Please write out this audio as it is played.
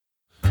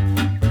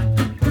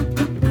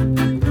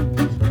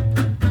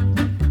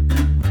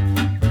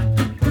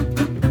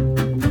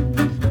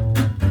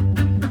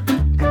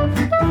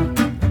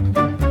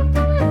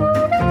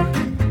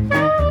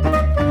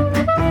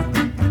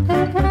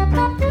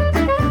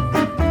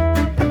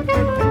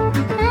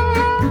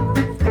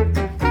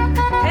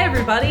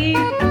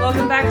everybody, and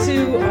welcome back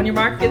to On Your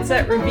Mark, Get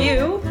Set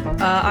Review.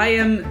 I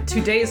am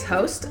today's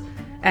host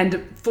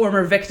and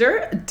former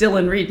victor,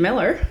 Dylan Reed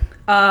Miller.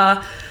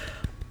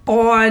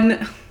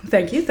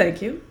 Thank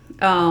you.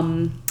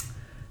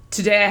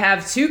 Today I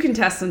have two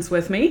contestants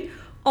with me.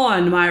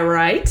 On my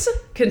right,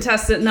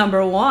 contestant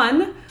number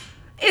one,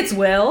 it's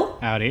Will.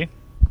 Howdy.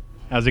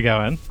 How's it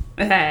going?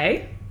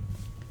 Hey.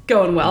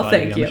 Going well,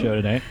 thank you. On the show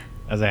today,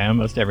 as I am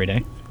most every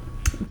day.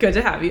 Good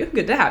to have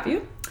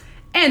you.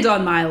 And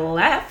on my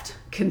left,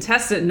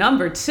 contestant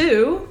number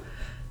two,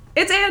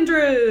 it's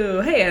Andrew.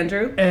 Hey,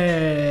 Andrew.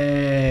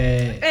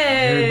 Hey,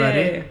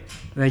 everybody.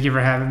 Thank you for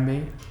having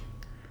me.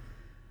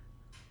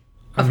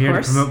 I'm here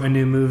to promote my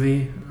new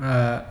movie.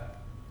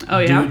 Do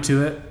It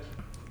To It.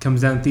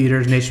 Comes out in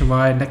theaters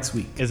nationwide next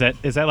week. Is that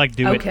like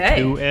Do It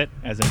To It?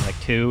 As in like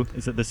two?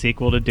 Is it the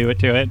sequel to Do It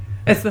To It?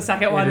 It's the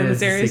second one in the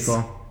series. The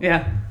sequel.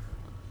 Yeah.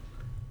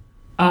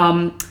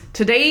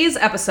 Today's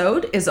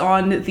episode is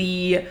on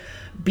the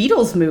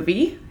Beatles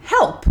movie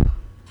Help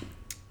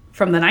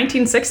from the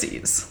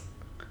 1960s,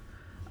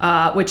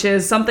 which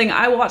is something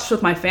I watched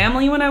with my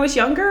family when I was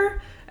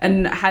younger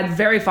and had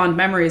very fond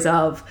memories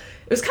of.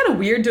 It was kind of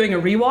weird doing a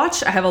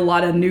rewatch. I have a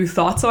lot of new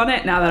thoughts on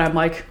it now that I'm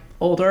like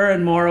older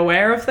and more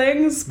aware of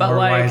things, but more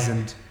like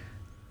wizened.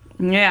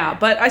 Yeah,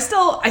 but I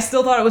still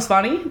thought it was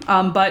funny.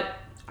 But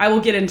I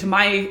will get into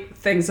my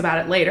things about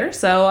it later.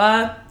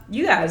 So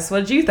you guys, what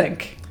did you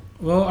think?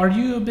 Well, are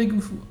you a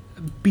big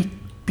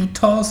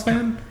Beatles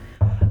fan?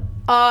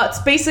 It's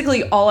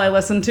basically all I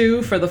listened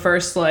to for the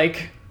first, 12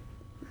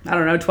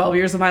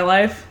 years of my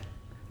life.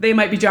 They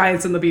Might Be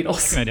Giants and the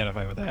Beatles. I can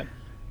identify with that.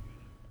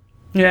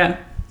 Yeah.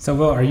 So,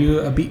 Will, are you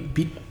a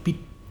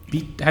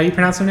how do you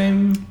pronounce her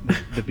name?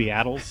 The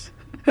Beatles.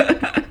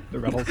 The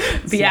Rebels.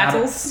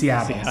 Beatles?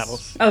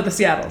 Seattles. Oh, the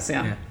Seattles,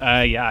 yeah.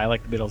 Yeah, I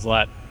like the Beatles a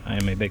lot. I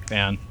am a big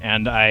fan.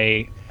 And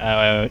I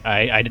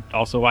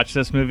also watched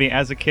this movie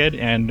as a kid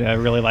and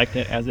really liked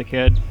it as a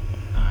kid.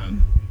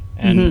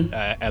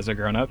 As a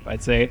grown-up,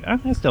 I'd say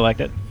I still liked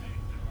it.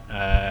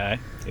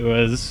 It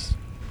was,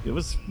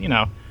 there's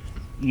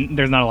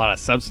not a lot of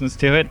substance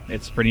to it.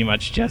 It's pretty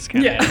much just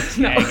kind of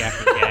gag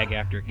after gag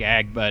after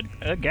gag. But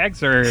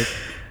gags are,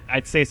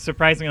 I'd say,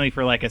 surprisingly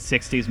for like a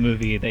 60s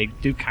movie, they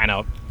do kind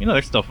of,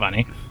 they're still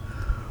funny.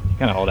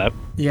 Kind of hold up.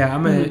 Yeah,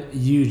 I'm a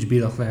huge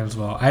Beatles fan as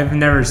well. I've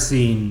never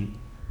seen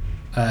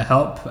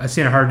Help. I've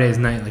seen A Hard Day's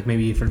Night, like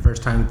maybe for the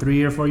first time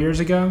 3 or 4 years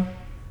ago.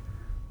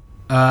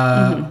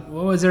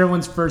 What was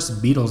everyone's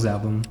first Beatles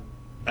album?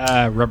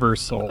 Rubber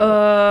Soul.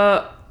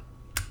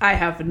 I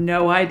have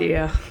no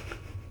idea.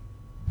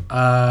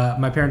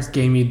 My parents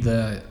gave me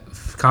the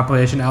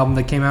compilation album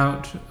that came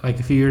out like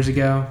a few years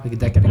ago, like a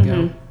decade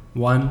ago.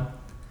 One.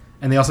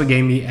 And they also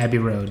gave me Abbey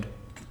Road.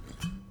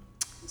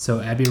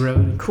 So Abbey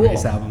Road, cool.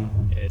 Nice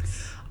album.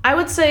 I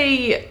would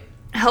say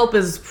Help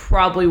is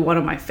probably one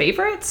of my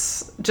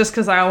favorites, just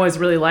because I always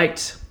really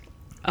liked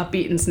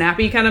upbeat and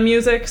snappy kind of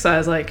music. So I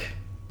was like,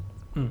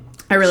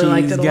 I really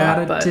liked it a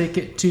lot. Got a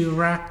ticket to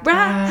ride.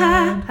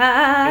 Ride.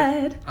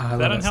 I Is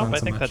that on Help? I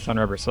think that's on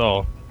Rubber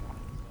Soul.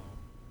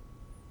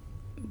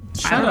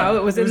 I don't know.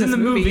 It was in the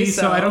movie,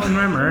 so I don't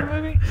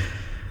remember.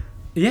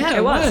 Yeah,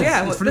 it was.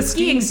 Yeah, it's for the the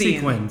skiing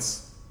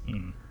sequence.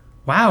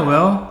 Wow,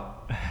 Will.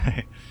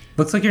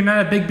 Looks like you're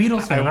not a big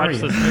Beatles fan, I are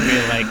you? watched this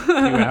movie like 2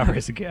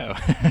 hours ago.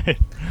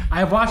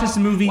 I watched this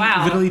movie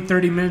literally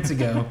 30 minutes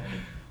ago.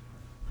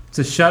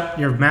 So shut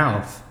your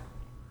mouth.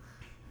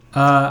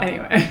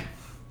 Anyway.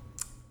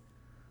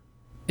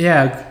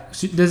 Yeah.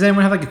 Does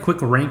anyone have like a quick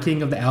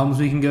ranking of the albums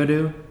we can go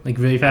to? Like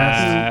really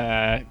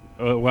fast?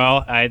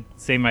 Well, I'd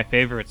say my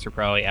favorites are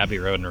probably Abbey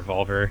Road and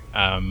Revolver.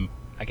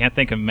 I can't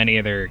think of many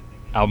other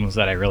albums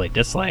that I really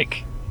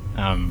dislike.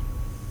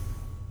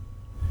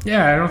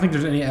 Yeah, I don't think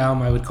there's any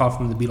album I would call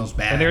from the Beatles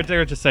bad. And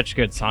they're just such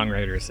good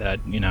songwriters that,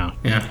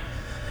 yeah,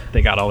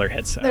 they got all their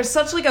hits. There's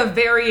such like a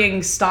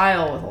varying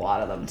style with a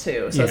lot of them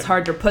too, so it's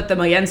hard to put them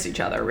against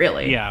each other,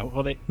 really. Yeah,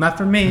 well, not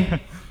for me.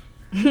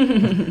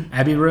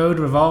 Abbey Road,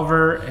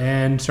 Revolver,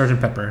 and Sgt.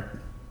 Pepper.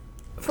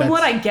 From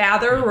what I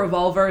gather,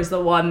 Revolver is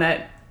the one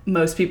that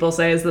most people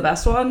say is the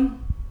best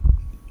one.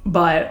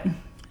 But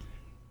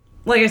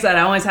like I said,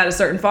 I always had a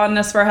certain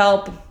fondness for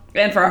Help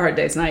and for A Hard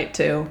Day's Night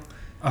too.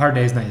 A Hard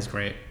Day's Night is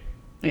great.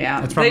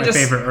 Yeah. That's probably my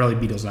favorite early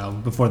Beatles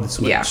album before the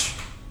Switch.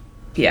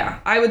 Yeah.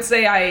 I would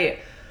say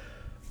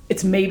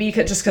it's maybe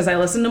just because I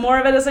listened to more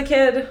of it as a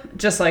kid.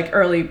 Just like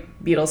early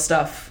Beatles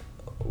stuff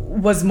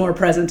was more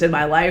present in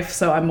my life,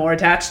 so I'm more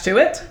attached to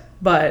it.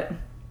 But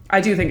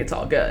I do think it's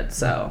all good,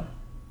 so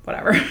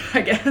whatever, I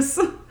guess.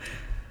 All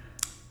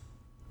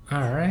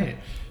right.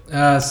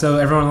 So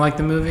everyone liked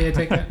the movie, I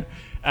take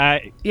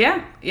it?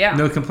 Yeah.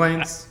 No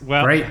complaints?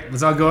 Well, great.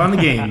 Let's all go on the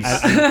games.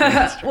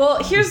 Well,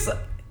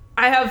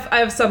 I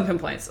have some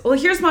complaints. Well,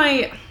 here's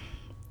my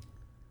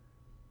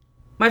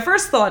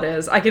first thought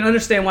is I can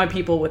understand why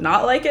people would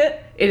not like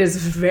it. It is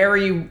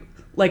very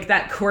like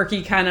that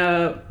quirky kind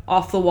of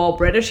off the wall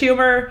British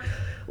humor.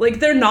 Like,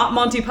 they're not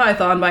Monty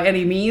Python by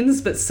any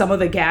means, but some of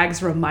the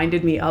gags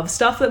reminded me of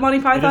stuff that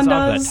Monty Python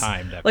does. Of that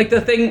time, like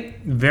the thing.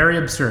 Very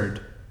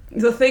absurd.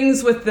 the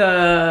things with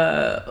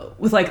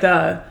like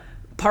the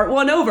part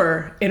 1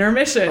 over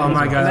intermission. Oh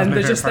my God, that's and my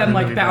then favorite just part them of the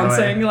like movie, by the way.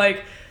 bouncing,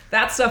 like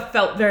that stuff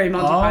felt very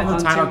Monty All Python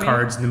the title to me.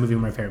 cards in the movie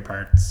were my favorite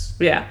parts.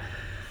 Yeah.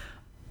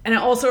 And it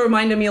also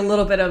reminded me a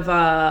little bit of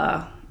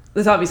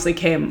this obviously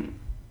came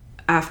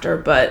after,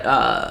 but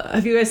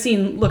have you guys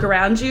seen Look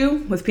Around You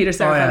with Peter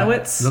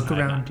Serafinowicz? Look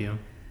around you.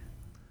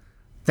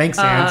 Thanks,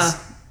 Dance.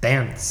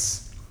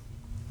 Dance.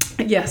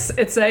 Yes,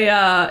 it's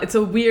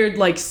a weird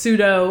like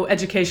pseudo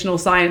educational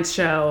science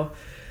show,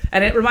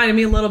 and it reminded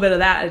me a little bit of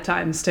that at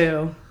times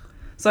too.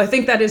 So I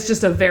think that is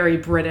just a very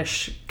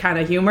British kind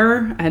of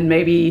humor, and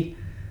maybe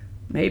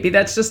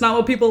that's just not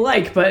what people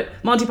like. But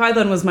Monty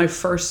Python was my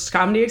first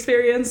comedy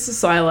experience,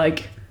 so I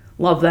like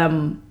love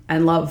them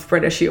and love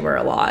British humor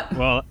a lot.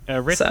 Well,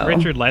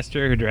 Richard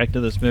Lester, who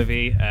directed this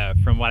movie,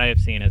 from what I have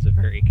seen, is a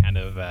very kind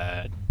of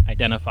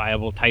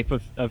identifiable type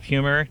of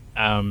humor.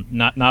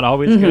 Not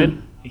always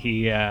good.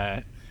 He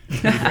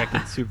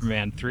directed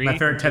Superman 3. My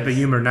favorite type of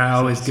humor, not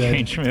always good.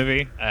 Strange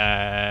movie.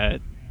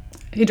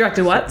 He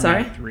directed what?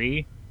 Superman Sorry?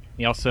 3.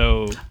 He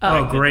also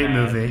directed, great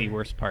movie. the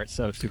worst parts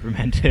of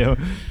Superman 2.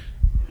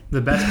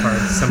 The best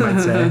parts, some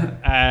might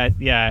say.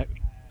 Yeah. Are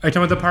you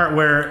talking about the part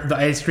where the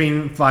ice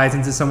cream flies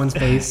into someone's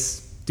face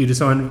due to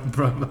someone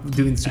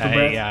doing super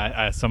breath?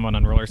 Yeah, someone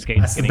on roller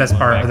skates. That's the getting best blown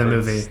part of the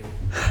backwards.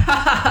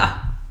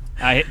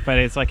 movie. But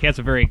it's like he has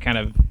a very kind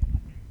of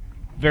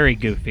very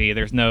goofy.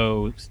 There's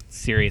no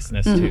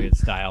seriousness to his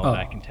style that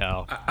I can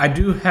tell. I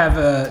do have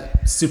a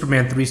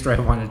Superman 3 story I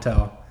want to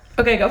tell.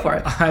 Okay, go for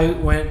it. I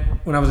went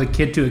when I was a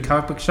kid to a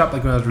comic book shop,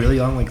 like when I was really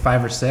young, like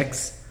 5 or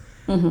 6,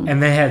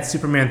 and they had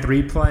Superman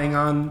 3 playing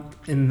on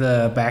in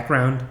the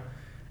background.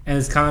 And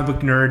this comic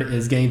book nerd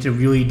is getting into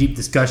really deep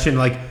discussion,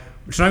 like,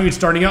 it's not even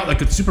starting out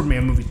like a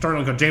Superman movie,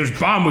 starting like a James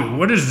Bond movie.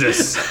 What is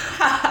this?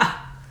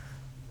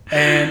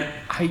 And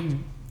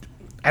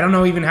I don't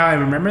know even how I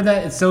remember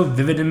that. It's so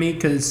vivid to me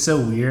because it's so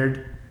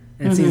weird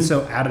and it seems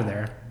so out of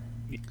there.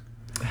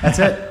 That's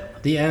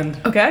it. The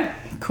end. Okay,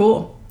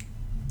 cool.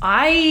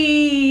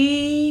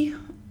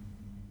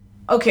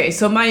 Okay,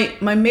 so my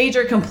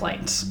major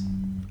complaint,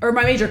 or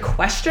my major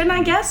question,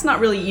 I guess, not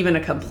really even a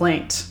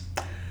complaint.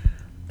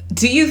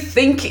 Do you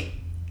think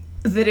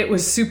that it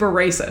was super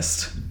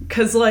racist?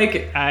 Because,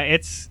 like,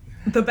 It's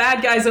the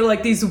bad guys are,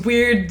 like, these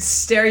weird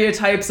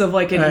stereotypes of,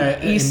 like,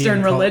 an Eastern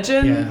Indian cult,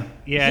 religion.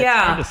 yeah,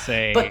 it's hard to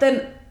say. But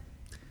then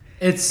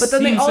It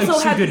then they seems also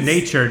like so had good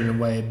these- natured in a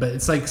way, but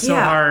it's like so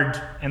Yeah.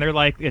 hard. And they're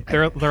like,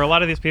 there are a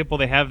lot of these people.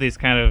 They have these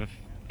kind of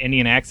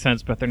Indian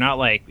accents, but they're not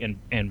like in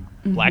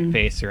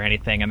blackface or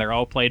anything, and they're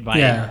all played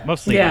by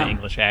mostly Yeah. by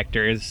English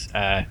actors.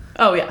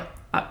 oh yeah,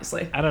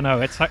 obviously. I don't know.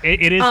 It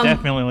is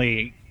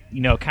definitely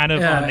kind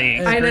of on the. I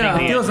know. skirting the It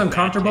edge feels of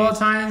uncomfortable bad at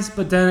times,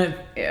 but then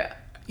Yeah.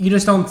 you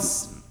just don't.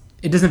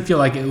 It doesn't feel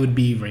like it would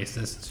be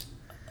racist.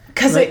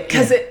 Because Right,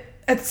 it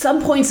at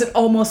some points it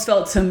almost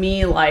felt to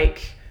me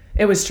like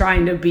it was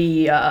trying to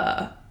be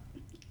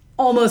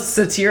almost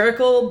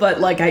satirical, but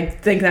like I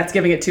think that's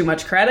giving it too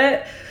much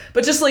credit.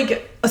 But just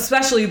like,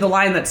 especially the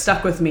line that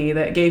stuck with me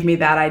that gave me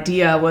that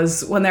idea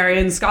was when they're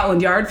in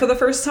Scotland Yard for the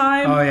first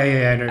time. Oh yeah. I know what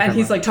you're And talking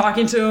he's about. like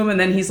talking to him, and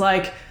then he's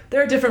like,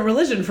 they're a different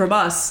religion from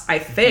us, I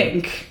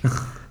think.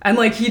 And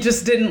like, he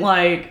just didn't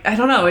like, I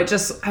don't know,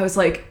 I was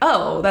like,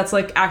 oh, that's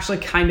like actually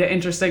kind of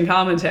interesting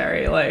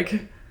commentary.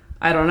 Like,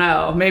 I don't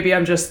know, maybe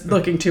I'm just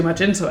looking too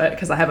much into it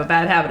because I have a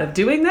bad habit of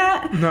doing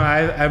that. No,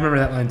 I remember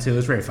that line too. It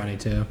was very funny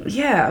too.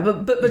 Yeah,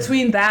 but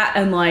between that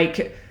and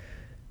like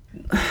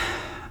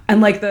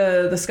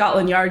the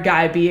Scotland Yard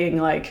guy being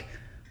like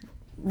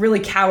really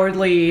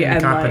cowardly and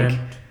Incompetent. like,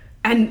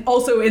 and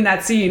also in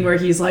that scene where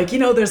he's like,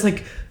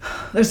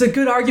 there's a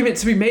good argument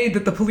to be made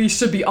that the police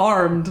should be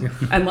armed,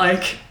 and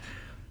like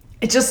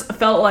it just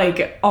felt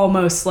like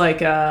almost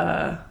like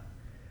a,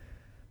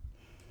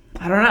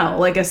 I don't know,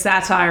 like a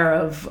satire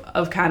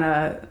of kind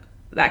of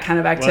that kind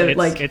of activity,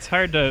 Well, like it's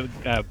hard to.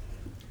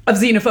 of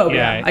xenophobia,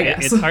 Yeah, I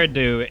guess. it's hard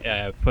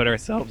to put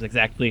ourselves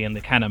exactly in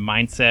the kind of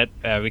mindset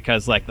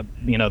because, like the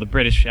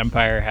British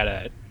Empire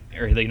had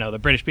the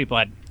British people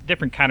had a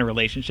different kind of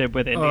relationship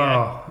with India.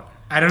 Oh,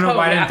 I don't know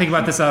why I yeah. didn't think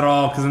about this at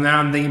all because now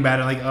I'm thinking about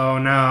it like, oh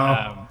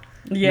no.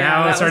 Yeah,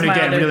 now that it's starting was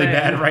to my get other really thing.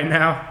 bad right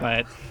now.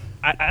 But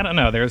I don't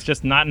know. There's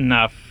just not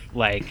enough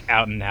like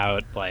out and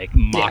out like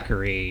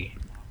mockery.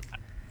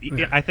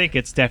 I think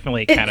it's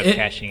definitely kind of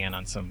cashing in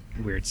on some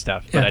weird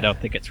stuff, but Yeah. I don't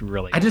think it's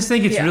really. I just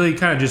think it's Yeah. really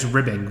kind of just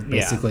ribbing,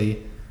 basically.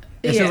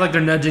 It Yeah. feels like they're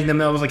nudging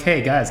them. I was like,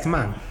 hey guys, come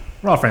on,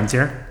 we're all friends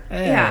here.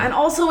 Yeah, and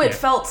also it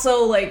felt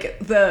so like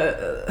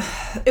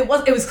it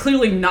was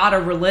clearly not a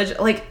religion,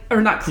 like,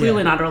 or not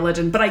clearly not a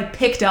religion, but I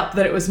picked up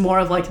that it was more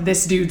of like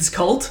this dude's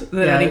cult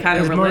than any kind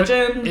of it's more-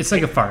 religion. it's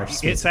like a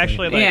farce. It's basically.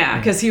 actually like yeah,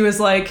 because he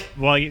was like,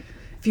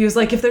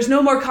 if there's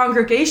no more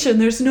congregation,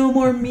 there's no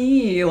more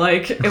me.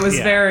 Like it was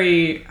Yeah.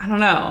 very, I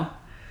don't know.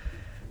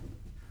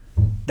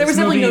 There was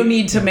definitely no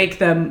need to make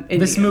them Indian,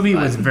 This movie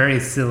but- was very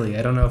silly.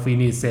 I don't know if we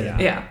need to say that.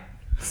 yeah.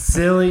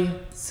 Silly.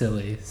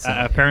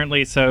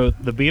 apparently, so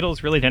the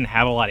Beatles really didn't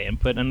have a lot of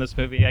input in this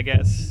movie, I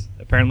guess.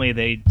 Apparently,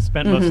 they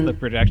spent most of the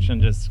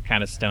production just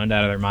kind of stoned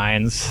out of their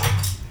minds.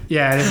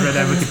 Yeah, I just read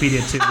that on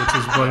Wikipedia too, which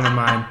is blowing my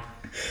mind.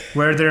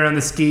 Where they're on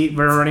the ski,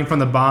 we're running from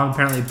the bomb.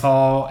 Apparently,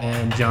 Paul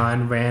and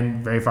John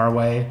ran very far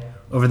away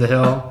over the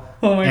hill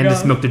and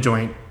just smoked a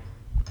joint.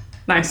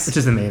 Nice. Which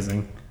is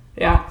amazing.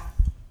 Yeah.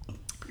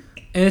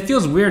 And it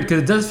feels weird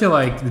because it does feel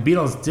like the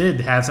Beatles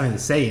did have something to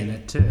say in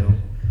it too.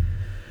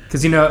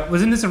 Because, you know,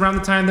 wasn't this around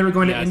the time they were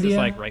going to India? This is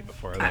like right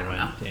before they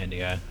went to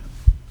India.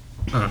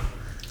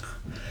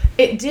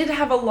 It did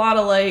have a lot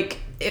of like,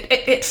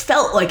 it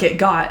felt like it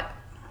got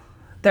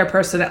their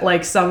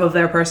like some of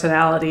their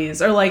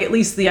personalities, or like at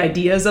least the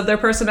ideas of their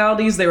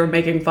personalities. They were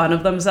making fun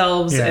of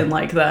themselves and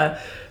like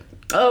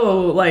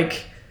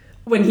like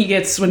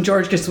when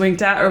George gets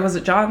winked at, or was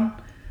it John?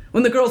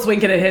 When the girl's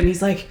winking at him,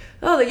 he's like,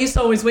 oh, they used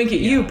to always wink at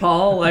you,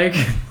 Paul. Like,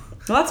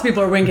 lots of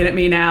people are winking at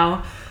me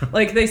now.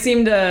 Like, they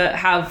seem to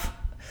have,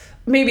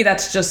 maybe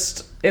that's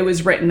just, it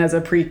was written as a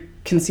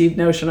preconceived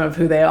notion of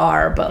who they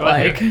are, but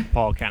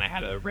Paul kind of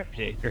had a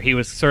reputation, or he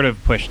was sort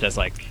of pushed as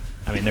like,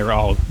 I mean, they were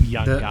all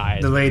young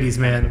guys. The ladies'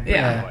 man.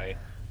 Yeah.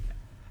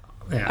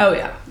 Oh,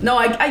 yeah. No,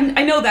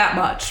 I know that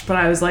much, but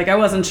I was like, I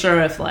wasn't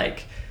sure if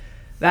like,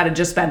 that had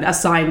just been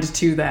assigned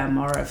to them,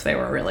 or if they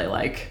were really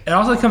like... It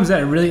also comes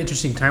at a really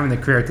interesting time in the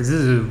career, because this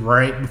is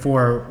right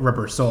before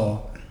Rubber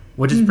Soul,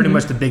 which is pretty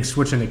much the big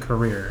switch in the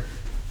career.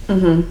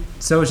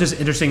 So it's just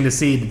interesting to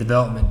see the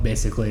development,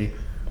 basically,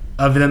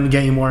 of them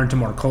getting more into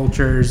more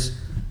cultures,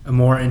 and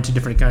more into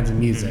different kinds of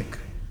music.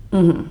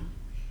 So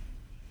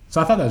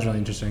I thought that was really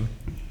interesting.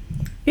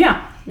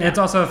 Yeah. And it's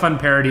also a fun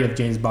parody of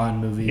James Bond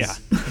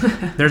movies.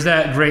 Yeah. There's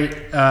that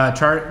great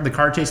the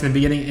car chase in the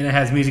beginning, and it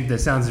has music that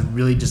sounds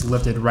really just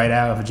lifted right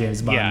out of a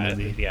James Bond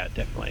movie. Yeah,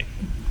 definitely.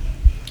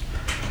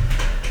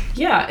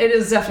 Yeah, it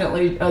is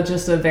definitely it's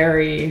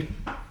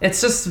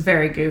just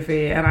very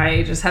goofy, and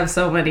I just have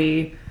so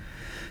many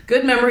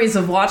good memories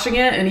of watching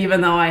it, and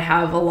even though I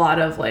have a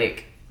lot of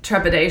like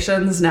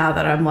trepidations now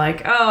that I'm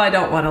like, oh, I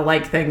don't want to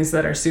like things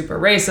that are super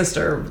racist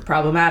or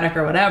problematic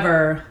or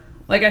whatever.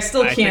 Like, I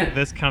still can't... I think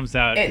this comes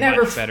out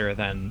much better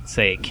than,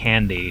 say,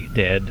 Candy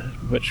did,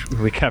 which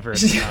we covered.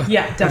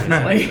 Yeah,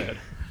 definitely.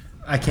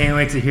 I can't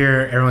wait to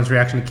hear everyone's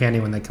reaction to Candy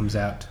when that comes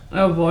out.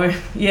 Oh, boy.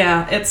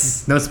 Yeah,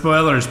 it's... No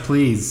spoilers,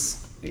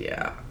 please.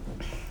 Yeah.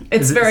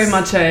 It's very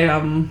much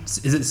a...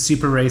 Is it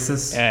super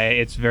racist?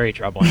 It's very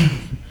troubling.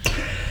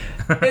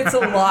 It's a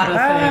lot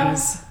of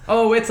things.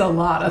 Oh, it's a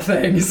lot of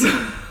things.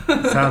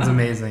 Sounds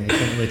amazing. I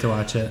can't wait to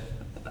watch it.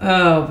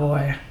 Oh,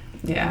 boy.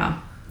 Yeah.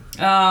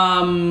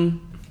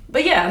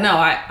 But yeah, no,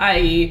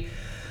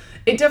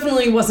 it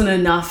definitely wasn't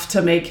enough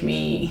to make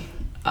me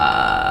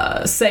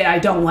say I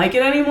don't like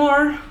it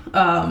anymore.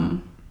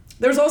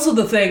 There's also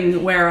the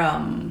thing where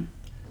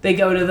they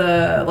go to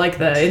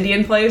the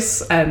Indian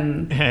place,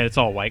 and it's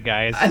all white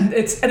guys, and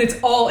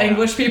it's all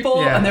English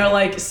people, and they're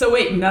like, so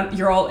wait,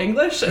 you're all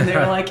English? And they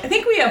were like, I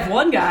think we have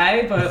one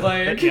guy, but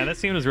like, yeah, that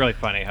scene was really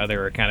funny how they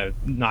were kind of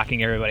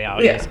knocking everybody out,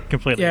 just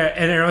completely,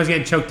 and everyone's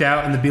getting choked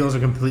out, and the Beatles are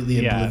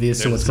completely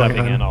oblivious to what's going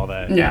on. In all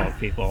the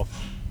people.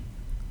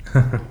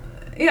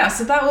 Yeah,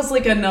 so that was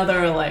like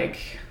another like,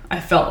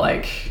 I felt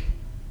like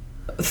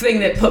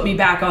thing that put me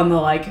back on the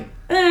like,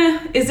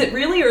 is it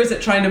really, or is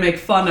it trying to make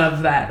fun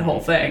of that whole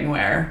thing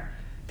where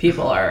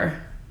people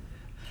are,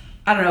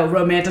 I don't know,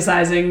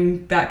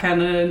 romanticizing that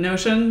kind of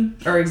notion,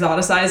 or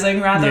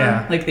exoticizing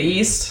rather, like the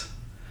East?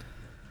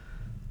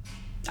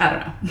 I don't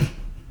know.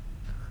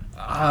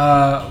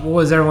 What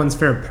was everyone's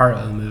favorite part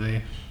of the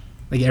movie?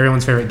 Like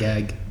everyone's favorite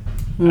gag?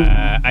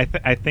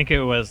 I think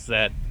it was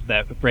that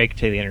break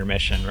to the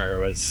intermission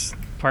where it was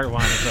part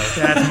one of both.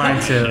 That's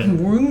mine too. And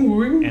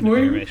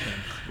intermission.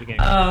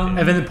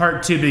 And then the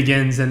part two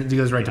begins and it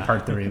goes right to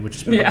part three, which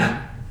is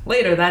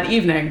later that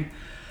evening.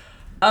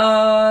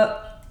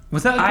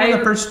 Was that one of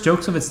the first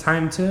jokes of its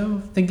time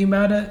too? Thinking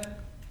about it,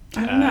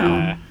 I don't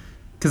know,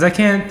 because I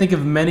can't think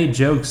of many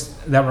jokes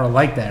that were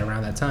like that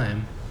around that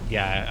time.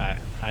 Yeah,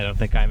 I don't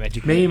think I'm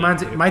educated. Maybe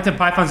Monty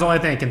Python's the only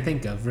thing I can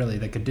think of really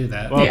that could do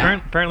that. Well,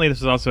 apparently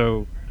this is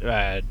also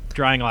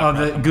drawing a lot.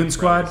 Oh, the Goon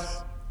Squad.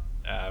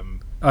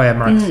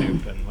 Mark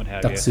Soup and what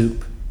have Duck you.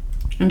 Soup.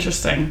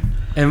 Interesting.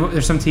 And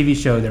there's some TV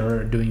show they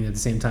were doing it at the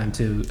same time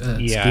too.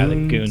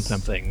 The Goon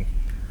something.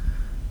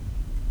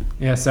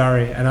 Yeah,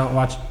 sorry, I don't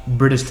watch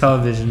British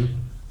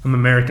television. I'm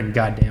American,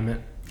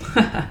 goddammit.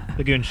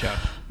 The Goon Show.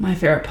 My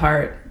favorite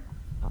part.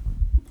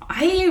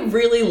 I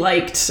really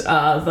liked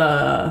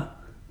the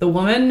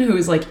woman who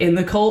was like in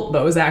the cult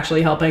but was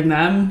actually helping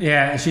them.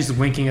 Yeah, she's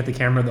winking at the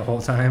camera the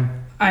whole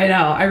time. I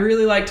know. I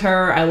really liked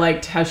her. I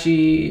liked how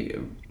she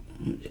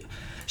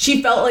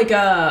felt like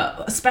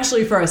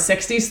especially for a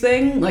 60s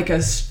thing, like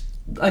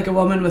a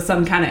woman with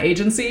some kind of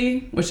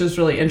agency, which was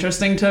really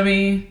interesting to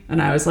me.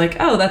 And I was like,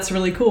 oh, that's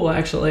really cool,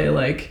 actually.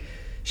 Like,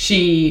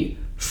 she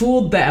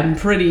fooled them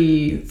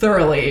pretty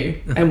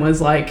thoroughly and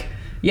was like,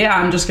 yeah,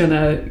 I'm just going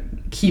to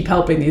keep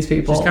helping these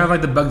people. She's kind of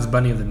like the Bugs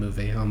Bunny of the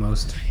movie,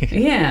 almost.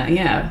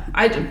 Yeah.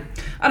 I don't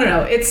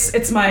know.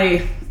 It's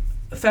my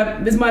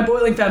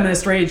boiling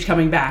feminist rage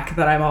coming back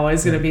that I'm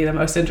always going to be the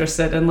most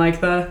interested in, like,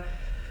 the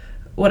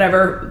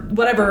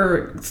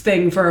whatever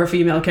thing for a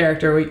female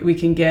character we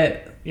can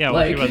get Yeah,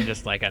 well, she wasn't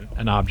just like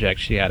an object.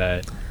 She had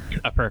a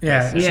purpose.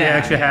 Yeah, she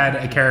actually had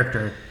a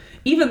character.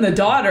 Even the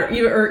daughter,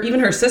 or even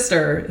her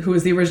sister, who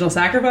was the original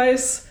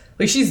sacrifice,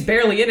 like she's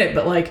barely in it,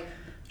 but like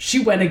she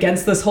went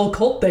against this whole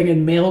cult thing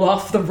and mailed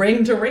off the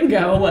ring to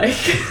Ringo. Like,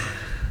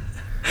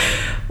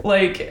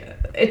 like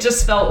it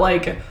just felt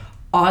like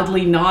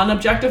oddly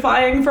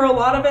non-objectifying for a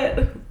lot of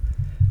it,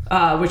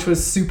 which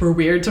was super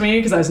weird to me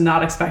because I was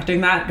not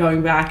expecting that.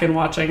 Going back and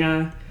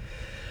watching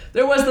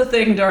there was the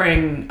thing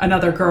during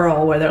Another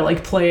Girl where they're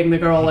like playing the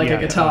girl like a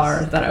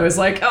guitar that I was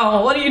like,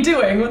 oh, what are you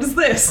doing? What is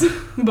this?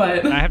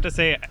 But I have to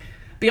say,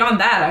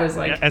 beyond that, I was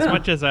like, as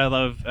much as I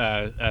love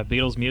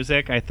Beatles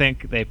music, I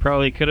think they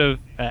probably could have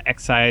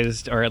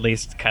excised or at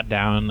least cut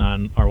down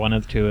on or one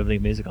of two of the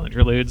musical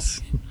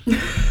interludes.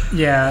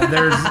 Yeah,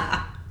 there's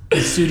the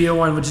studio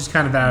one, which is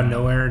kind of out of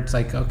nowhere. It's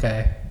like,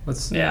 okay,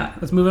 let's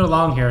move it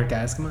along here,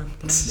 guys. Come on.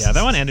 Yeah,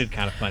 that one ended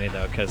kind of funny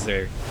though, because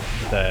they're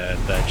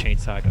the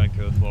chainsaw going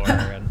through the floor.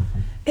 And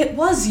it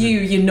was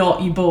you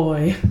naughty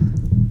boy.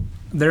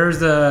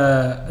 There's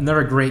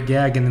another great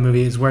gag in the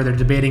movie is where they're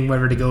debating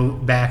whether to go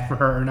back for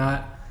her or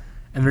not,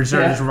 and they're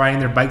just riding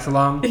their bikes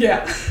along.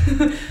 Yeah.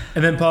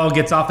 And then Paul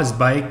gets off his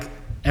bike,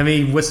 and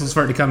he whistles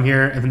for it to come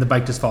here, and then the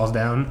bike just falls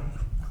down.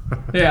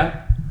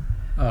 Yeah.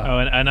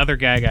 and another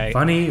gag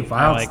funny,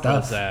 wild I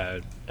stuff.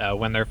 Was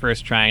when they're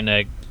first trying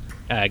to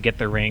get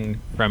the ring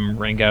from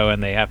Ringo,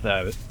 and they have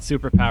the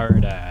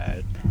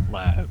superpowered.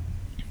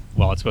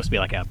 Well, it's supposed to be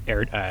like a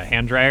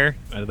hand dryer.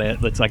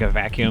 It's like a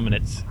vacuum, and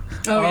it's.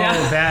 Oh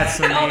yeah, that's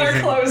amazing. All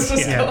their clothes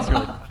just go it's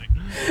really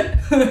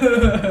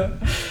funny.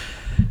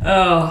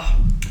 Oh,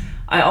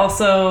 I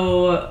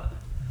also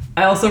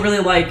really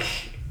like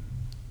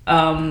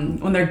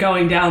when they're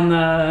going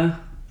down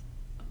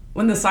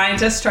when the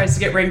scientist tries to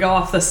get Ringo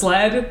off the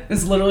sled.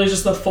 It's literally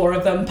just the four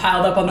of them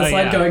piled up on the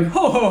sled going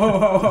ho ho ho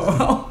ho ho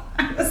ho.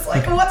 I was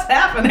like, what's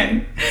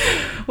happening?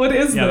 What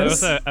is this? Yeah, there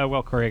was a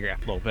well choreographed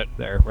little bit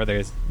there where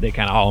they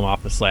kind of haul him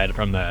off the sled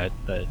from the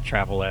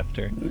travel lift.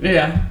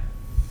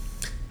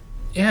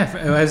 Yeah,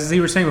 as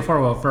you were saying before,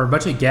 well, for a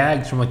bunch of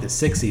gags from like the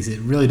 60s, it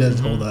really does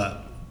hold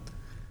up.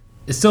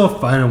 It's still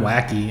fun and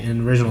wacky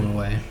and original in a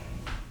way.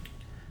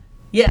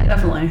 Yeah,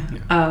 definitely.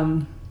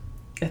 Yeah.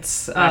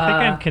 It's. I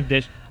think I'm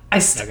conditioned. Go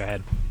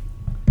ahead.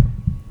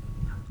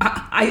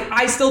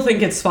 I still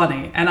think it's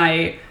funny, and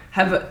I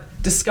have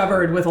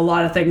discovered with a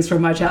lot of things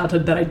from my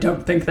childhood that I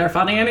don't think they're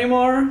funny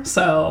anymore.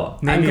 So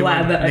I'm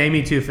glad that. Name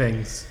me two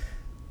things.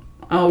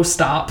 Oh,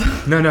 stop!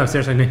 No,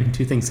 seriously, name me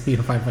two things you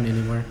don't find funny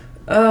anymore.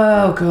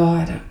 Oh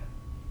God.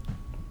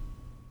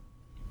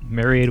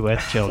 Married with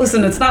children.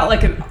 Listen, it's not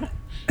like an off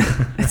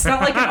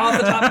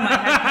the top of my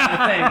head kind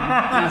of thing.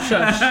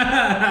 No,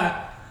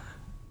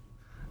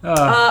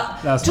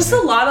 shush. Just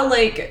funny. A lot of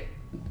like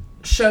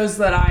shows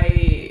that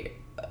I.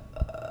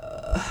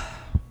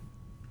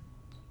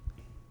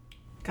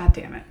 God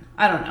damn it!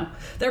 I don't know.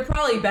 They're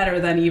probably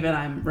better than even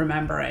I'm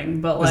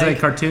remembering, but like. Was it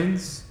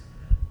cartoons?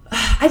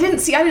 I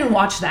didn't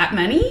watch that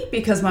many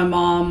because my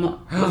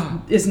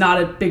mom is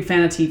not a big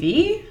fan of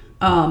TV.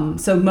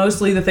 So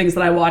mostly the things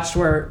that I watched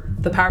were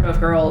the Powerpuff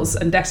Girls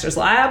and Dexter's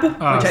Lab, which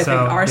I think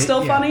are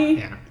still funny.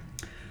 Yeah.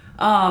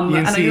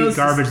 You can see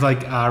garbage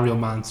like Real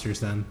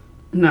Monsters then.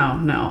 No.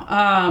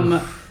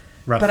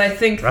 Rough, but I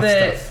think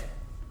that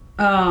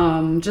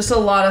just a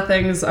lot of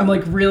things I'm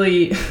like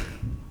really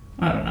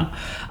I don't know.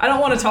 I don't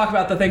want to talk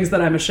about the things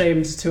that I'm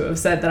ashamed to have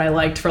said that I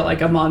liked for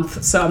like a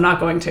month, so I'm not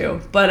going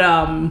to. But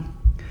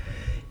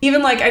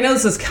even like I know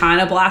this is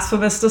kind of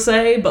blasphemous to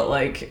say, but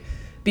like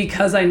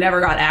because I never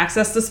got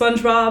access to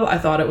SpongeBob, I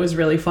thought it was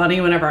really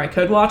funny whenever I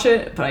could watch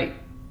it, but I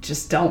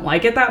just don't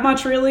like it that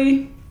much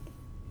really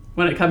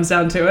when it comes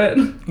down to it.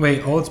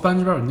 Wait, old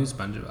SpongeBob or new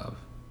SpongeBob?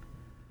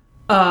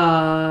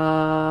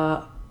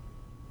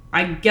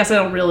 I guess I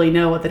don't really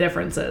know what the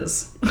difference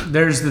is.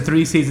 There's the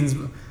 3 seasons.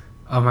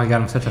 Oh my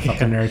god, I'm such a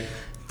fucking nerd.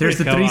 There's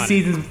the 3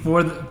 seasons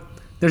before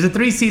There's the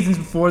 3 seasons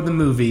before the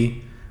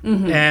movie,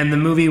 and the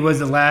movie was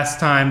the last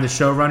time the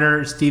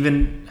showrunner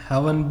Steven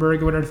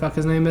Hellenberg, whatever the fuck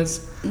his name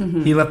is,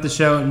 he left the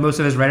show, and most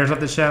of his writers left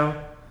the show,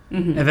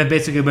 and then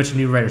basically a bunch of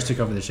new writers took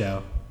over the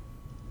show,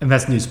 and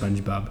that's new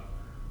SpongeBob.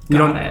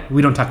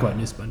 We don't talk about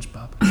new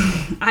SpongeBob.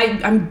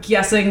 I'm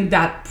guessing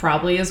that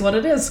probably is what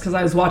it is because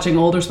I was watching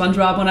older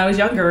SpongeBob when I was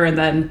younger, and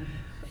then.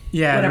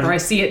 Yeah, whenever I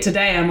see it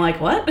today, I'm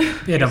like, what?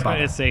 Yeah, don't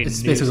bother. It's new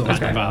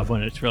SpongeBob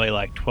when it's really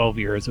like 12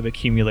 years of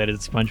accumulated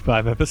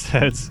SpongeBob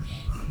episodes.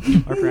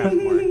 Or perhaps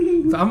more.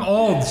 I'm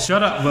old.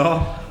 Shut up,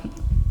 Will.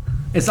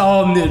 It's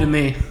all new to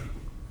me.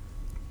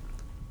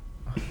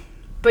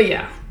 But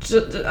yeah, I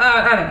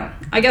don't know.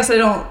 I guess I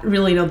don't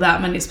really know that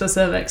many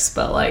specifics,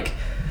 but like...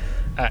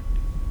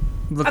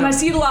 I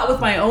see it a lot with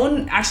my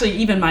own, actually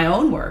even my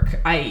own work.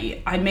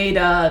 I made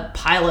a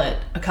pilot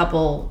a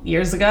couple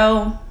years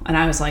ago, and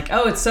I was like,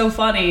 oh, it's so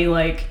funny.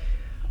 Like,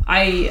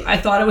 I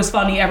thought it was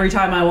funny every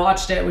time I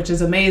watched it, which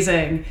is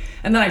amazing.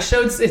 And then I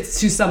showed it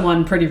to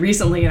someone pretty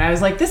recently, and I was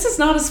like, this is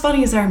not as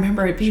funny as I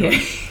remember it being.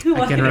 Sure.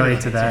 I can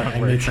relate to that. I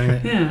made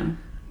something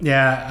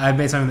I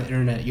made something on the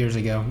internet years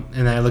ago,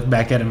 and I look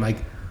back at it and I'm like,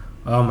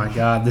 Oh my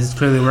god, this is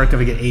clearly work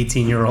of an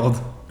 18-year-old.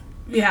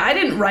 Yeah, I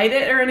didn't write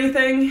it or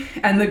anything,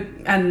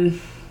 and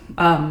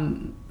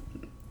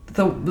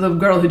the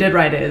girl who did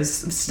write it is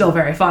still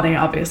very funny,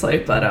 obviously,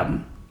 but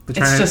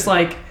it's just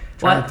like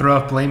trying to throw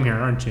off blame here,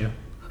 aren't you?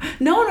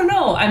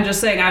 No. I'm just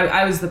saying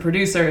I was the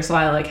producer, so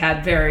I like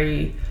had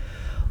very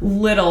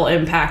little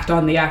impact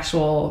on the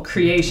actual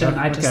creation.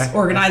 I just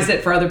organized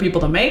it for other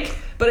people to make,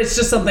 but it's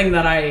just something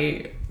that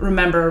I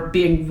remember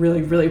being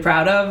really, really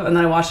proud of. And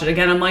then I watched it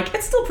again. I'm like,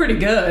 it's still pretty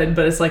good,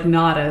 but it's like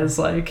not as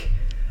like,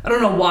 I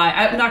don't know why.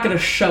 I'm not going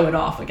to show it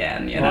off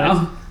again, you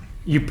know?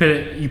 You put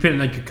it in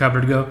like your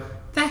cupboard and go,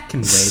 that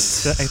can wait.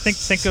 So I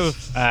think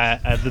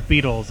of the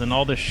Beatles and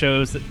all the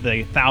shows,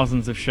 the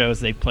thousands of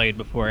shows they played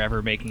before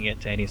ever making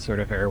it to any sort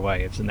of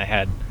airwaves, and they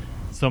had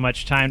so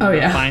much time to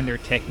refine their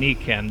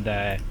technique and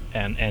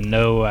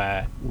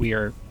know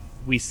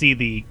we see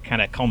the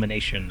kind of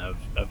culmination of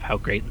how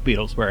great the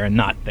Beatles were, and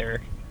not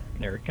their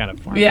kind of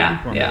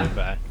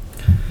formative.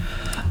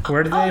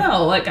 Where did they? Oh,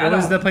 no, what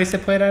was the place they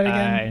played at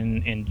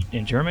again?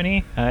 In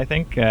Germany, I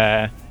think.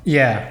 Yeah.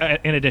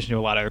 In addition to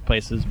a lot of other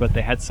places, but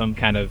they had some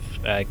kind of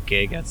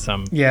gig at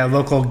some. Yeah,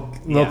 local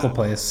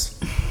place.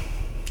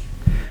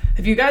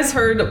 Have you guys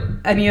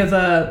heard any of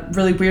the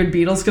really weird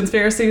Beatles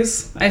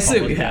conspiracies? I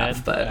assume you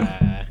have,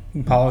 but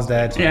Paul is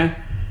dead.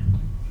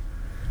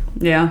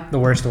 Yeah. The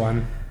worst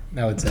one,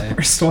 I would say.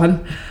 Worst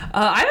one.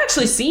 I've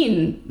actually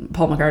seen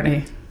Paul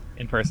McCartney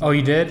in person. Oh,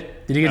 you did?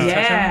 Did you get to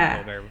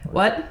touch him?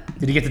 What?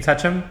 Did you get to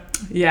touch him?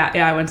 Yeah,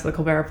 I went to the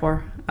Colbert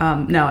Report.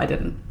 No, I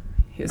didn't.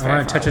 He was I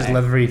want to touch his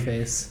leathery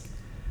face.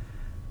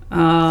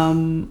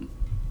 Hang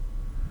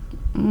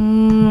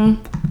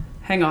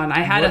on, I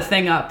had a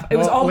thing up. It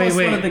was almost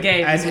one of the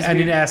games. I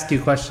need to ask you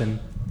a question.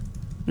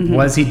 Mm-hmm.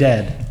 Was he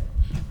dead?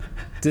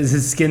 Does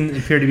his skin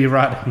appear to be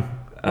rotting?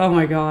 Oh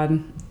my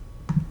god.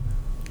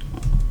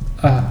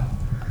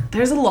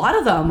 There's a lot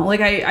of them.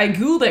 Like I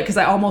googled it because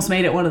I almost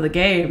made it one of the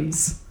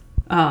games.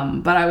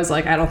 But I was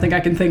like, I don't think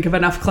I can think of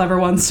enough clever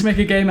ones to make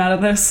a game out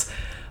of this.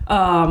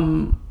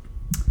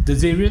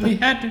 Does he really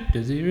have to?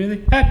 Does he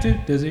really have to?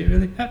 Does he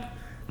really have to?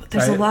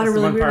 There's a lot of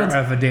really weird ones.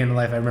 Of A Day in the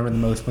Life I remember the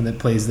most, when it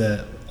plays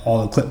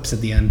all the clips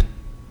at the end.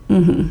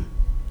 Mm-hmm.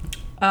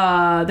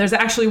 There's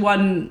actually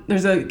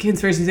there's a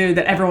conspiracy theory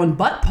that everyone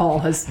but Paul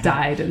has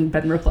died and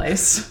been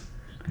replaced.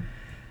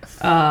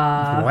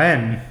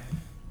 When?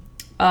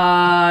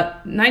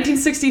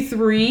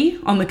 1963,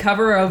 on the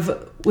cover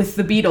of With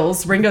the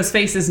Beatles, Ringo's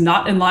face is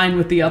not in line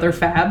with the other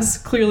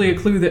Fabs. Clearly a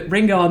clue that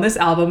Ringo on this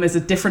album is a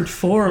different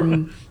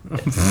form.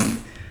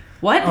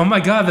 What? Oh my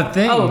god, the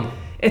thing. Oh,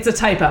 it's a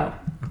typo.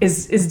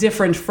 Is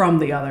different from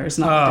the others,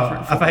 not a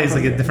different form. I thought he was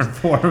like a different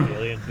form.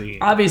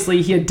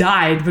 Obviously, he had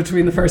died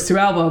between the first two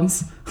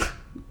albums.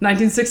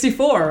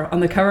 1964,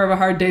 on the cover of A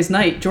Hard Day's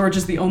Night, George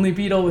is the only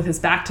Beatle with his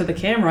back to the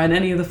camera in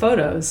any of the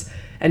photos.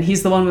 And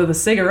he's the one with a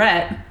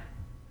cigarette,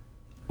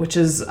 which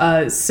is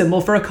a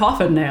symbol for a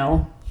coffin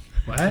nail.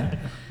 What?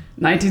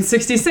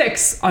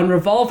 1966, on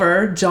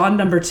Revolver, John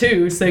No.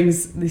 2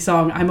 sings the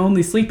song I'm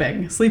Only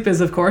Sleeping. Sleep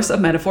is, of course, a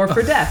metaphor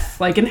for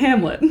death, like in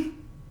Hamlet.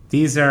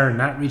 These are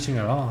not reaching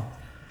at all.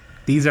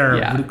 These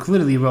are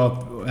clearly well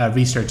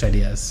research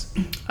ideas.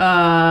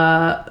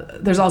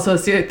 There's also a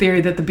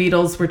theory that the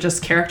Beatles were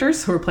just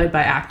characters who were played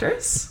by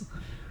actors.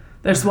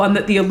 There's one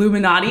that the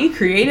Illuminati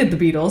created the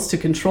Beatles to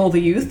control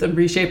the youth and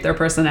reshape their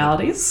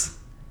personalities.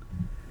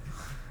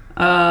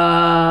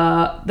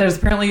 There's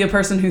apparently a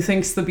person who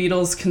thinks the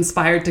Beatles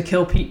conspired to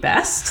kill Pete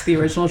Best, the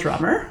original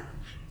drummer.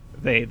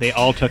 They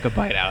all took a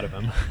bite out of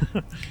him.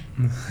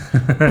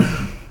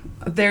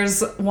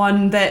 There's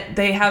one that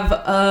they have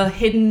a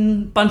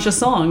hidden bunch of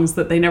songs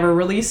that they never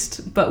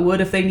released, but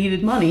would if they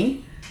needed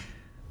money,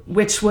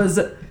 which was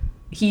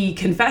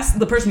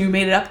the person who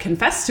made it up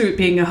confessed to it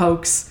being a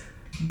hoax,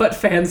 but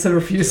fans have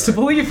refused to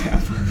believe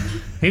him.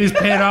 He was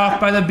paid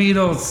off by the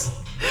Beatles.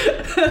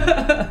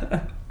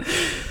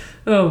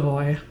 Oh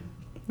boy.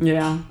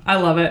 Yeah, I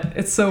love it.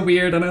 It's so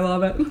weird and I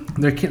love it.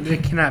 There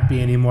cannot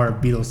be any more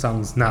Beatles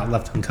songs not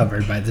left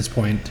uncovered by this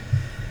point.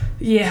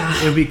 Yeah.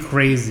 It would be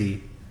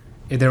crazy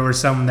if there were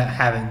some that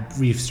haven't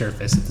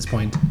resurfaced at this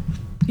point.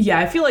 Yeah,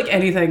 I feel like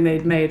anything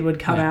they'd made would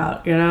come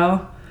out, you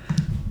know?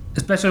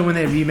 Especially when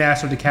they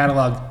remastered the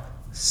catalog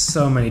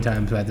so many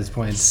times at this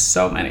point.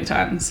 So many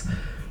times.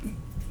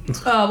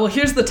 Well,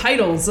 here's the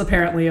titles,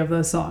 apparently, of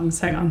those songs.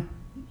 Hang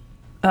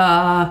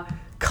on.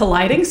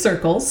 Colliding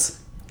Circles,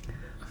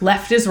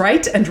 Left is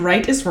Right and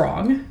Right is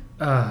Wrong,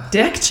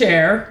 Deck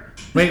Chair.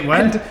 Wait,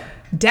 what? And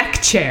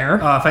Deck Chair.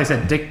 Oh, if I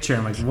said Dick Chair,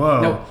 I'm like,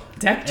 whoa. No,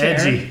 Deck Chair.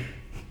 Edgy.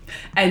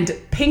 And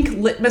Pink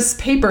Litmus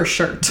Paper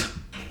Shirt.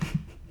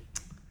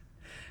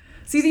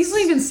 See, these don't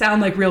even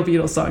sound like real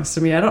Beatles songs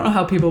to me. I don't know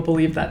how people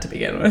believe that to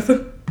begin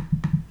with.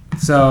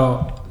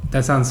 So,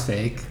 that sounds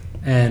fake,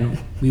 and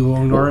we will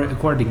ignore it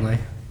accordingly.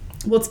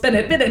 Well, it's been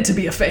admitted to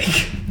be a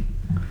fake.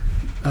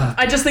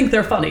 I just think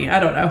they're funny. I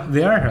don't know.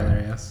 They are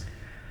hilarious.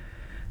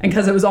 And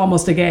because it was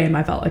almost a game,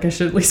 I felt like I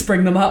should at least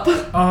bring them up.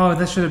 Oh,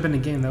 that should have been a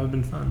game. That would have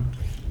been fun.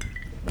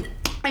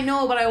 I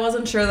know, but I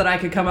wasn't sure that I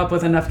could come up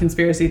with enough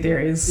conspiracy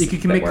theories. You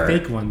can make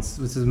fake ones,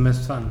 which is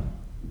most fun.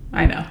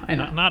 I know.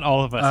 Not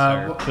all of us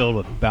are filled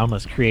with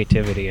boundless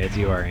creativity as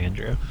you are,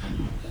 Andrew.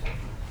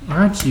 Why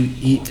don't you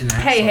eat an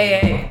asshole?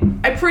 Hey.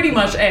 I pretty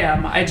much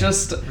am. I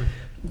just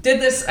did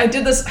this. I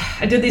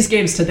did these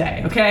games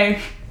today,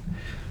 okay?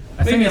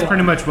 I think it's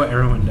pretty much what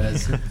everyone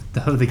does.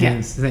 The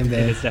games, the same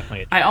day. It's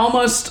definitely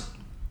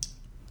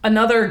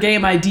Another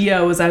game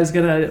idea was I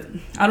don't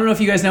know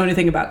if you guys know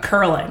anything about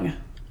curling.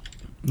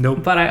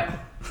 Nope. But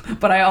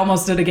I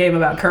almost did a game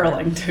about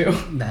curling too.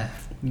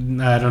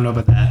 Nah, I don't know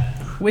about that.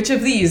 Which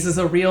of these is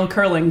a real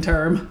curling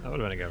term? That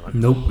would have been a good one.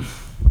 Nope.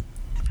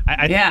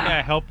 I think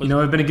Help was... You know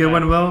what would have been a good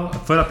one, Will? A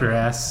foot up your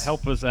ass.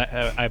 Help was,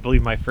 I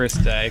believe, my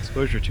first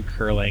exposure to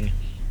curling.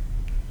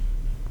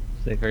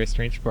 It's a very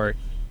strange sport.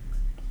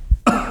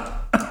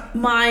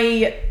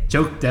 My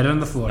joke dead on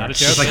the floor. Not a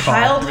joke.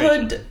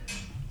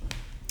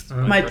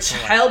 My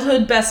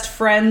childhood best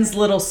friend's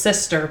little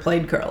sister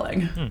played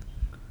curling.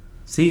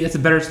 See, it's a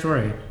better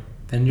story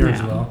than yours,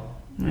 Will.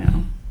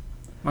 Yeah.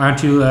 Why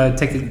don't you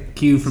take a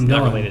cue from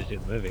Not Dylan? related to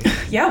the movie.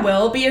 Yeah,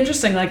 Will, be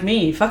interesting like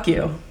me. Fuck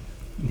you.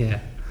 Yeah.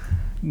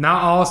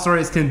 Not all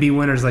stories can be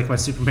winners like my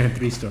Superman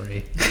 3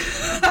 story.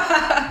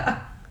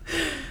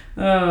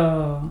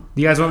 Oh.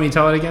 Do you guys want me to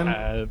tell it again?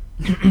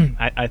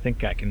 I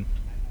think I can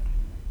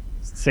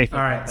safely...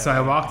 All right, so I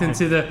walked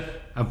into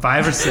I'm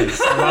 5 or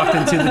 6. I walked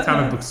into the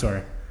comic book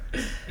store.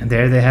 And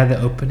there they had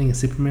the opening of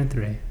Superman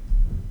 3.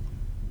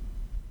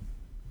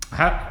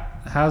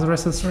 How's the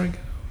rest of the story go?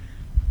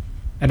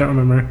 I don't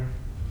remember.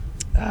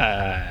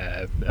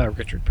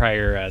 Richard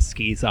Pryor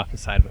skis off the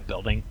side of a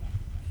building.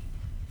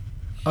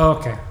 Oh,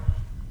 okay.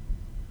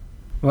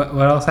 What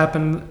else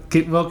happened?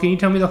 Can you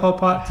tell me the whole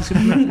plot to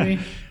Superman 3?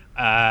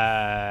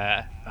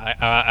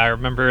 I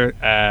remember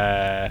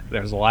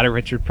there was a lot of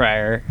Richard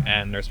Pryor,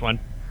 and there's one...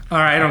 All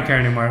right, I don't care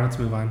anymore. Let's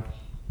move on.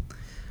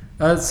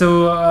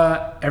 So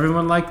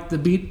everyone liked the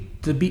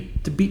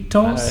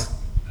Beatles?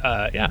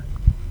 Yeah.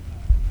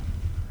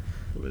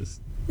 It was...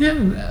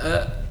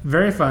 Yeah,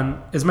 very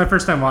fun. It's my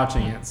first time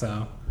watching it,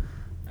 so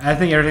I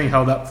think everything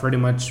held up pretty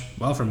much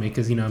well for me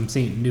because, I'm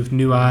seeing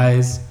new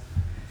eyes.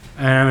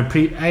 And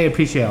I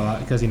appreciate it a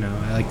lot because, I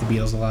like the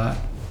Beatles a lot.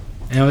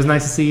 And it was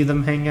nice to see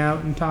them hang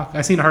out and talk.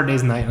 I've seen A Hard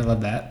Day's Night, and I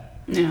love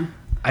that. Yeah.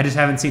 I just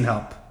haven't seen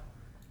Help.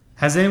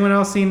 Has anyone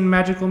else seen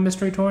Magical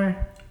Mystery Tour?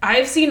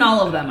 I've seen all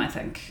of them, I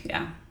think.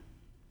 Yeah.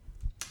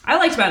 I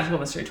liked Magical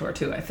Mystery Tour,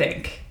 too, I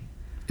think.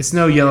 It's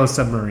no Yellow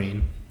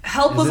Submarine.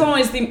 Help was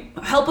always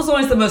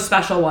the most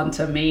special one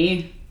to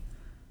me.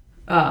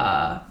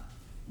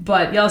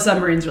 But Yellow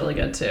Submarine's really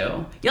good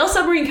too. Yellow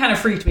Submarine kind of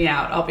freaked me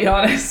out, I'll be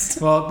honest.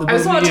 Well, I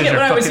was watching it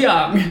when I was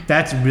young.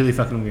 That's really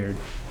fucking weird.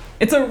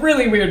 It's a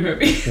really weird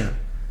movie. Yeah.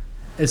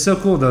 It's so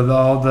cool though,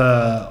 all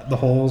the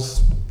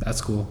holes.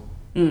 That's cool.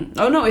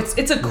 Oh no,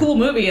 it's a cool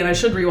movie and I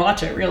should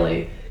rewatch it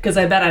really because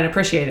I bet I'd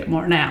appreciate it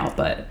more now,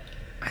 but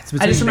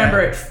I just remember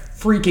it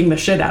freaking the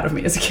shit out of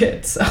me as a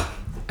kid, so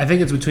I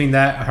think it's between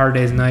that A Hard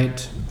Day's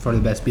Night for the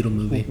best Beatle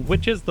movie.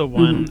 Which is the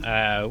one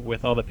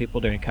with all the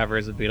people doing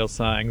covers of Beatles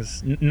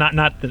songs? Not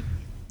the...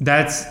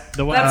 That's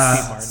the one.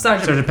 That's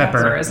Sgt.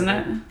 Pepper, isn't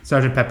it?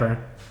 Sgt.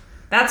 Pepper.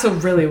 That's a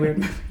really weird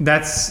movie.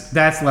 That's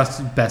best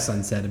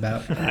unsaid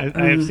about.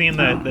 I've seen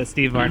the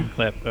Steve Martin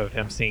clip of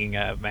him singing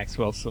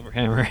Maxwell's Silver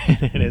Hammer.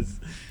 It is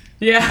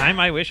time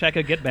I wish I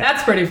could get back.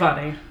 That's pretty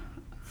funny.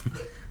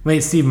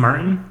 Wait, Steve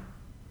Martin?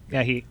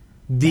 Yeah,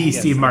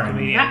 Steve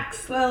Martin.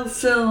 Maxwell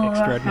Silver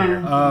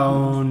Extraordinaire.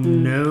 Oh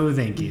no,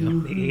 thank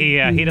you.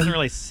 He doesn't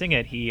really sing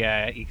it. He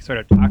sort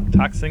of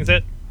sings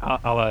it, a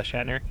la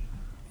Shatner.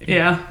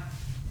 Yeah.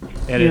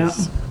 It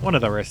is one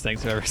of the worst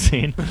things I've ever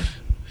seen.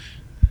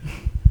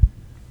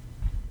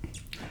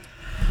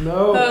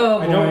 No,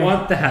 I don't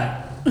want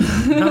that.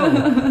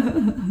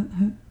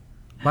 No.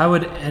 Why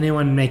would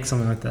anyone make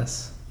something like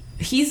this?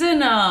 He's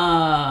in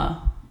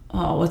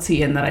what's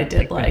he in that I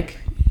did like?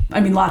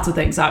 I mean, lots of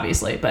things,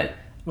 obviously, but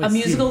a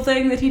musical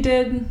thing that he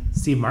did.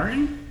 Steve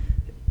Martin?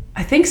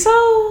 I think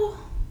so.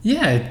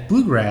 Yeah,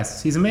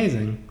 Bluegrass. He's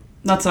amazing.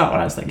 That's not what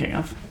I was thinking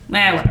of.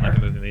 Nah, whatever. Like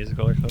a movie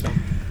musical or something.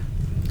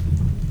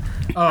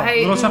 Oh,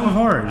 Little Shop of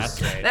Horrors.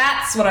 That's right.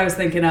 That's what I was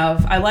thinking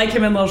of. I like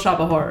him in Little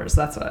Shop of Horrors.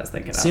 That's what I was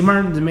thinking of. Steve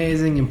Martin's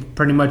amazing in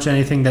pretty much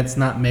anything that's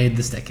not made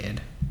this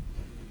decade.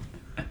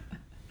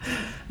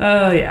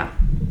 Oh, yeah.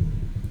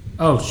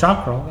 Oh,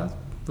 Shock Roll. That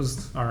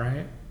was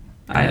alright.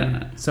 I don't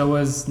know. So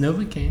was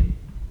Novocaine.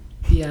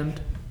 The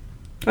end.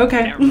 Okay.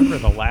 I can't remember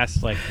the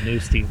last new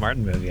Steve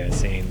Martin movie I've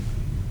seen.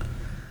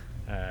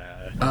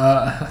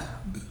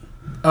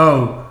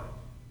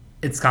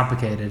 It's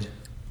complicated.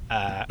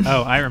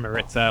 I remember.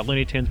 It's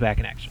Looney Tunes Back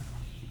in Action.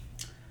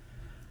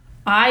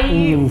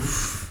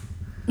 Oof.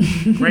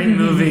 Great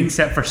movie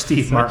except for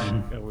Steve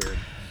Martin. Weird.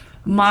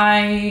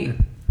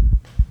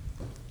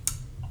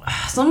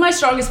 Some of my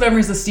strongest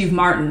memories of Steve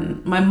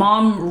Martin. My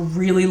mom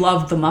really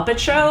loved The Muppet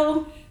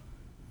Show.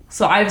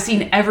 So I've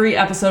seen every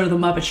episode of The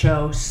Muppet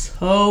Show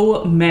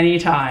so many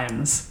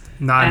times.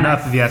 Not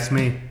enough, if you ask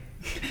me.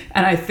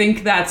 And I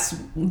think that's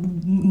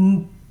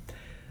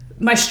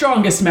my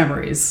strongest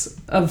memories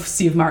of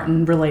Steve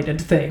Martin related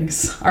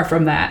things are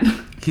from that.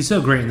 He's so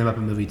great in the Muppet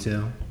movie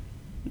too.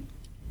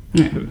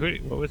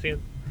 What was he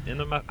in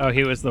the Muppets? Oh,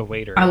 he was the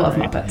waiter. I love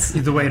right? Muppets.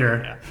 He's the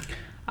waiter. Yeah.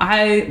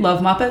 I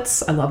love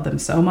Muppets. I love them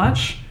so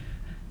much.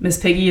 Miss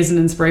Piggy is an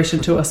inspiration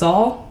to us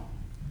all.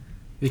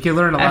 You can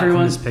learn a lot Everyone-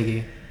 from Miss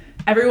Piggy.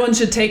 Everyone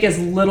should take as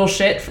little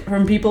shit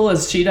from people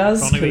as she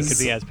does. If only we 'cause could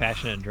be as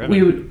passionate and driven.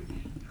 we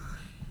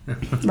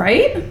would,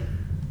 right?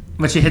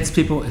 When she hits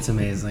people, it's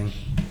amazing.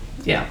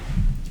 Yeah,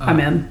 I'm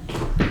in.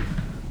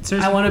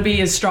 Seriously, I want to be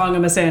as strong a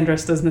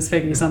misandrist as Miss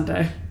Piggy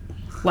someday.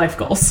 Life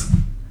goals.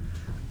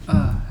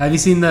 have you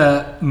seen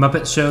the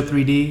Muppet Show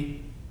 3D?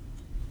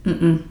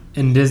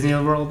 In Disney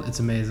World? It's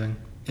amazing.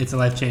 It's a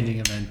life-changing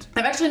event.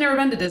 I've actually never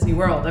been to Disney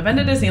World. I've been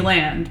to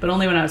Disneyland, but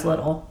only when I was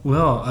little.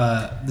 Will,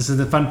 this is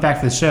the fun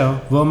fact for the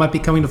show. Will might be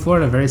coming to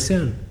Florida very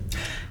soon.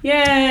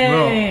 Yay!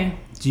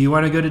 Will, do you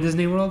want to go to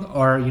Disney World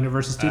or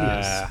Universal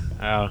Studios?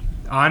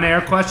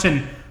 On-air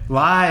question.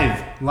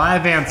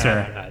 Live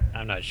answer.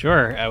 I'm not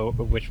sure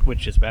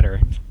which is better.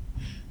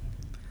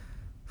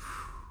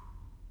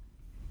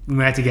 We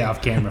might have to get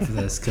off camera for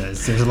this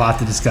because there's a lot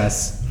to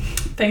discuss.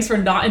 Thanks for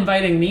not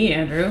inviting me,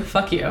 Andrew.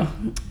 Fuck you.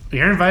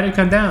 You're invited.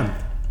 Come down.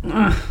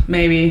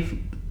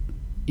 Maybe.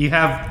 You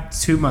have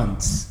 2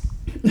 months.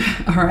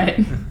 All right.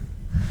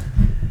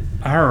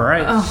 All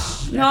right.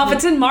 Oh, no, if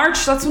it's in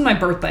March, that's when my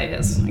birthday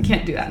is. I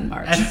can't do that in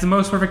March. That's the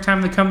most perfect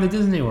time to come to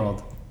Disney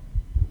World.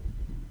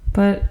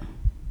 But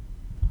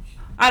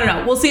I don't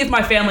know. We'll see if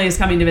my family is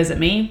coming to visit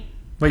me.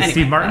 Wait, Anyway.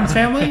 Steve Martin's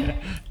family?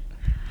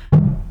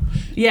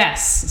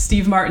 Yes,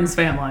 Steve Martin's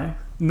family.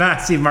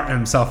 Not Steve Martin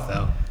himself,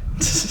 though.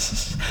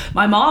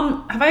 My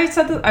mom, have I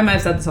said this? I might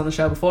have said this on the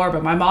show before,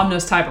 but my mom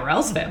knows Ty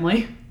Burrell's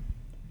family.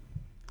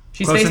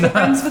 She's Close Facebook enough.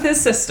 friends with his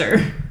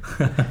sister.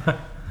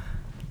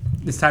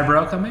 Is Ty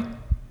Burrell coming?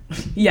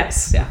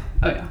 Yes, yeah.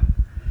 Oh, yeah.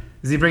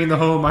 Is he bringing the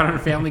whole Modern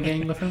Family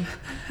gang with him?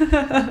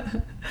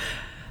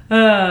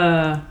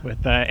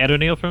 With Ed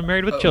O'Neill from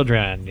Married with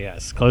Children.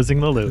 Yes, closing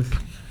the loop.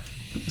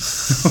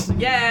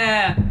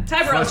 Yeah.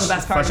 Ty Burrell's the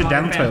best part Flush of it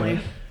down Modern the Family.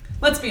 toilet.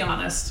 Let's be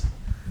honest.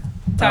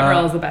 Ty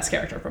Burrell is the best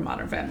character from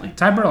Modern Family.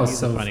 Ty Burrell is He's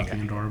a so funny fucking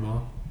guy.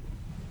 adorable.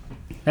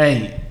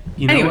 Hey,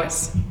 you know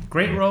Anyways. what?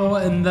 Great role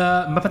in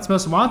the Muppets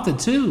Most Wanted,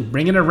 too.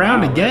 Bringing it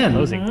around Wow, again.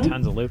 Closing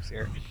tons of loops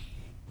here.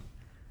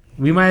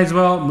 We might as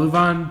well move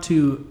on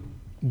to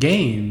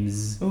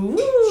games. Ooh,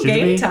 Should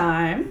game we?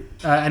 time.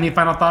 Any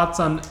final thoughts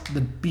on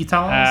the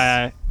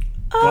Beatles?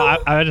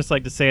 I would just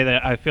like to say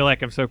that I feel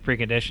like I'm so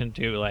preconditioned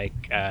to like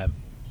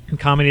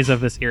comedies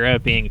of this era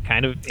being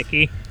kind of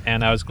icky,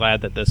 and I was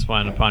glad that this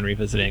one, upon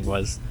revisiting,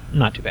 was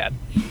not too bad.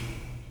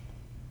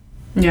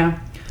 Yeah.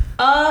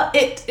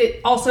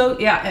 It also,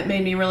 yeah, it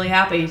made me really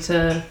happy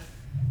to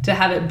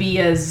have it be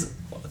as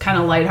kind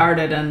of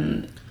lighthearted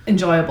and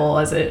enjoyable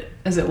as it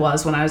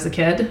was when I was a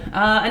kid.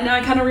 And now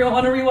I kind of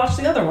want to rewatch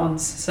the other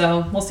ones.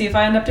 So we'll see if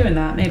I end up doing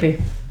that.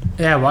 Maybe.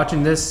 Yeah,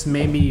 watching this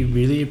made me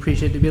really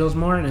appreciate the Beatles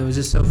more, and it was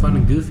just so fun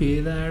and goofy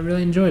that I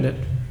really enjoyed it.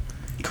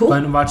 Cool.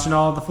 Fun watching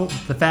all the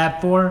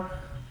Fab Four,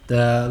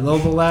 the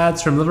local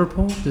lads from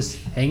Liverpool, just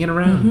hanging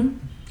around.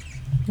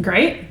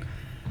 Great.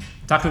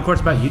 Talking, of course,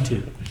 about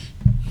YouTube.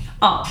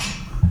 Oh,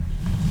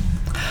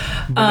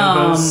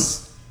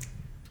 Bonobos,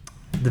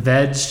 The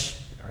Veg,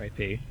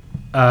 R.I.P.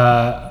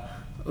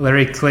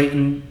 Larry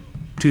Clayton,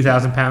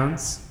 2,000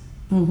 pounds.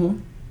 Mm-hmm.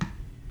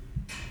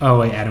 Oh,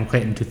 wait, Adam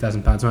Clayton,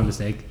 2,000 pounds. My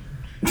mistake.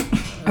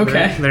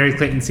 okay. Larry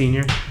Clayton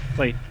Sr.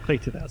 Clay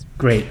 2000.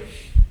 Great.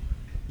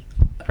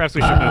 Perhaps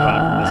we should move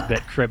on from this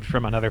bit cribbed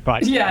from another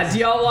podcast. Yeah, do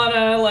y'all want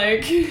to,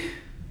 like,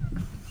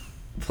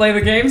 play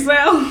the games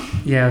now?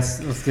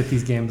 Yes, let's get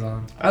these games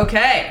on.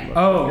 Okay.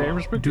 Oh,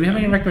 do we have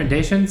any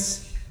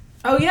recommendations?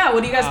 Oh, yeah,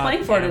 what are you guys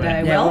playing for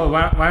today, Yeah, Will?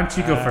 well, why don't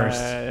you go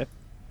first?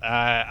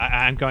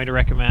 I'm going to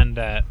recommend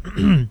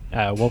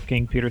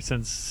Wolfgang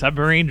Petersen's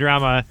submarine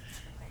drama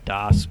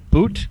Das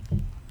Boot.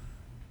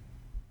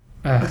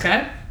 Ugh,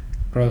 Okay.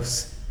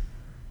 Gross.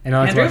 And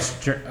I like Andrew?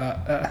 to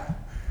watch.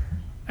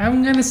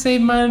 I'm gonna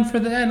save mine for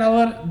the end. I'll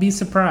let it be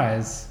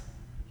surprise.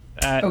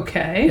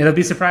 Okay. It'll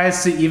be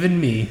surprise to even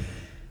me.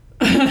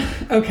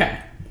 Okay.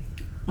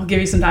 I'll give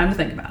you some time to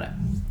think about it.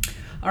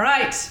 All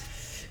right.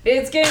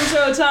 It's game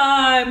show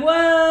time.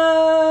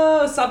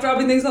 Whoa! Stop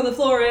dropping things on the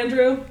floor,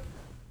 Andrew.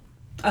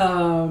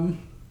 Are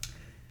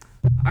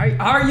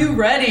you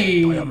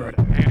ready? Hang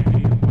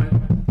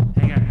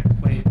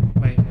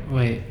on.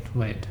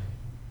 Wait.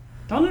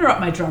 Don't interrupt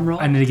my drum roll.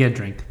 I need to get a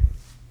drink.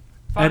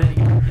 Fine.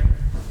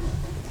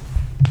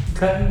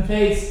 Cut and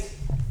paste.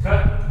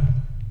 Cut.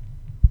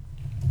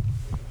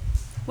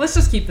 Let's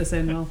just keep this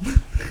in, Will.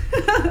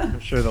 I'm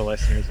sure the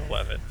listeners will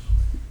love it.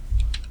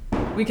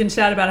 We can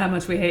chat about how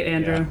much we hate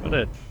Andrew. Yeah, what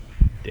a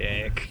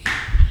dick.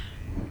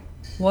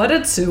 What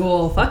a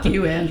tool. Fuck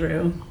you,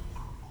 Andrew.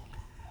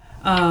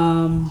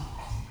 Oh,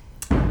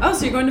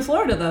 so you're going to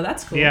Florida, though.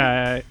 That's cool.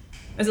 Yeah,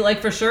 Is it like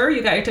for sure?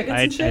 You got your tickets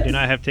I and shit? do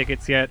not have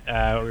tickets yet.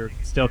 We're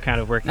still kind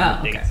of working Oh,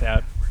 the okay. dates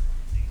out.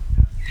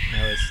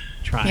 I was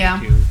trying Yeah.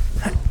 to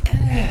get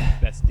the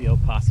best deal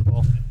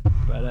possible,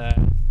 but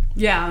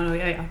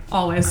Yeah.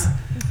 Always.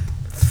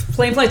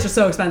 Plane flights are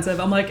so expensive.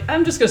 I'm like,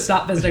 I'm just going to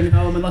stop visiting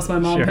home unless my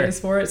mom Sure. pays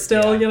for it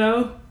still, Yeah. you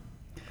know?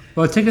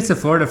 Well, tickets to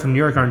Florida from New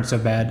York aren't so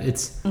bad.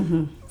 It's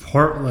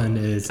Portland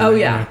is. Oh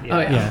yeah.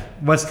 Yeah.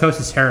 West Coast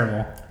is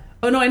terrible.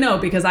 Oh no, I know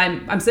because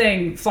I'm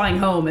saying flying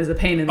home is a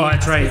pain in the ass.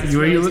 That's right. It's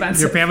really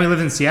expensive. Your family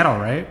lives in Seattle,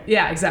 right?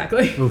 Yeah,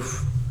 exactly.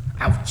 Oof.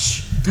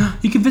 Ouch.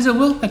 You can visit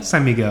Will next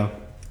time you go.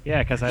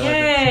 Yeah, because I live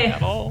in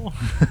Seattle.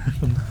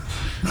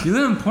 You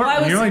live in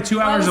Portland. You're only 2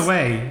 hours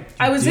away.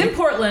 I was in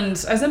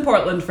Portland. I was in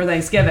Portland for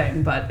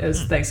Thanksgiving, but it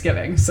was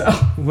Thanksgiving, so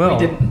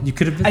you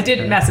could have. I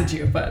didn't message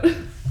you, but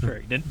Sure.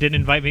 Didn't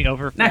invite me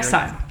over for next your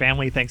time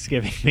family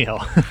Thanksgiving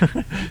meal.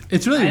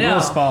 It's really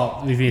Will's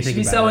fault if you think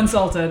be about so it.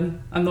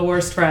 insulted. I'm the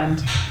worst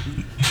friend.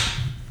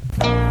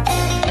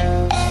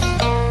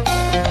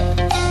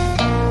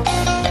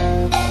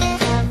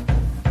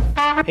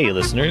 Hey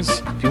listeners,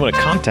 if you want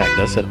to contact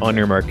us at On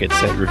Your Mark Get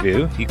Set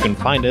Review, you can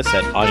find us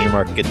at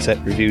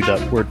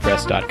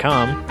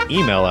onyourmarkgetsetreview.wordpress.com,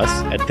 email us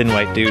at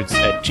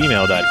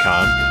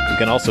thinwhitedudes@gmail.com. You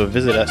can also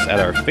visit us at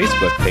our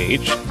Facebook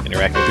page,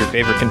 interact with your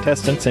favorite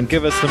contestants, and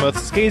give us the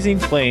most scathing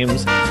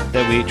claims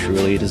that we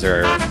truly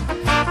deserve.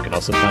 You can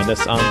also find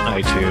us on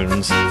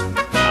iTunes.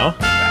 Now,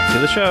 back to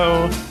the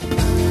show.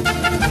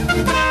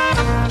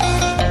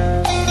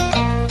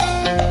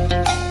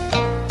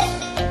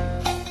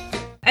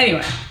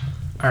 Anyway,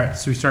 All right,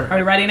 so we start. are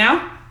we ready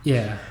now?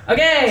 Yeah.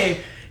 Okay.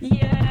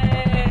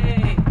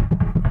 Yay!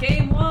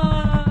 Game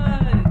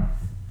 1.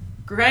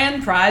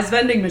 Grand prize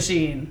vending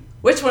machine.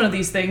 Which one of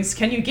these things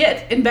can you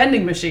get in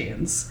vending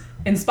machines?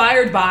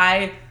 Inspired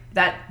by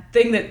that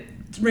thing that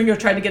Ringo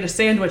tried to get a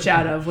sandwich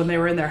out of when they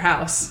were in their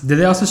house. Did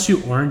they also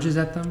shoot oranges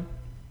at them?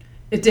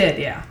 It did,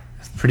 yeah.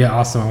 It's pretty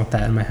awesome. I want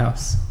that in my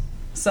house.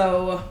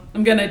 So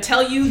I'm going to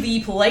tell you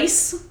the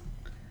place,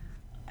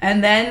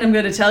 and then I'm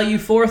going to tell you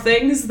 4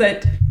 things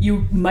that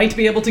you might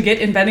be able to get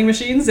in vending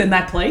machines in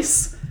that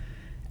place.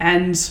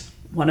 And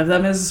one of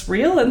them is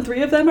real, and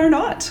 3 of them are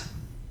not.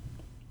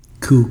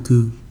 Cool.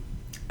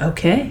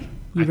 Okay.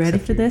 You ready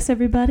for this,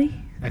 everybody?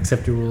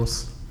 Accept your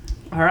rules.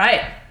 All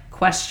right.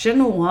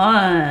 Question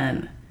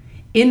 1.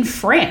 In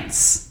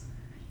France,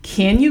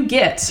 can you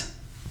get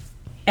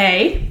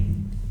A,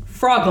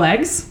 frog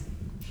legs,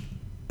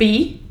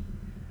 B,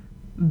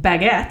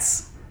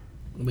 baguettes,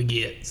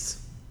 Baguettes.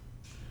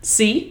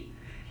 C,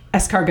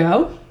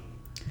 escargot,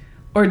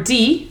 or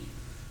D,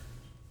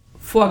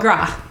 foie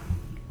gras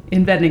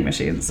in vending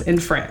machines in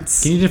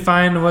France? Can you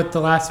define what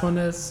the last one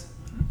is?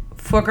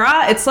 Foie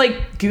gras, it's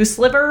like goose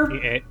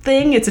liver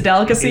thing. It's a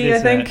delicacy, It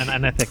is I think. an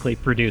unethically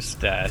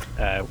produced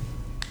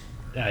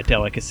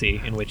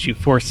delicacy in which you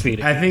force feed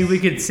it. I think we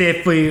could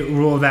safely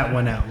rule that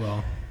one out,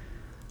 Will.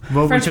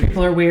 Well, French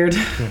people are weird.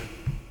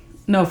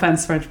 No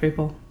offense, French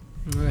people.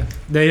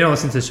 They don't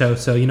listen to the show,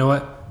 so you know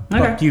what?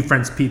 Okay. Fuck you,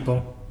 French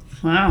people.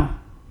 Wow.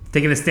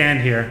 Taking a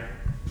stand here.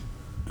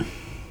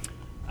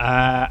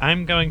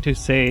 I'm going to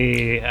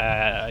say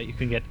you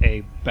can get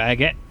a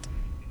baguette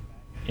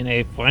in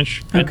a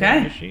French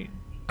vending machine.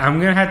 I'm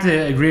going to have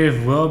to agree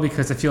with Will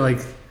because I feel like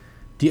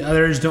the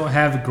others don't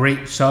have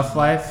great shelf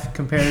life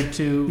compared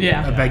to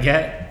a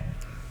baguette.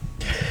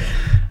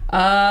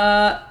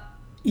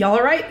 Y'all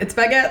are right. It's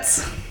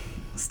baguettes.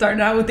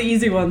 Starting out with the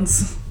easy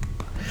ones.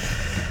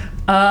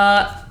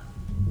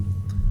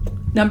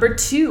 Number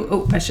 2.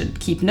 Oh, I should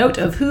keep note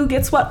of who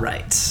gets what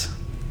right.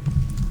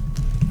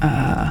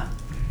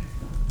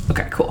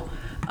 Okay, cool.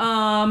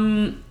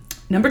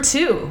 Number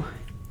 2.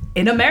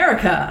 In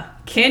America,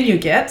 can you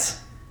get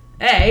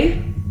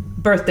A,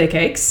 birthday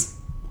cakes,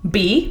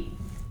 B,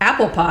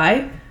 apple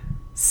pie,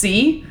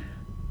 C,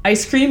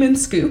 ice cream in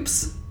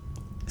scoops,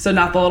 so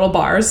not the little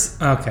bars,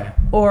 Okay.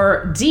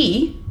 or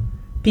D,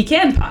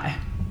 pecan pie?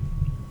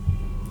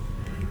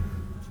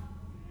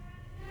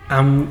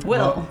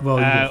 Will. Well,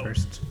 you go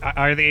first.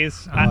 Are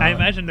these? I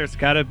imagine there's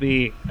got to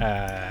be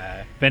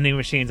vending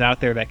machines out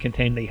there that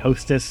contain the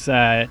Hostess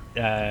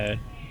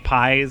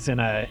pies in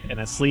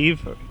a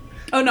sleeve.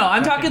 Oh no,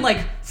 I'm talking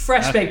like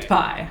fresh baked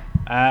pie.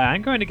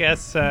 I'm going to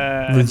guess.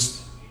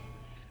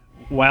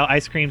 While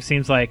ice cream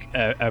seems like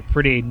a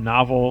pretty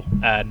novel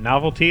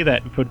novelty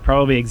that would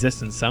probably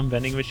exist in some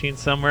vending machine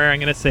somewhere, I'm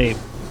going to say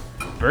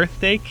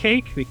birthday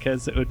cake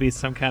because it would be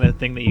some kind of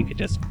thing that you could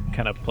just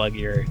kind of plug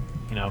your,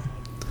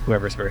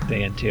 whoever's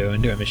birthday into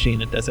a machine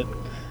that does it.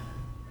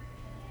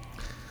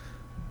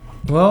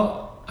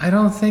 Well, I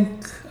don't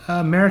think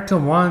America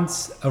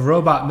wants a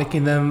robot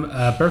making them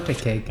a birthday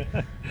cake.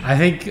 I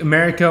think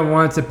America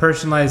wants a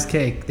personalized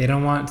cake. They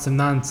don't want some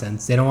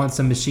nonsense. They don't want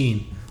some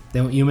machine. They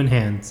want human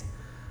hands.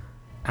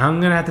 I'm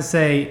going to have to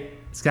say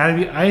it's got to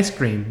be ice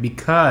cream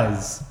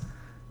because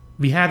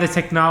we have the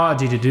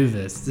technology to do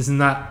this. This is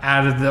not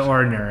out of the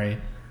ordinary.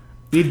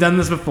 We've done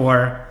this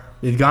before.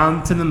 We've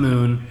gone to the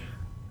moon.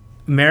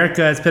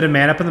 America has put a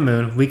man up on the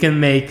moon. We can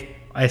make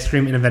ice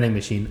cream in a vending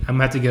machine. I'm going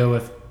to have to go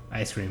with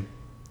ice cream.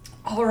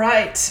 All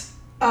right.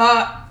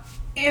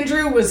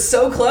 Andrew was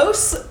so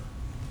close.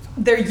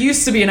 There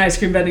used to be an ice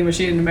cream vending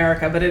machine in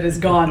America, but it is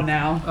gone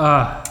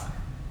now.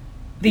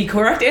 The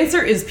correct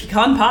answer is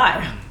pecan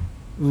pie.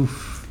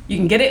 Oof. You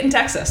can get it in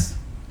Texas.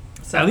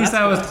 So At least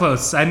I was cool.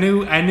 close. I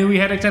knew we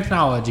had a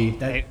technology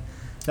that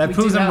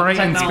proves I'm right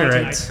in technology.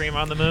 spirit. Ice cream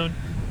on the moon.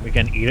 We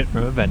can eat it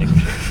from a vending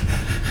machine.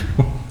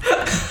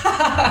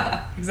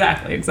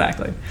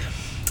 Exactly.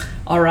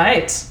 All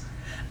right.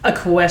 A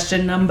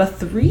question number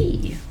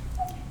 3.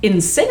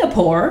 In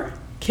Singapore,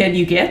 can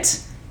you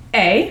get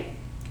A,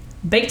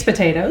 baked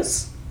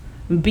potatoes,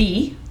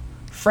 B,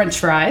 French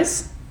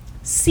fries,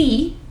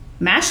 C,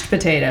 mashed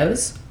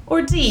potatoes,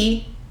 or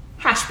D,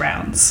 hash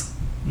browns?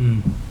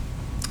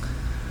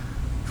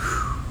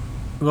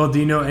 Well, do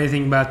you know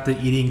anything about the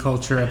eating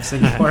culture of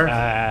Singapore?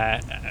 I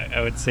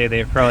would say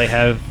they probably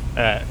have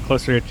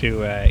closer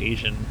to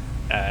Asian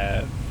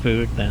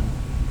food than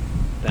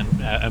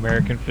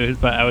American food,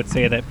 but I would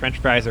say that French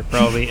fries are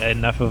probably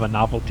enough of a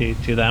novelty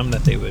to them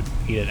that they would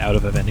eat it out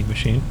of a vending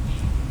machine.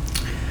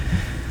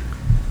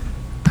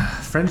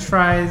 French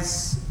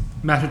fries,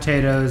 mashed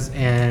potatoes,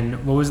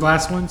 and what was the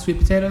last one? Sweet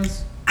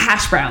potatoes?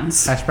 Hash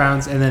browns. Hash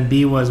browns, and then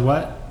B was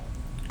what?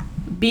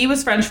 B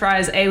was French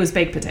fries, A was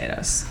baked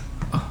potatoes.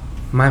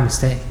 My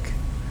mistake.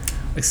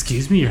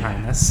 Excuse me, Your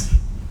Highness.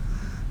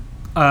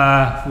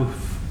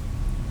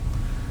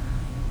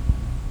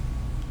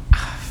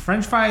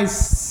 French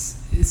fries,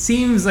 it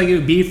seems like it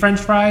would be French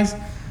fries,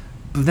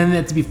 but then they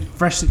have to be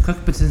freshly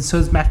cooked, but then so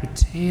is mashed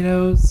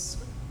potatoes.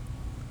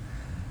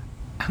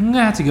 I'm going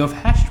to have to go with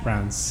hash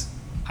browns.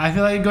 I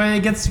feel like going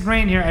against the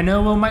grain here. I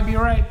know Will might be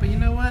right, but you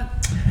know what?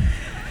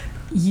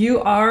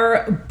 You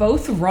are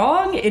both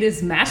wrong. It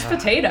is mashed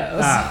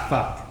potatoes.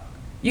 Fuck.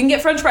 You can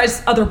get French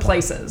fries other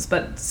places,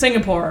 but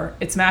Singapore,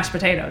 it's mashed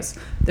potatoes.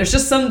 There's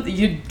just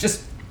you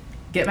just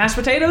get mashed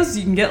potatoes.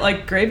 You can get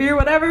like gravy or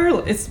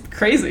whatever. It's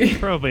crazy.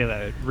 Probably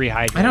the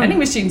rehydrated. Vending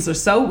machines are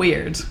so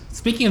weird.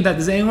 Speaking of that,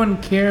 does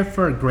anyone care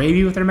for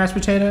gravy with their mashed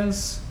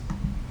potatoes?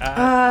 No,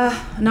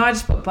 I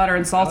just put butter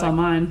and salt on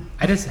mine.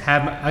 I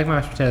like my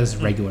mashed potatoes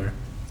regular.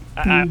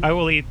 I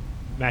will eat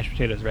mashed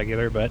potatoes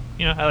regular, but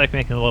I like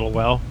making a little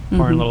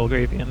pouring a little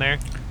gravy in there.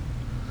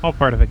 All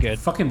part of a good.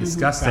 Fucking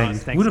disgusting.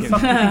 Thanksgiving. Who the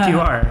fuck do you think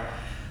you are?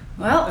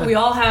 Well, we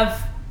all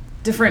have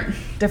different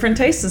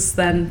tastes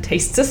then.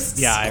 Tastes.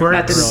 Yeah, I'm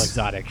Quirks. real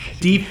exotic.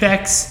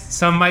 Defects,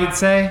 some might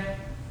say.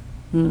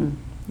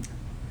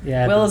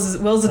 Yeah.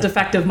 Will's a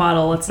defective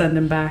model. Let's send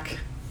him back.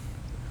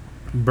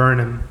 Burn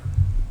him.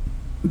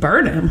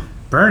 Burn him?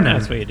 Burn him.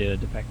 That's what you did, a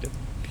defective.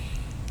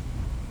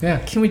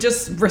 Yeah. Can we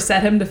just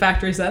reset him to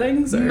factory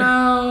settings? Or?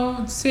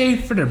 No,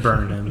 safer to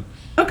burn him.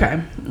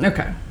 Okay.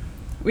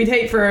 We'd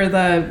hate for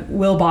the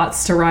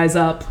Willbots to rise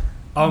up.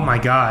 Oh my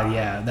god,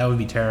 yeah, that would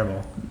be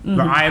terrible.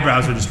 Our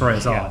eyebrows would destroy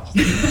us all.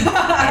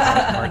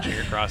 Marching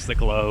across the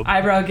globe.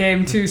 Eyebrow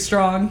game too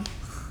strong.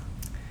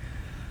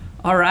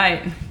 All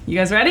right. You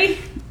guys ready?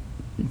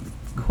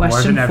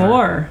 Question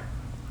 4.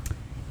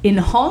 In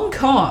Hong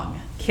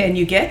Kong, can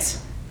you get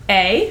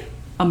A,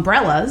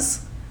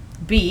 umbrellas,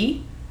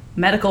 B,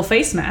 medical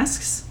face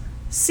masks,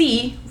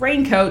 C,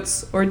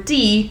 raincoats, or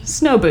D,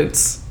 snow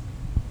boots?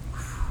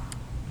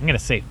 I'm going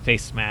to say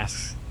face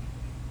masks.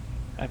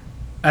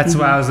 That's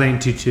what I was leaning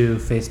to,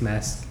 face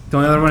mask. The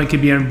only other one it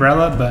could be an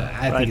umbrella, but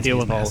I think it's deal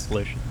face with all mask.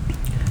 pollution.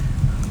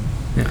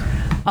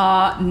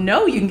 Yeah.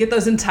 No, you can get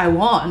those in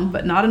Taiwan,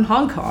 but not in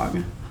Hong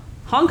Kong.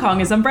 Hong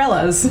Kong is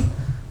umbrellas.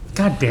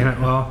 God damn it,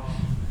 Will.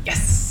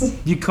 Yes.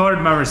 You colored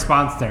my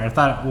response there. I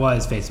thought it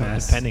was face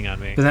masks. Depending on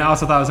me. But then I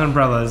also thought it was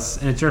umbrellas,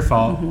 and it's your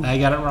fault. I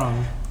got it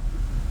wrong.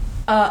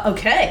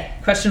 Okay.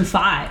 Question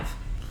 5.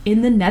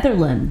 In the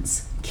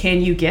Netherlands,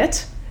 can you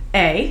get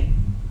A,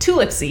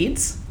 tulip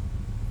seeds,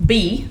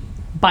 B,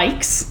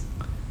 bikes,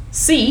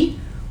 C,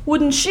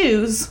 wooden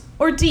shoes,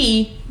 or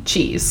D,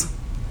 cheese?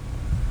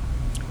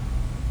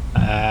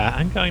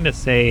 I'm going to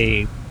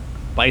say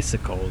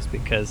bicycles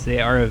because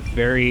they are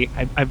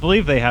I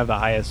believe they have the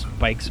highest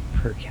bikes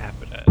per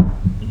capita,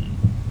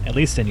 at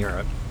least in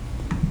Europe.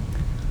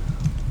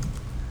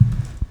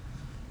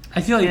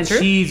 I feel like Andrew?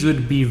 cheese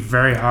would be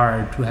very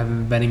hard to have in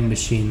a vending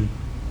machine.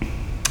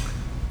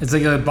 It's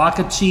like a block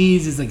of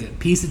cheese, it's like a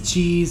piece of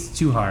cheese,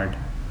 too hard.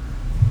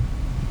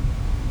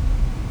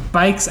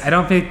 Bikes,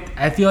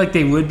 I feel like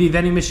they would be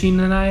vending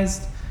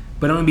machinized,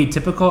 but it wouldn't be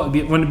typical.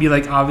 It wouldn't be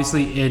like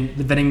obviously in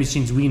the vending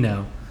machines we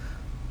know.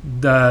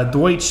 The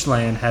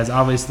Deutschland has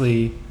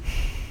obviously,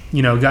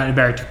 gotten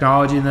better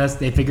technology than this.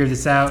 They figured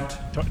this out.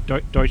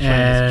 Deutschland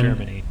is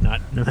Germany,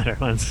 not the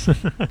Netherlands.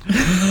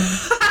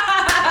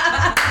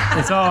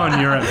 It's all in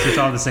Europe, so it's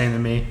all the same to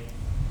me.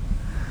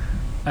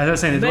 As I was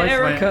saying,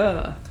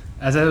 America.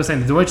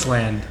 the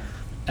Deutschland,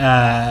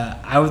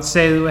 I would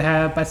say they would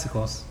have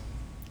bicycles.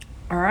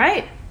 All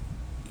right.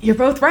 You're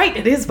both right.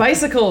 It is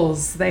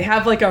bicycles. They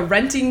have like a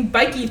renting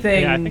bikey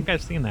thing. Yeah, I think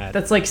I've seen that.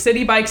 That's like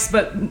city bikes,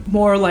 but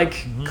more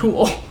like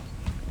cool.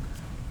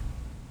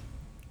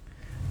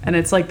 And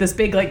it's like this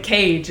big like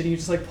cage, and you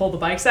just like pull the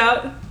bikes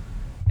out.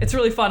 It's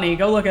really funny.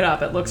 Go look it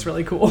up. It looks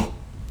really cool.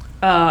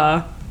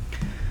 All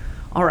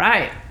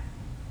right.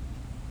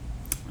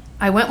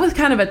 I went with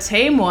kind of a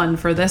tame one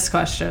for this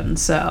question.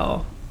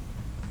 So,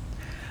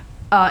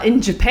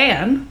 in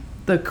Japan,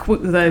 the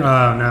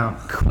Oh no!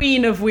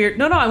 queen of weird.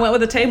 No, I went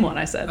with a tame one.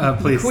 I said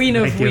Please, queen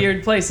of thank you.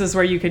 weird places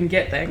where you can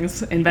get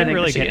things in You can vending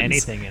really machines. get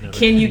anything in a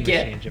Can you vending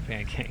get machine in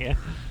Japan, can't you?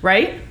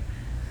 right?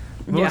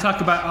 We'll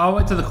talk about. I'll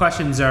wait till the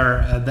questions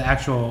are the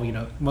actual,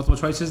 multiple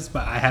choices.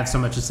 But I have so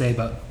much to say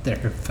about their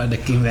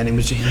fucking vending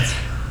machines.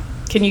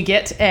 Can you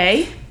get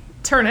A,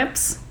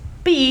 turnips,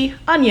 B,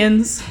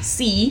 onions,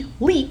 C,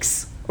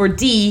 leeks, or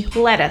D,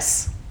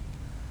 lettuce?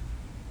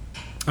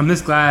 I'm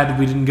just glad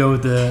we didn't go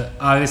with the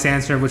obvious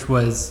answer, which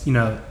was,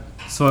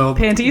 soiled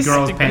Panties?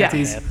 girls'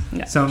 panties.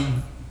 Yeah. So,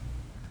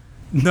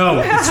 no,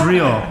 it's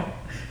real.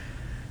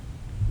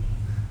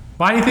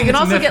 Why do you think You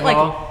can it's a also myth, get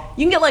Wall?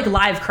 you can get like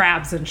live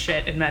crabs and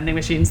shit in vending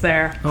machines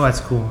there. Oh, that's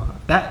cool.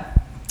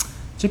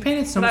 Japan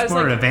is so But I much was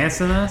more like- advanced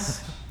than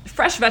us.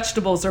 Fresh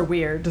vegetables are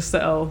weird,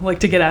 so like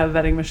to get out of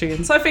vending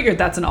machines. So I figured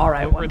that's an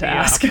alright What were one to the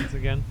ask. options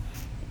again?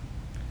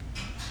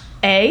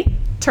 A,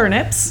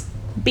 turnips,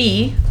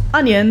 B,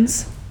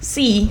 onions,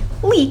 C,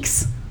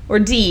 leeks, or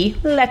D,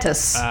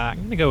 lettuce.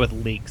 I'm gonna go with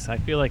leeks. I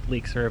feel like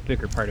leeks are a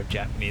bigger part of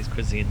Japanese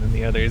cuisine than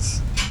the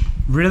others.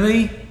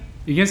 Really?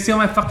 You gonna steal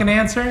my fucking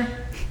answer?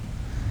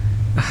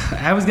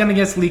 I was gonna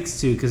guess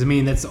leeks too, because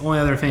that's the only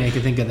other thing I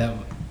could think of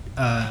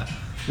that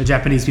the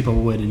Japanese people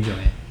would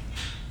enjoy.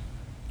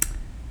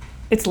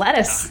 It's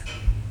lettuce.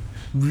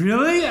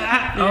 Really?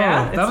 Yeah,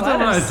 that it's was the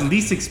one I lettuce. was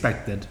least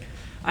expected.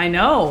 I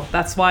know.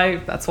 That's why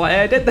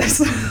I did this.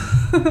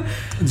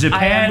 Japan,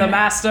 I am the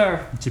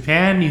master.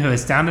 Japan, you have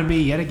astounded me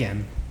yet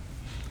again.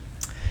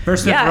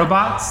 First with Yeah.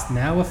 robots,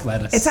 now with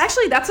lettuce.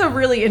 That's a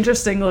really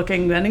interesting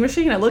looking vending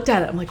machine. I looked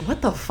at it. I'm like,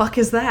 what the fuck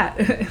is that?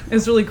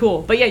 It's really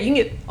cool. But yeah, you can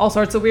get all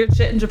sorts of weird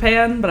shit in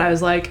Japan. But I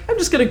was like, I'm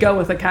just gonna go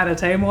with a kind of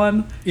tame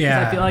one. 'Cause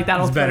Yeah, I feel like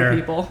that'll it's throw better.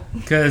 people.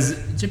 Because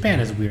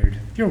Japan is weird.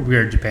 You're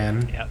weird,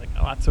 Japan. Yeah, like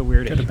lots of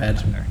weird Go to issues bed.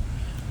 there.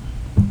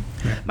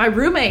 My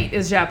roommate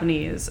is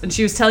Japanese, and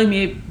she was telling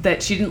me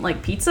that she didn't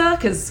like pizza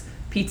because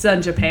pizza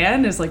in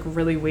Japan is like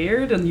really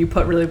weird, and you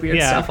put really weird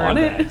Yeah, stuff I've on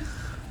heard it. that.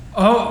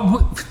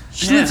 Oh,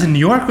 she lives in New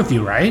York with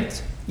you, right?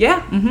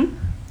 Yeah. Mm-hmm.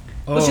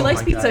 Well, she Oh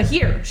likes my pizza God.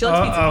 here. She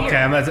likes pizza Okay, here.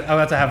 I'm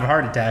about to have a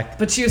heart attack.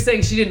 But she was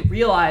saying she didn't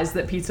realize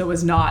that pizza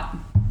was not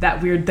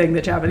that weird thing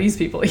that Japanese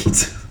people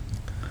eat.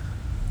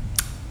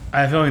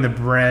 I have a feeling the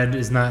bread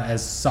is not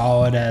as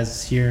solid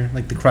as here.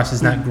 Like the crust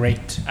is not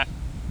great.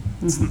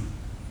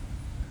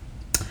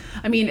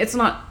 I mean, it's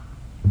not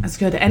as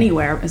good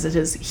anywhere as it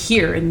is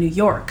here in New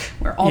York,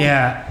 where all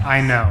Yeah,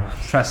 I know.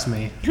 Trust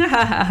me.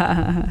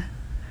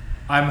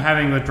 I'm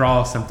having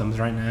withdrawal symptoms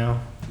right now.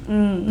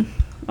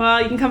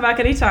 Well, you can come back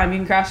anytime. You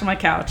can crash on my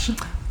couch.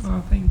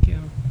 Oh, thank you.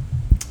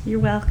 You're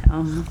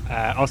welcome.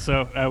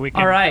 Also, we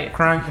can. All right.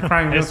 Crying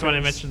I real just want to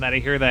quick. mention that I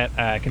hear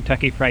that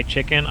Kentucky Fried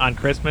Chicken on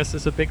Christmas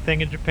is a big thing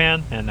in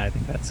Japan, and I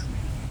think that's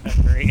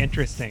very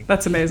interesting.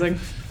 That's amazing.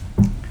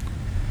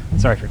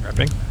 Sorry for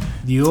interrupting.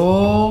 The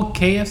old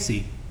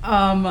KFC.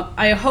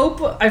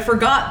 I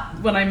forgot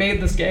when I made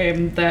this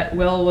game that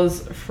Will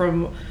was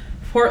from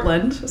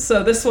Portland,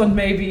 so this one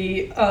may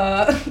be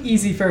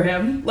easy for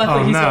him.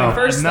 Luckily, Oh, he's no, going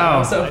first,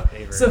 no. though, My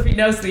favorite. so if he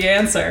knows the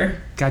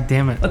answer. God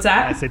damn it. What's I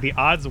that? say the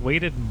odds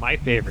weighted in my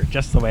favor,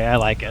 just the way I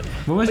like it.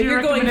 What was But your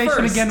you're going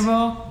recommendation first. again,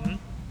 Will?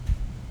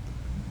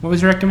 What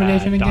was your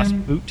recommendation Das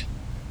again? Boot,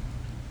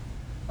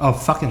 Oh,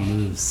 fucking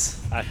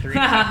moves. a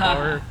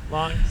 3.5-hour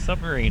long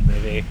submarine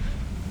movie.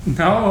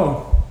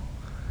 No.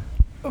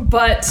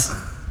 But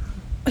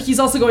he's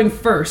also going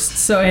first,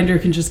 so Andrew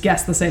can just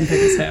guess the same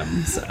thing as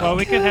him. So. Well,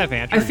 we could have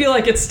Andrew I feel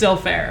like it's still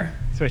fair.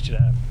 switch it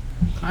up.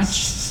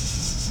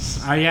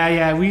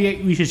 Yeah,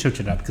 we should switch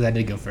it up because I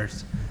did go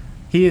first.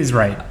 He is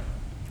right.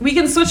 We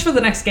can switch for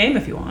the next game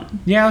if you want.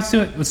 Yeah, let's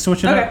do it. Let's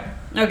switch it Okay. up.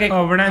 Okay.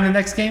 Oh, we're not in the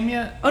next game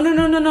yet? Oh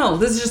no!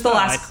 This is just the I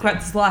last. see.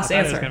 This is the last I thought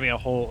It was answer. going to be a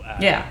whole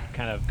Yeah.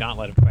 kind of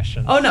gauntlet of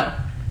questions. Oh no,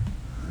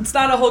 it's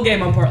not a whole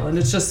game on Portland.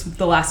 It's just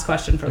the last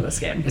question for this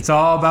game. It's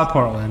all about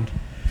Portland.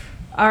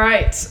 All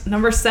right,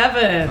 number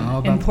 7 All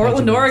about in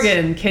Portland, Benjamins.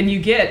 Oregon. Can you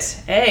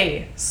get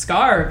A,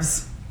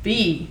 scarves,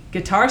 B,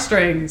 guitar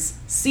strings,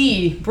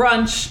 C,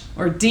 brunch,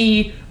 or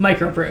D,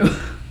 microbrew?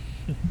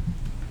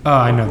 Oh,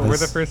 I know What were the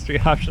this. first 3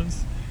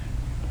 options?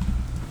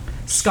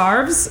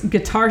 Scarves,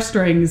 guitar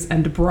strings,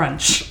 and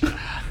brunch.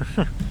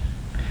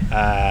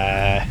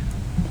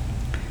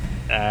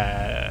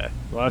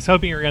 Well, I was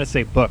hoping you were going to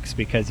say books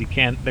because you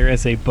can't. There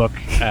is a book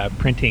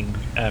printing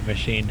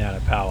machine down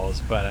at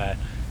Powell's, but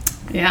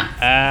Yeah.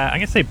 I'm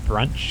going to say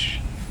brunch.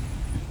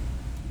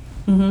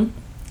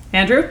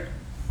 Andrew?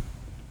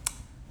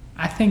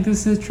 I think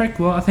this is a trick.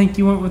 Well, I think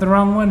you went with the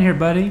wrong one here,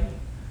 buddy.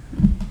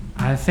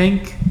 I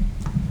think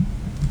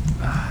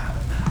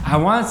I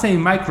want to say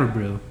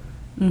microbrew,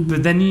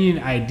 but then you need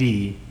an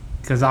ID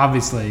because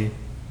obviously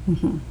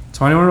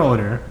 21 or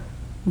older.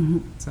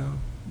 So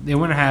they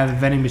wouldn't have a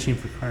vending machine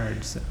for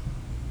cards. So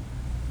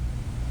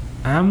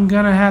I'm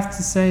gonna have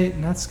to say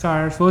not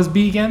scarves. What was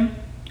B again?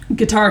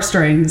 Guitar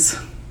strings.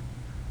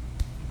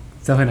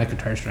 It's definitely not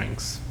guitar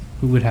strings.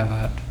 Who would have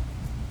that?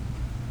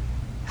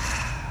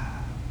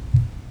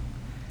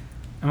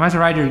 I might have to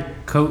ride your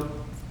coat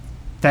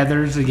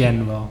feathers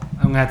again. Well,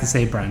 I'm gonna have to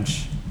say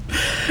brunch.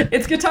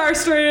 It's guitar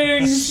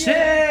strings.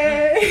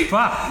 Yay!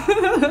 Fuck.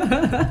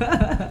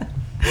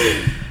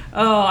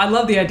 Oh, I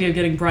love the idea of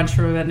getting brunch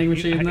from a vending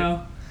machine,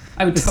 though.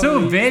 I would It's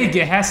totally so vague,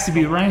 it has to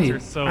be Lines are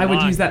right. so I would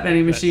long use that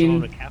vending that someone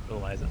machine. would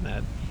capitalize on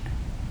that.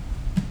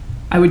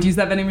 I would use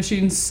that vending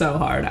machine so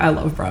hard. I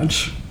love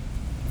brunch.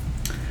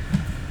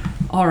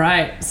 All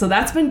right, so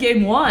that's been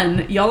game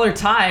 1. Y'all are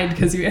tied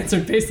because you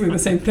answered basically the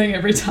same thing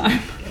every time.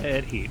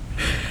 Dead heat.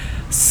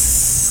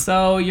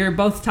 So you're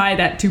both tied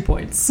at 2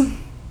 points.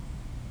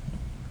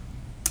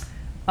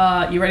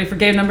 You ready for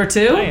game number 2?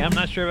 Hey, I'm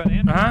not sure about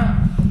Andrew. Huh?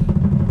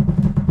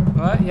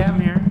 What? Yeah,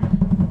 I'm here.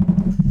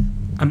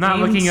 I'm not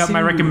Game looking up my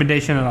 2.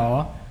 recommendation at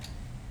all.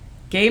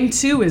 Game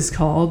 2 is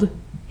called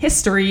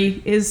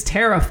History is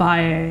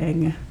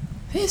Terrifying.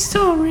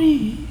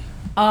 History.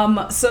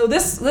 So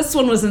this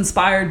one was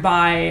inspired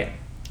by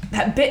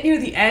that bit near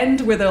the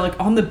end where they're like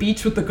on the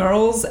beach with the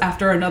girls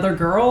after another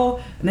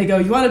girl, and they go,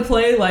 "You want to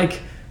play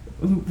like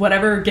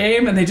whatever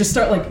game?" And they just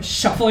start like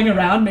shuffling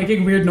around,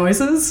 making weird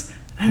noises.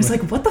 And I was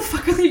like, "What the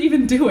fuck are they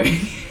even doing?"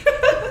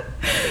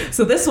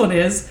 So this one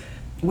is,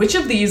 which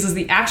of these is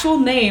the actual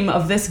name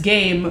of this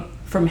game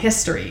from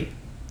history?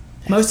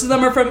 Most of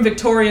them are from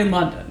Victorian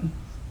London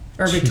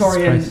or Jesus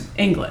Victorian Christ.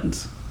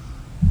 England.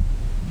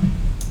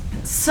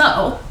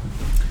 So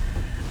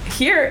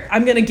here,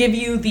 I'm going to give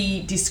you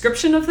the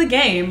description of the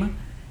game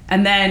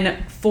and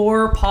then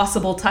 4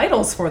 possible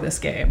titles for this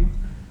game.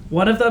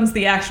 One of them's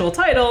the actual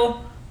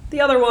title. The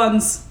other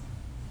ones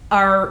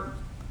are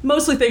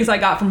mostly things I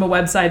got from a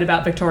website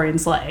about Victorian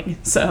slang.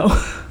 So,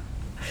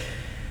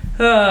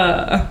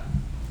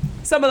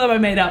 some of them I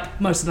made up.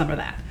 Most of them are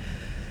that.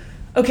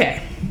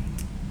 Okay.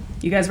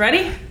 You guys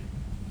ready?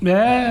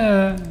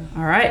 Yeah.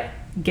 All right.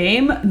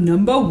 Game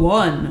number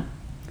 1.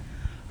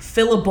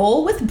 Fill a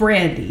bowl with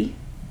brandy.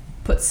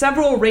 Put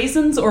several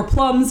raisins or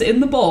plums in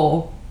the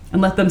bowl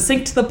and let them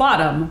sink to the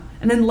bottom,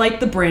 and then light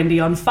the brandy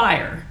on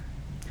fire.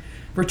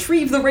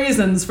 Retrieve the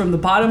raisins from the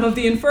bottom of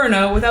the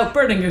inferno without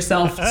burning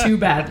yourself too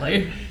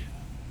badly.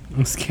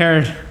 I'm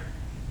scared.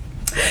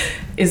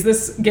 Is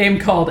this game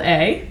called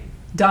A,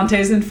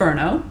 Dante's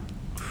Inferno,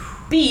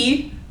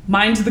 B,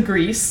 Mind the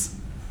Grease,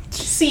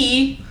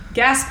 C,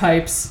 Gas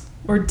Pipes,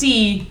 or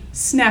D,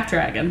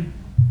 Snapdragon?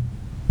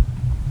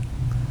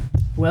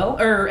 Will?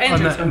 Or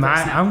Andrew's going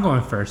first now. I'm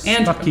going first.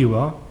 Andrew. Fuck you,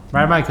 Will.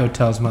 Ride my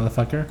coattails,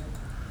 motherfucker.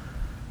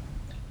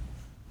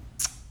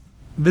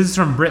 This is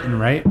from Britain,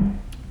 right?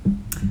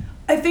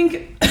 I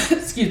think,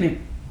 excuse me,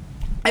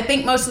 I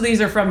think most of these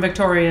are from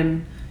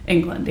Victorian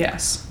England,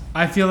 yes.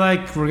 I feel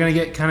like we're going to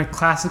get kind of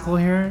classical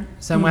here.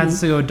 Someone has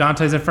to go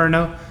Dante's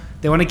Inferno.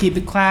 They want to keep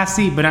it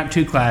classy, but not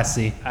too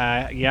classy.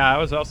 Yeah, I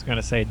was also going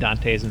to say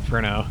Dante's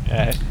Inferno.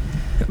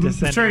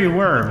 I'm sure you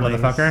were,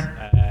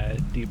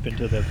 motherfucker. Deep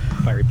into the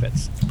fiery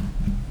pits.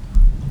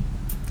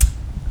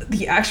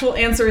 The actual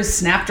answer is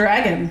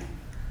Snapdragon.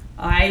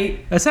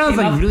 That sounds came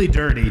like up- really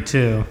dirty,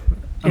 too.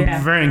 I'm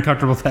Yeah. very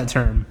uncomfortable with that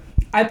term.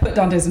 I put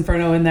Dante's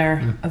Inferno in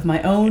there of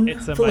my own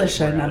It's a much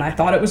volition, more and I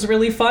thought it was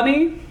really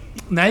funny.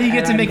 Now you get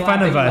And to I'm make glad fun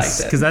that of you us,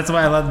 liked it. because that's what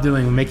I love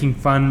doing, making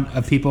fun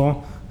of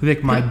people who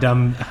think my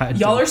dumb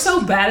Y'all are jokes.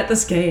 so bad at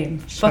this game.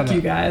 Fuck up.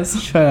 you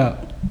guys. Shut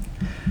up.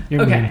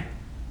 You're Okay.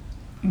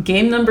 mean.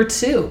 Game number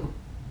 2.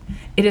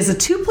 It is a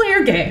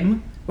 2-player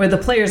game where the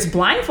players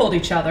blindfold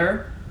each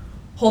other,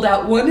 hold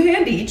out one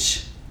hand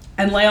each,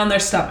 and lay on their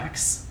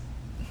stomachs.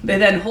 They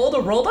then hold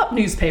a rolled up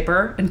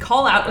newspaper and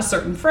call out a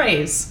certain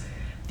phrase.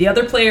 The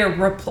other player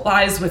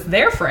replies with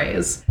their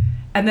phrase,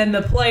 and then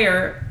the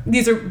player,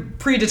 these are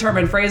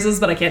predetermined phrases,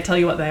 but I can't tell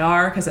you what they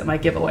are because it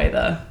might give away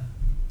the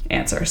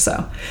answer.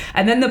 So,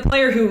 and then the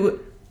player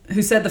who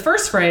said the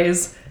first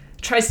phrase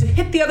tries to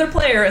hit the other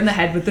player in the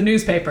head with the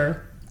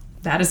newspaper.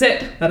 That is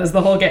it. That is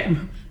the whole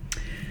game.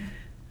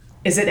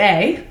 Is it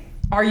A,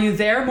 Are You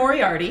There,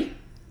 Moriarty?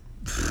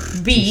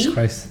 B, Jesus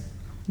Christ.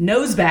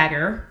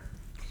 Nosebagger?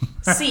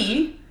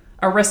 C,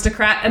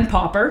 Aristocrat and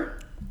Pauper?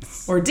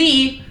 Or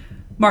D,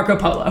 Marco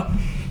Polo?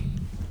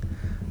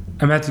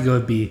 I'm about to go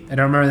with B. I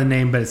don't remember the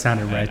name, but it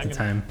sounded right at the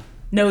time.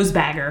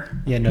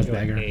 Nosebagger. Yeah, Go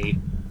Nosebagger. A.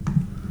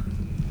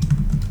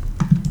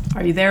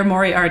 Are You There,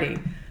 Moriarty?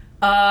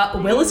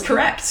 Will is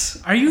correct.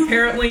 Are you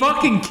Apparently-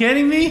 fucking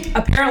kidding me?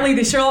 Apparently,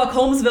 the Sherlock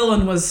Holmes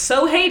villain was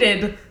so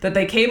hated that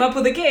they came up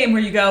with a game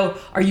where you go,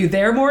 "Are you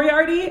there,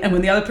 Moriarty?" And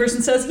when the other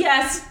person says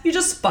yes, you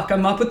just fuck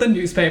them up with the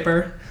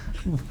newspaper.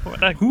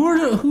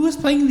 Who was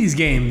playing these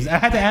games? I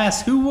had to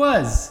ask who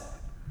was.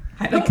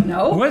 I don't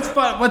know. What's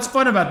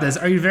fun about this?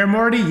 Are you there,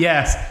 Morty?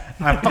 Yes.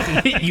 I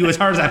fucking hit you as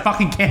hard as I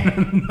fucking can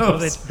on the Well,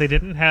 nose. they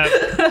didn't have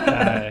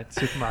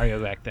Super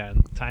Mario back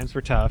then. Times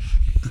were tough.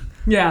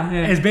 Yeah.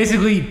 It's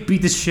basically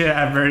beat the shit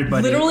out of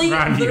everybody. Literally,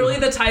 around you.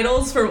 the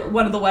titles for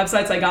one of the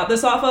websites I got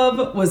this off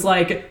of was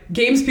like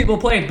games people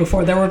played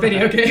before there were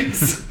video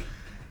games.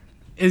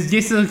 It's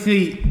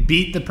basically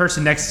beat the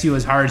person next to you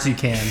as hard as you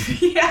can.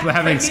 Yeah, But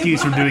have an pretty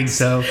excuse for doing much.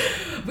 so.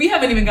 We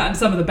haven't even gotten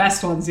some of the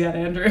best ones yet,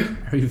 Andrew.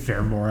 Are you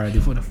fair,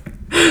 Morty?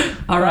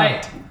 All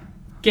right.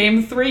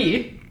 Game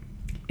 3.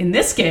 In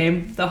this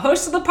game, the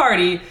host of the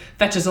party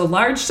fetches a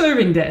large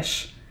serving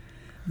dish.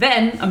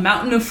 Then, a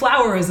mountain of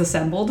flour is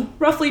assembled,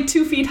 roughly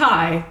 2 feet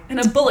high, and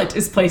a bullet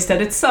is placed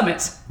at its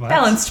summit, What?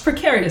 balanced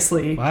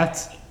precariously.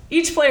 What?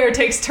 Each player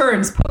takes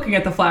turns poking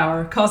at the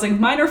flower, causing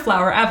minor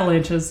flower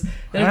avalanches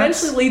that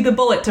eventually lead the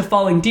bullet to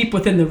falling deep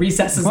within the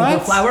recesses of the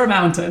flower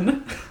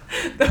mountain.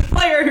 The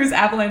player whose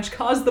avalanche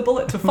caused the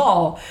bullet to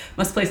fall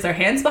must place their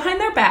hands behind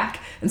their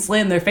back and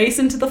slam their face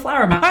into the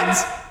flower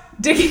mountains,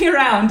 digging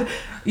around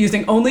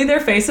using only their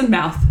face and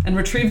mouth, and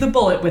retrieve the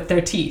bullet with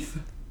their teeth.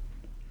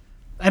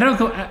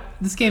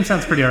 This game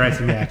sounds pretty alright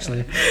to me,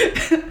 actually.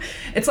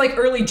 It's like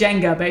early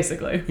Jenga,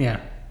 basically. Yeah.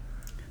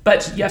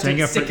 But you have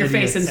to stick your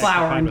face in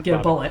flour and get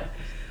a bullet.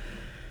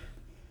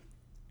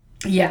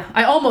 Yeah,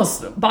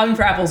 Bobbing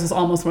for Apples was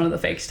almost one of the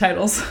fake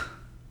titles.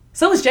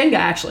 So was Jenga,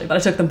 actually, but I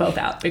took them both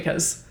out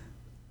because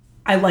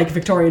I like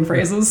Victorian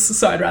phrases,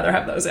 so I'd rather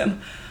have those in.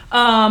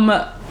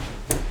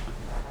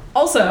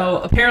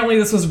 Also, apparently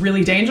this was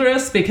really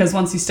dangerous because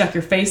once you stuck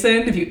your face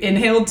in, if you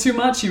inhaled too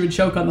much, you would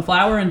choke on the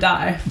flour and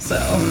die. So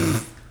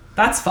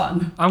that's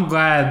fun. I'm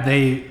glad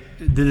they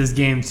did this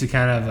game to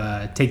kind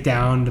of take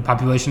down the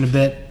population a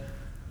bit.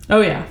 Oh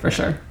yeah, for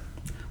sure.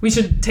 We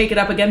should take it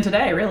up again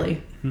today,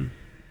 really.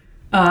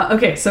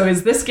 Okay, so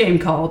is this game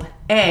called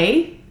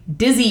A,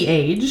 Dizzy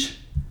Age,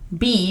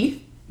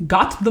 B,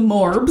 Got the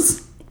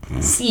Morbs,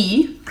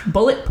 C,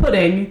 Bullet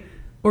Pudding,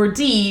 or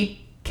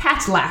D,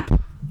 Cat Lap?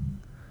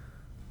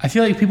 I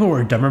feel like people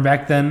were dumber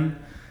back then,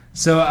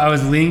 so I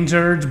was leaning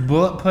towards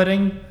Bullet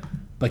Pudding,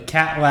 but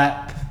Cat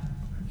Lap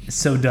is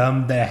so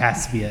dumb that it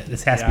has to be it.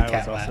 This has to be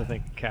Cat Lap. I was also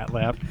thinking Cat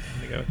Lap.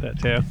 I'm going to go with that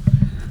too.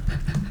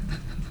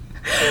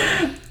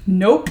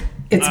 Nope,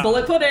 it's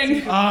Bullet Pudding.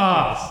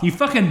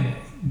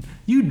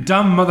 You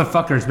dumb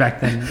motherfuckers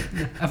back then.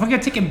 If I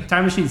could take a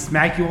time machine and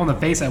smack you all in the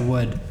face, I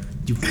would.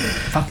 You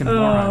fucking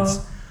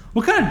morons.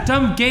 What kind of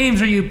dumb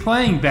games are you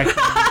playing back then?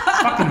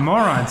 Fucking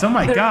morons. Oh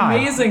my They're god.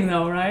 amazing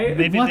though, right?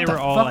 Maybe What they the were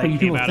all fuck like are you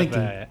came people out thinking?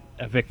 of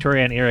a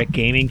Victorian era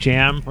gaming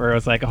jam where it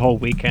was like a whole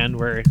weekend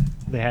where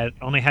they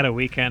only had a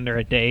weekend or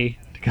a day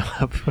to come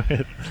up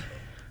with.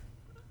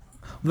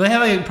 They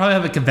have probably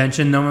have a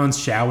convention. No one's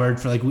showered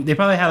for they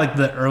probably had like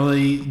the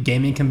early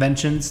gaming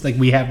conventions like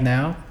we have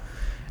now,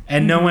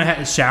 and no one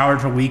had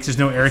showered for weeks. There's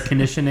no air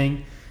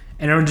conditioning,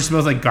 and everyone just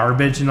smells like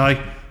garbage. And they're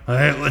like,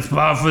 "Hey, let's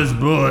pop for this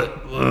bullet."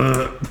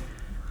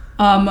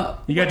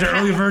 You got the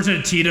early version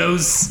of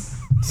Tito's.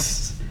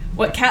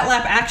 What Cat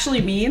Lap actually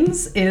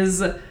means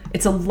is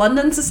it's a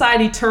London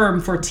society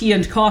term for tea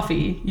and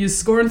coffee, used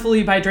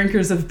scornfully by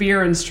drinkers of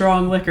beer and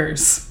strong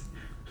liquors.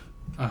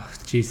 Oh,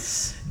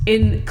 Jesus.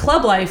 In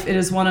club life, it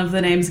is one of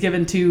the names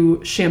given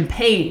to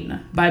champagne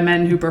by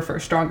men who prefer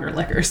stronger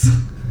liquors.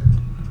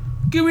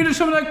 Give me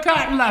some of that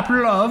Cat Lap,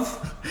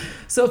 love.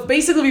 So if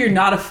basically you're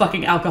not a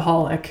fucking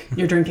alcoholic,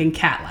 you're drinking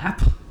Cat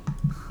Lap.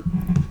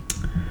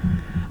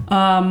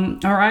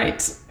 All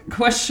right.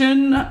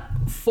 Question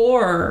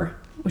 4,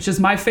 which is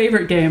my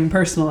favorite game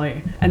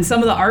personally. And some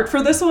of the art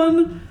for this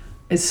one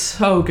is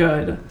so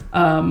good.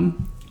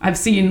 I've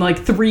seen like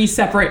 3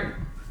 separate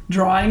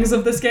drawings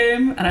of this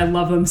game, and I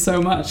love them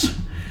so much.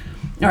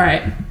 All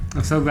right.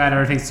 I'm so glad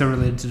everything's so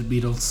related to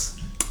the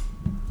Beatles.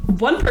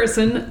 One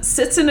person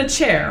sits in a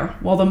chair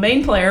while the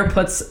main player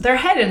puts their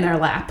head in their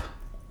lap.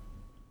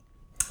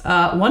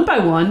 One by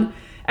one,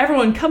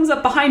 everyone comes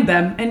up behind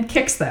them and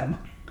kicks them.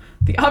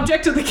 The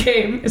object of the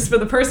game is for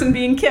the person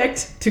being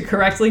kicked to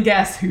correctly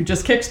guess who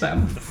just kicked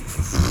them.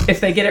 If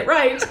they get it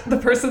right, the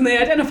person they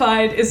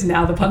identified is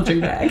now the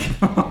punching bag.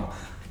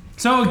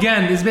 So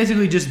again, it's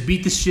basically just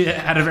beat the shit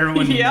out of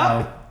everyone you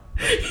know.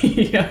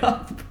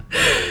 Yep.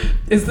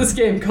 Is this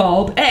game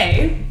called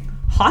A,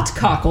 Hot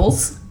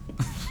Cockles,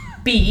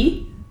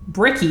 B,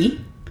 Bricky,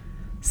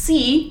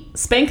 C,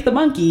 Spank the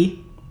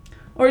Monkey,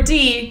 or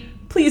D,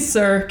 Please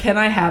Sir, Can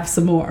I Have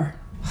Some More?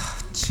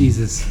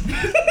 Jesus.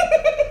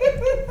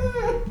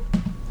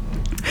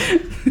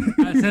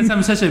 Since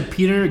I'm such a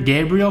Peter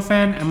Gabriel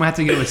fan, I'm gonna have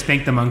to go with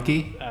Spank the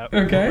Monkey.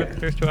 Okay.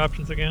 There's 2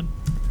 options again.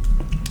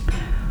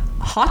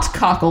 Hot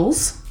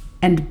Cockles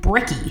and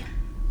Bricky.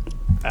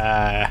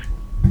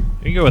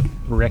 We go with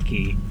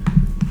Ricky.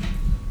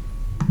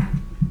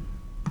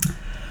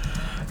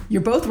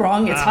 You're both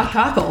wrong. It's Hot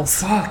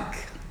Cockles. Fuck.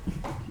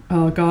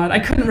 Oh, God. I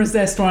couldn't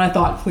resist when I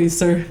thought, Please,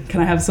 sir,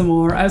 can I have some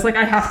more? I was like,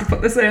 I have to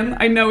put this in.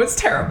 I know it's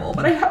terrible,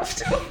 but I have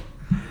to.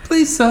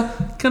 Please, sir,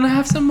 can I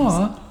have some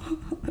more?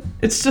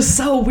 It's just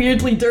so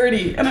weirdly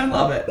dirty, and I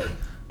love it.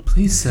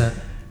 Please, sir,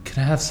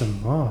 can I have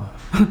some more?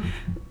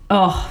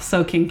 Oh,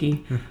 so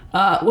kinky.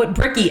 What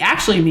Bricky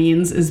actually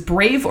means is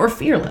brave or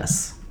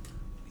fearless.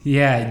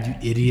 Yeah,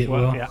 you idiot,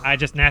 Well, Will. yeah, I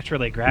just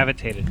naturally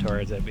gravitated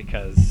towards it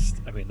because,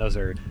 I mean, those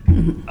are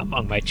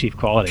among my chief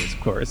qualities,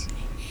 of course.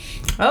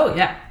 Oh,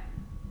 yeah.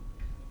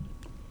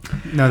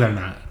 No, they're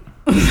not.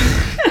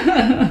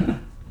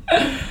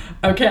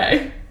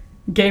 Okay.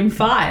 Game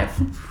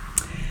 5.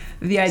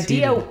 The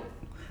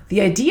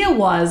idea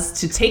was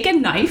to take a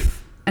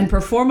knife and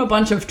perform a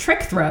bunch of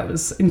trick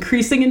throws,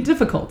 increasing in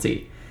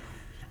difficulty.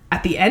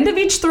 At the end of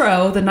each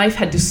throw, the knife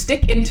had to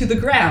stick into the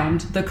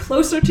ground. The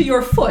closer to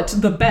your foot,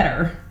 the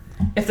better.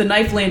 If the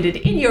knife landed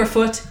in your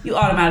foot, you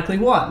automatically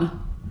won.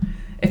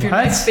 If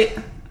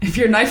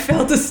your knife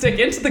failed to stick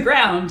into the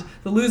ground,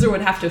 the loser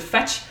would have to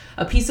fetch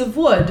a piece of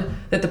wood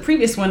that the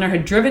previous winner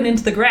had driven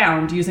into the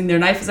ground using their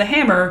knife as a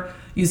hammer,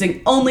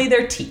 using only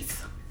their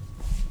teeth.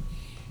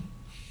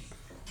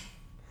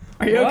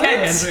 Are you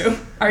okay, Andrew?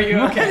 Are you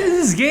okay? What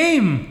is this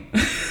game?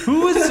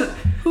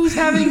 Who's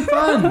having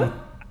fun?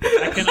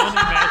 I can only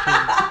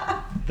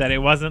imagine that it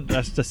wasn't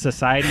just the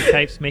society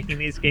types making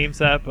these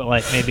games up, but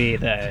like maybe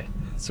the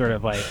sort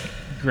of like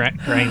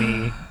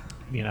grimy,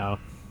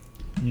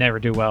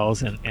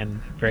 ne'er-do-wells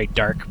and very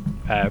dark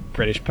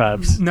British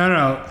pubs.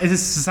 No. It's a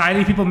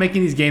society people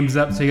making these games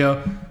up. So you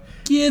go,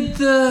 give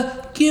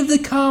the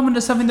commoner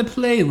something to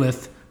play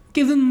with.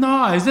 Give them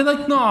knives. They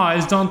like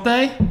knives, don't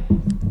they?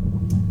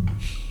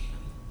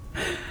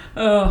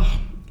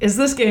 Is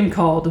this game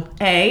called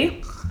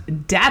A,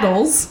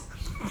 Daddles,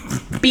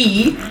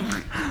 B,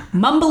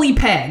 Mumbly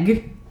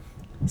Peg,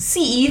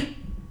 C,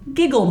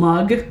 Giggle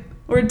Mug,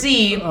 or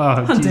D,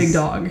 Hunting geez.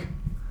 Dog?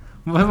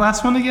 What was the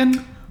last one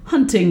again?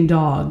 Hunting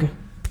Dog.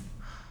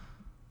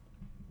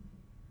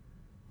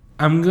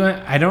 I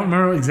don't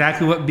remember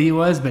exactly what B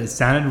was, but it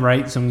sounded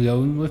right, so I'm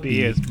going with B.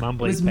 B is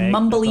Mumbly It was Peg.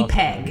 Mumbly That's also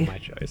Peg. my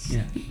choice.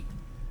 Yeah.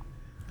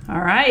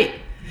 All right.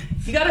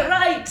 You got it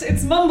right.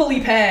 It's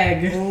Mumbly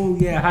Peg. Oh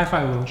yeah, high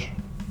five, Will.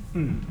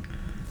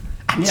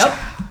 Yep.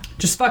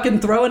 Just fucking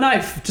throw a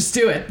knife. Just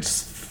do it.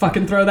 Just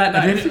fucking throw that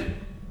knife.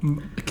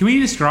 Can we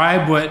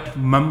describe what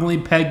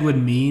mumbly peg would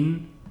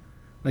mean?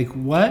 Like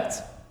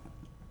what?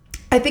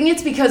 I think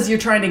it's because you're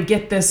trying to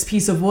get this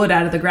piece of wood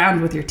out of the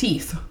ground with your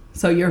teeth.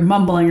 So you're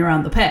mumbling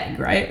around the peg,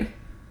 right?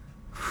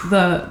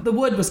 The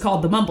wood was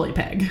called the Mumbly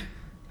Peg.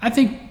 I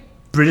think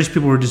British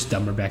people were just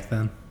dumber back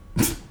then.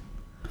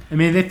 I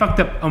mean, they fucked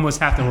up almost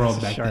half the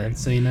world back then,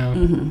 so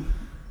Mm-hmm.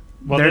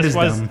 Well, they're this just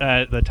was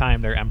dumb. the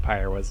time their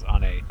empire was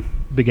on a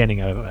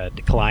beginning of a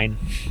decline.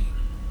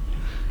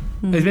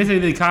 It's basically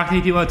the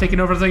Cockney people that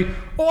taking over. It's like,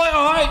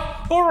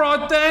 all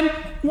right then.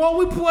 What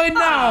we play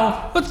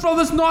now? Let's throw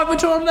this knife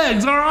into our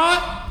legs, all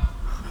right?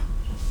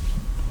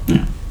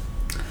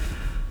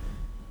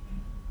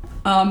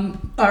 All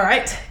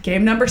right.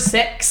 Game number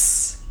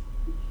 6.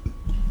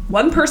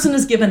 One person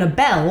is given a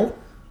bell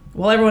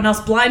while everyone else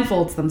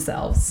blindfolds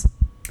themselves.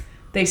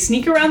 They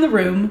sneak around the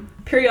room,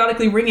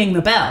 periodically ringing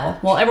the bell,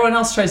 while everyone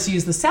else tries to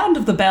use the sound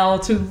of the bell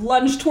to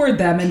lunge toward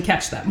them and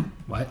catch them.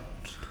 What?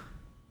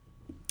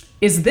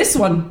 Is this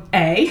one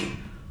A,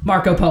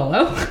 Marco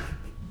Polo,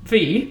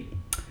 B,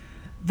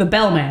 the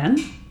bellman,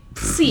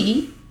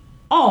 C,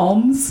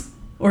 alms,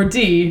 or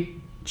D,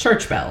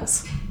 church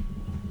bells?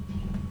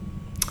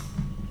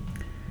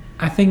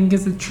 I think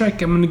it's a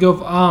trick. I'm gonna go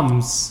with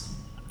alms.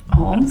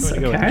 Alms,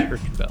 I'm going to okay. go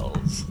with church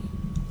bells.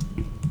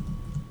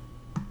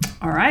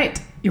 All right.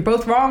 You're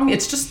both wrong.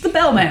 It's just the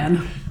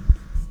bellman.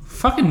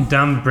 Fucking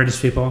dumb British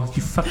people.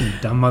 You fucking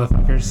dumb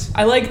motherfuckers.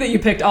 I like that you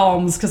picked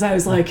alms because I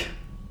was like,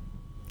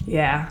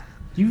 yeah.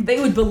 They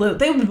would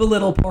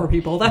belittle poor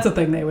people. That's a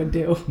thing they would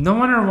do. No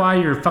wonder why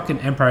your fucking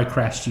empire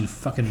crashed, you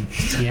fucking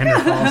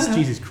Neanderthals.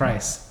 Jesus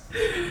Christ.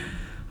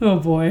 Oh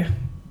boy.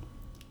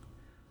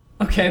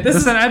 Okay, this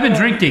Listen, is... I've been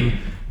drinking,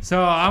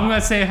 so I'm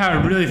gonna say how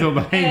I really feel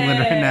about England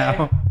right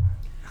now.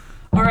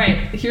 All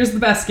right, here's the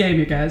best game,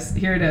 you guys.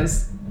 Here it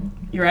is.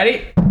 You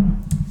ready?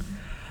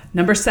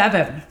 Number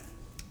 7.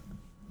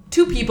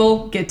 2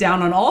 people get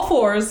down on all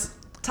fours,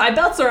 tie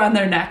belts around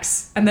their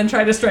necks, and then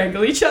try to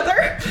strangle each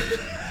other.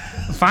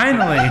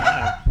 Finally.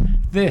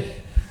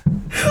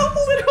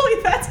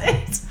 Literally, that's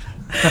it.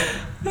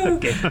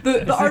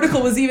 The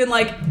article was even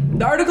like,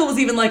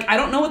 I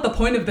don't know what the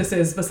point of this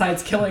is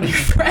besides killing your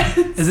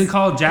friends. Is it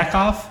called Jack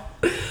Off?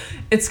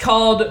 It's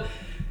called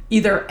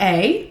either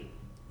A,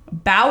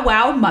 Bow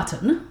Wow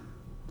Mutton,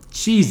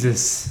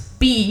 Jesus.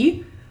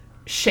 B,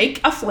 Shake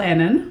a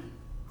Flannin,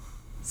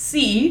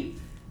 C,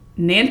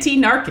 Nanty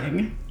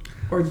Narking,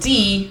 or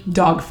D,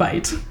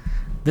 Dogfight.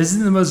 This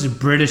is the most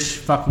British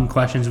fucking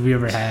questions we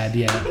ever had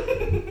yet.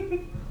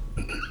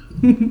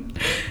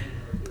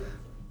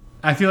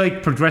 I feel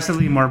like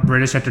progressively more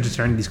British after just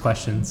hearing these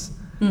questions.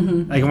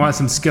 Mm-hmm. Like I want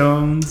some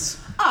scones.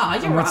 Ah,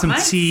 you're I want right, some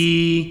mate.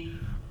 tea.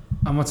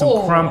 I want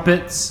some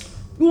crumpets.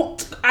 You want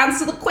to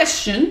answer the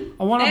question?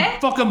 I want a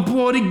fucking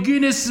bloody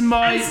Guinness,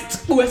 mate.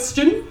 Answer the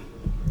question.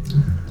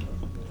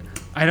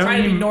 I don't Trying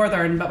to be even,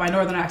 northern, but my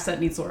northern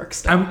accent needs work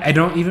still. I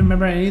don't even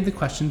remember any of the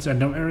questions. I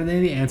don't remember any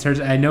of the answers.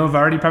 I know I've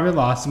already probably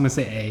lost. I'm gonna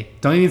say A.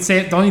 Don't even say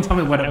it. Don't even tell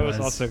me what it I was.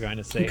 was also going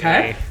to say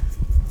Okay.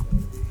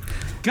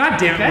 God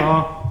damn it,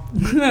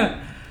 Okay.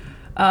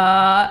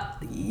 Law.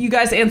 You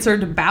guys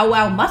answered Bow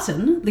Wow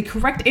Mutton. The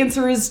correct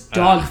answer is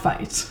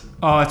Dogfight.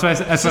 Oh,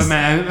 that's what I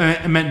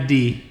meant. I meant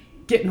D.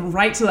 Getting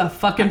right to the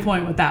fucking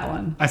point with that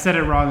one. I said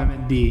it wrong. I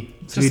meant D.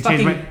 So Just you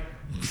change fucking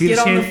if you get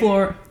just on the change-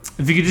 floor.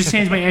 If you could just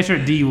change my answer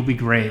to D, will be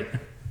great.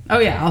 Oh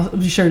yeah, I'll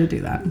be sure to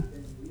do that.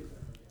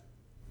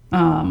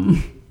 All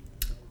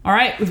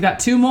right, we've got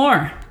 2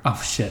 more.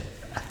 Oh shit!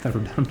 I thought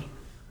we were done.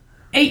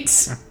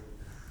 8.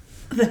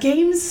 The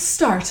games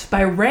start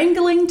by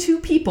wrangling 2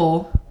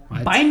 people,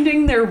 What?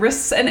 binding their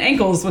wrists and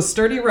ankles with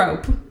sturdy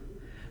rope,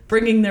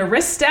 bringing their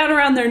wrists down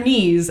around their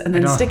knees and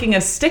then sticking a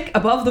stick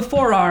above the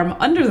forearm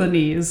under the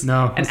knees and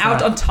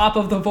out on top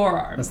of the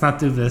forearm. Let's not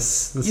do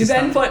this. You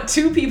then put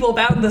two people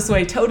bound this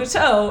way toe to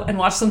toe and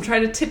watch them try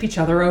to tip each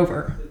other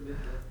over.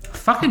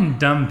 Fucking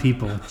dumb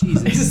people.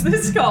 Jesus. Is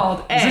this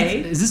called A?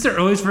 Is this the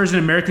earliest version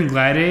of American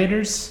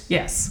Gladiators?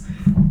 Yes.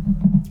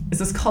 Is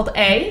this called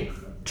A,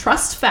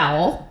 trust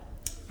foul,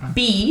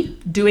 B,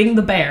 doing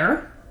the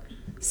bear,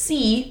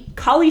 C,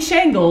 collie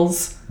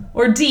shangles,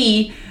 or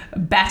D,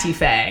 batty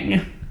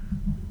fang?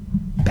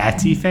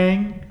 Batty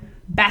fang?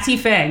 Batty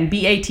fang,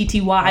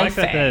 B-A-T-T-Y I like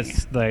fang.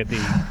 that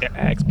the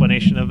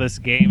explanation of this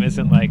game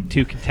isn't like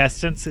two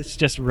contestants. It's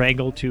just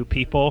wrangle two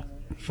people,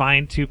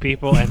 find two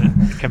people,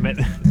 and commit.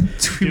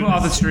 Two people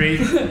off the street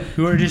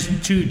who are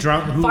just too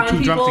drunk,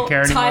 Find drunk to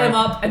care anymore. tie them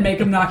up, and make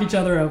them knock each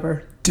other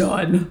over.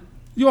 Done.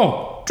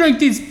 Yo, drink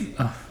these.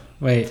 Oh,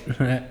 wait,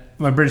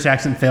 my British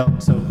accent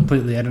failed so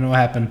completely. I don't know what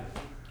happened.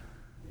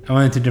 I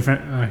went into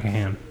different. Okay,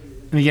 hang on.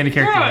 Let me get a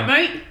character. All right,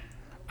 mate.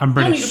 I'm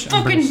British.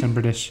 I'm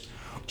British.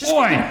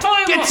 Oi,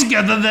 get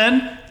together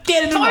then.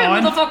 Get it on.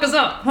 Tie motherfuckers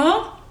up,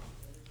 huh?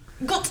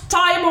 Got to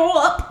tie them all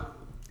up.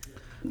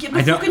 Get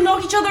them fucking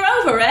knock each other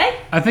over, eh?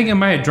 I think I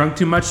might have drunk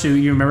too much. So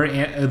you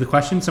remember the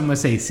question? So I'm gonna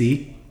say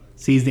C.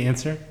 C is the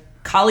answer.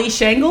 Collie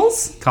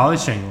shangles. College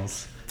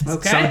shingles.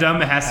 Okay. So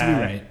dumb it has to be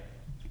right.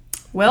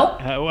 Well,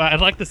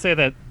 I'd like to say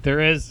that there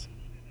is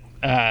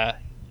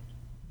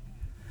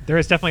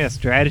definitely a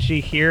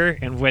strategy here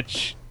in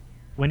which,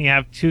 when you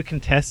have two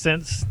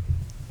contestants,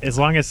 as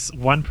long as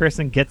one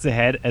person gets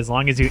ahead, as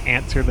long as you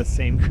answer the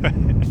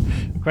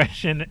same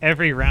question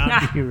every round,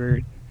 you are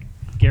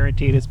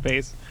guaranteed a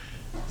space.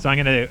 So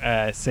I'm going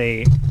to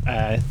say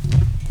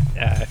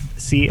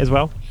C as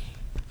well.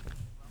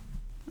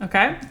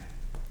 okay.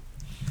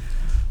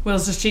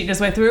 Will's just cheating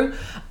his way through.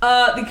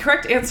 The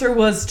correct answer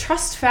was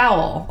trust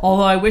foul,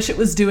 although I wish it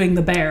was doing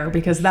the bear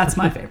because that's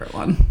my favorite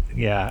one.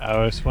 Yeah, I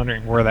was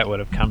wondering where that would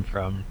have come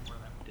from.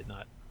 Did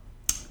not.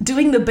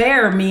 Doing the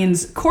bear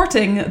means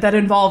courting that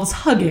involves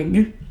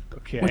hugging,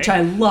 Okay. which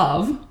I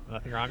love.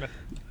 Nothing wrong with.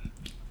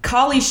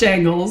 Collie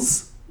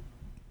shangles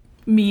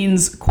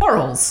means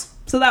quarrels.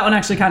 So that one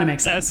actually kind of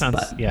makes That sense.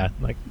 sounds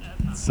like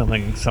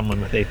something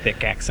someone with a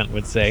thick accent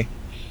would say.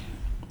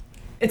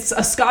 It's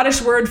a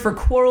Scottish word for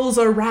quarrels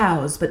or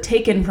rows, but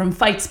taken from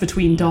fights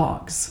between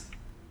dogs.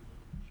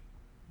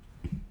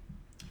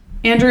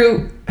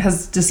 Andrew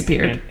has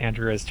disappeared. And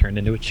Andrew has turned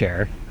into a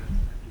chair.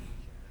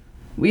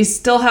 We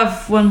still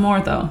have one more,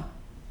 though.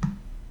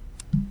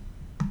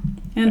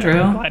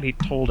 Andrew. I'm glad he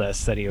told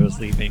us that he was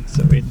leaving,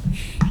 so we.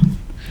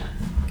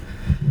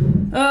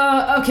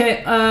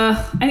 Okay.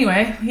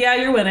 Anyway, yeah,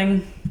 you're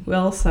winning,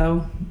 Will,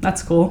 so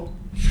that's cool.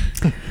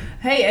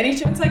 Hey, any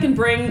chance I can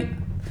bring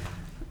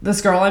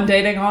this girl I'm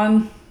dating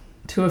on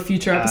to a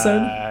future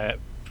episode?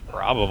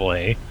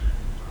 Probably.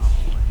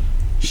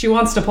 She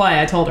wants to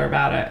play. I told her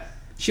about it.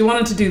 She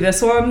wanted to do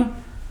this one,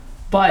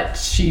 but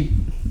she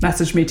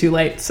messaged me too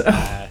late, so.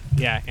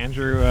 Yeah,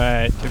 Andrew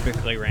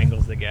typically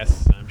wrangles the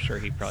guests. I'm sure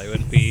he probably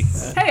wouldn't be.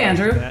 Hey,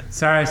 Andrew.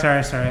 Sorry.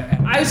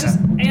 I was just,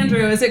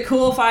 Andrew, is it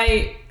cool if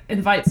I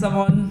invite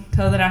someone to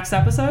the next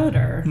episode,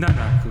 or? No,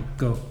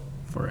 go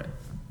for it.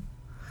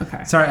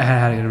 Okay. Sorry, I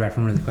had to go to the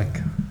bathroom really quick.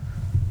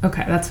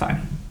 Okay, that's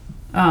fine.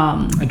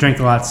 I drank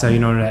a lot, so you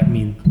know what that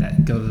means.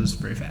 That goes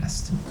very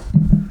fast.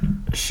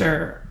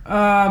 Sure.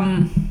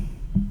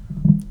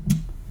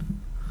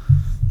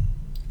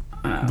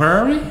 Where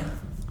are we?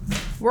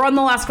 We're on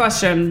the last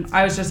question.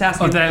 I was just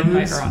asking Oh, did I if invite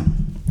lose her on.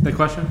 the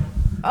question?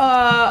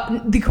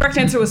 The correct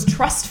answer was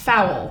trust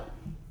foul.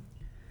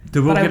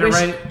 Did Will But I get it wish-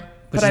 right?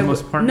 Which is the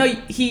most important? No,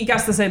 he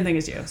guessed the same thing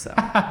as you. So,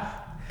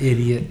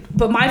 Idiot.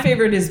 but my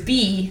favorite is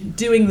B,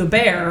 doing the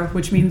bear,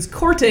 which means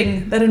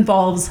courting that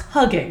involves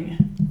hugging.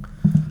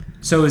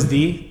 So is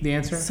D the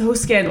answer? So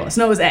scandalous.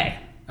 No, it was A,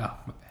 Oh,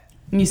 my bad.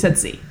 and you said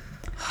C.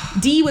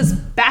 D was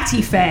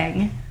batty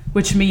fang,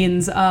 which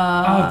means Oh,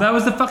 that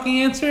was the fucking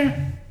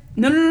answer?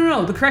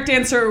 no. The correct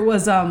answer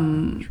was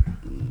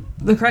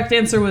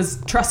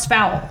trust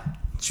foul.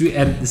 Should we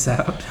edit this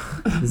out?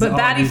 This is But all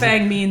batty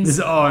fang means This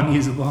is all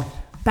unusable.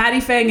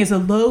 batty fang is a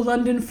low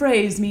London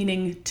phrase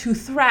meaning to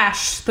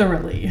thrash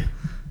thoroughly.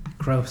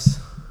 Gross.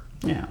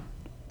 Yeah.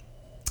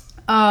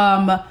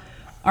 All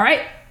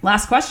right.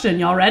 Last question.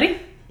 Y'all ready?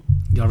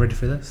 Y'all ready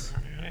for this?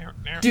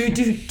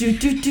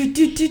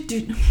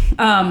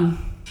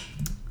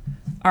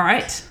 All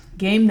right.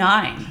 Game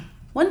 9.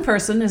 One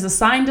person is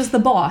assigned as the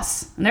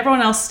boss, and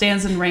everyone else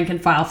stands in rank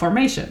and file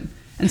formation,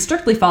 and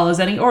strictly follows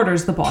any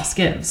orders the boss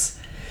gives.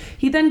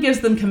 He then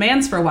gives them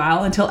commands for a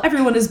while until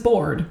everyone is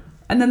bored,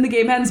 and then the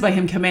game ends by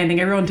him commanding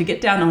everyone to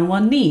get down on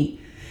one knee.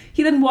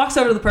 He then walks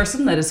over to the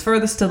person that is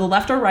furthest to the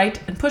left or right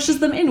and pushes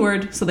them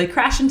inward so they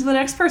crash into the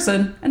next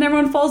person, and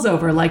everyone falls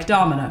over like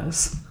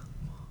dominoes.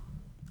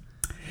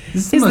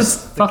 This is the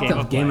most fucked game up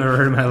of game life. I've ever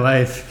heard in my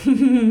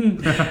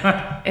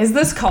life. Is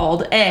this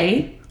called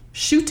A,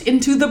 shoot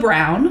into the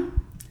brown,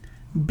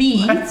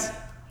 B, What?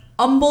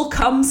 umble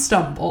cum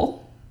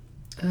stumble,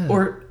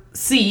 or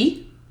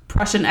C,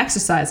 Prussian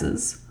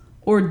exercises,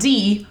 or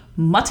D,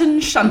 mutton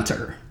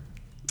shunter?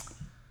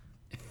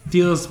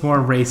 feels more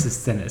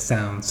racist than it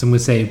sounds. So I'm going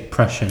to say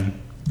Prussian.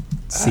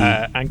 C.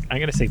 I'm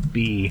going to say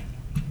B.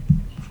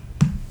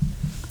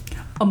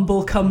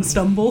 Umble come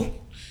stumble.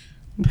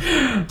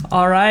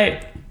 All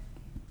right.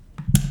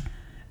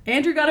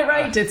 Andrew got it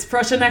right. It's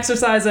Prussian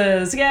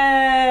exercises.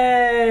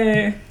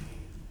 Yay!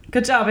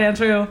 Good job,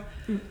 Andrew.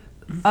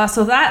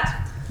 So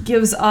that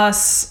gives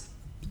us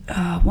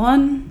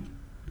one.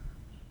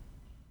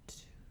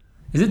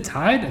 Is it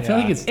tied? I feel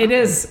like it's. It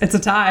is. It's a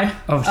tie.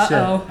 Oh shit!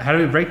 Uh-oh. How do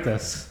we break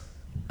this?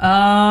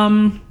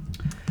 How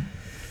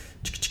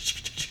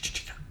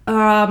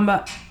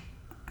about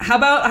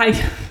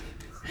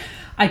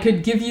I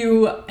could give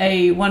you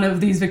one of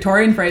these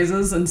Victorian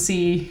phrases and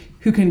see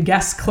who can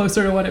guess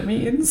closer to what it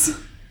means.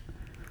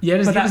 Yeah,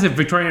 just give us a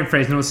Victorian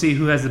phrase and we'll see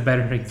who has a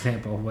better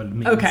example of what it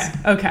means.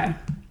 Okay.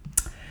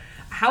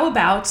 How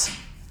about...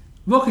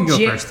 Will can go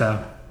first,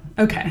 though.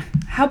 Okay.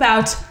 How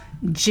about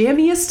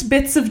jammiest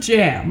bits of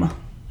jam?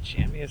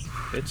 Jammiest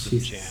bits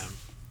of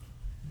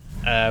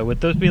jam.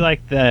 Would those be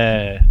like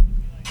the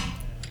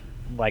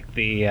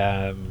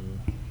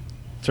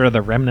sort of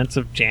the remnants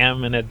of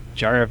jam in a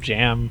jar of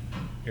jam?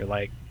 You're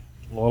like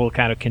a little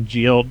kind of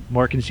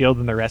more congealed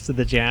than the rest of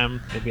the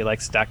jam. They'd be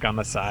like stuck on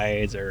the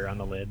sides or on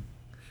the lid.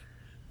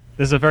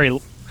 This is a very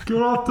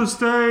get off the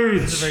stage.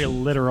 This is a very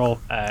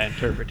literal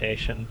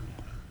interpretation.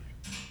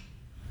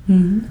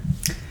 Mm-hmm.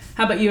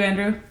 How about you,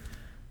 Andrew?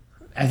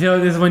 I feel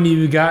like this is when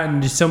you've gotten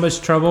into so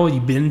much trouble.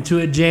 You've been into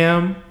a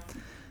jam.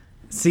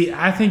 See,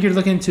 I think you're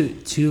looking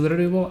too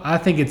literal. I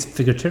think it's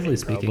figuratively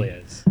speaking. Probably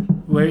is.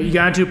 Where you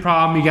got into a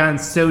problem, you gotten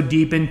so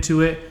deep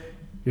into it,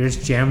 you're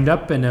just jammed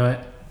up into it.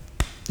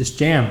 Just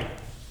jammed.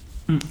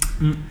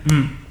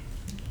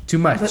 Too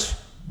much.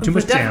 Too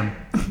much jam.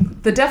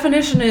 The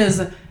definition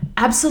is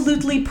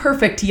absolutely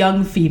perfect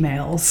young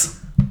females.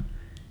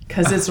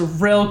 Because it's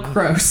real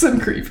gross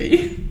and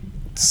creepy.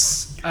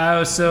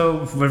 Oh,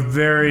 so we're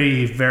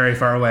very, very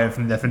far away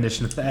from the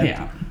definition of that.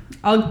 Yeah.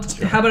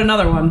 How about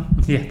another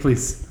one? Yeah,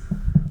 please.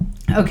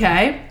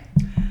 Okay.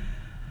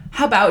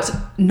 How about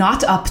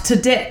not up to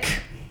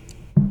dick?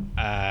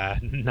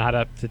 Not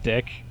up to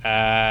dick.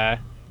 Not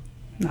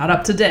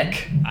up to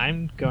dick.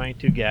 I'm going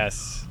to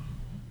guess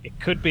it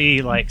could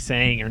be like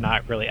saying you're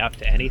not really up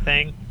to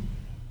anything,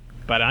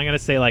 but I'm going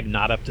to say like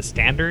not up to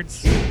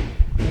standards.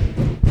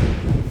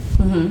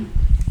 Mm-hmm.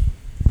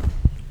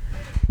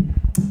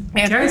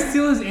 Can I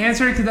steal his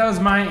answer? Because that was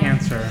my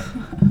answer.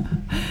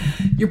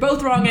 You're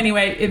both wrong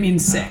anyway. It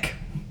means sick.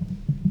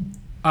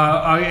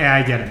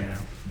 Yeah, I get it now.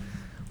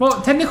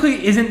 Well,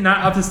 technically, isn't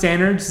not up to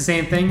standards the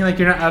same thing? Like,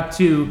 you're not up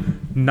to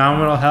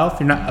nominal health,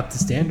 you're not up to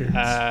standards.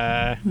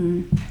 I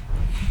don't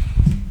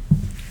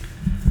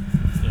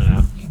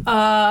know.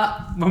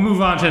 We'll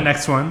move on to the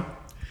next one.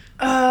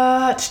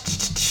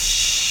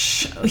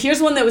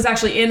 Here's one that was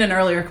actually in an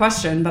earlier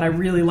question, but I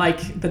really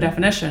like the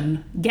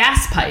definition.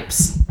 Gas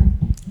pipes.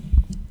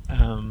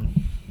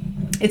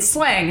 It's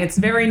slang. It's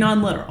very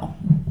non-literal.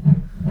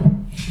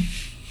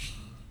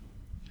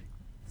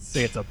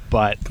 Say it's a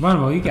butt. Come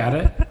on, Will, you got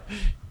it.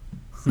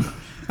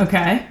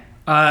 Okay.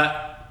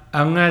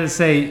 I'm going to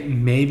say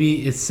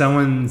maybe it's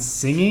someone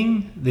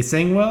singing. They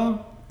sing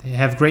well. They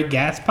have great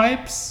gas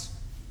pipes.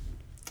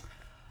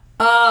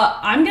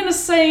 I'm going to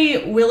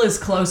say Will is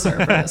closer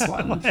for this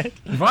one.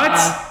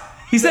 What?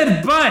 He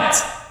said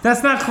butt.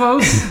 That's not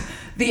close.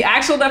 The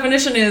actual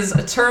definition is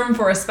a term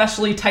for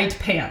especially tight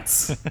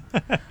pants.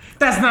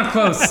 That's not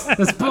close.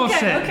 That's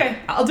bullshit. Okay.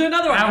 I'll do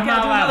another one. I'll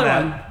not allow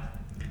that.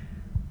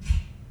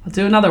 I'll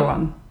do another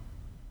one.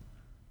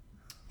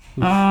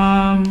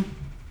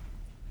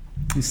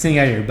 You sing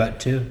out of your butt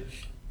too.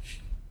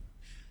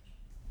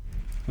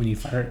 When you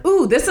fart.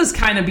 Ooh, this is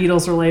kind of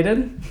Beatles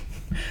related.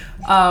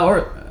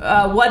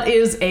 What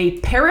is a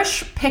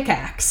parish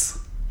pickaxe?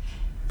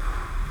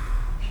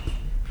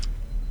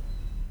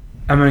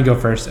 I'm going to go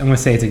first. I'm going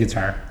to say it's a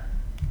guitar.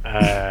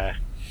 I'm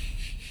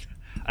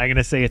going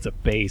to say it's a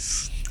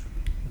bass.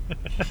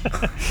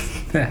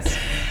 Yes.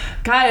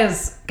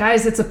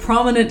 Guys, it's a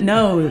prominent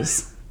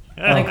nose.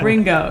 Like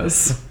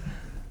Ringo's.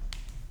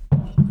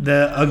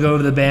 I'll go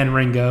to the band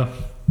Ringo.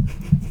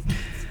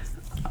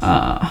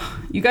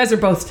 You guys are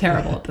both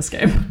terrible at this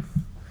game.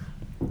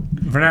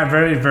 We're not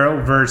very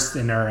well versed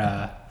in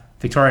our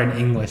Victorian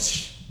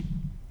English.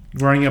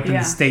 Growing up in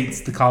the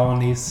States, the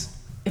colonies.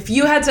 If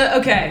you had to...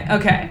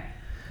 Okay.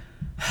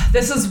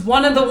 This is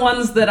one of the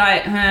ones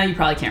that you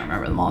probably can't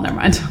remember them all. Never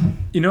mind.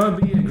 You know,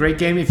 it'd be a great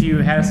game if you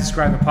had us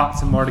describe the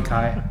plots of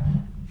Mordecai.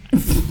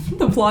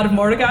 The plot of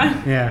Mordecai?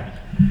 Yeah.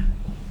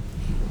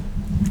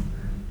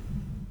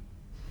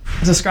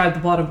 Describe the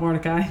plot of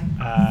Mordecai.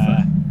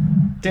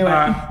 Do it.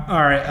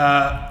 All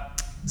right.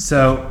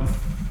 So,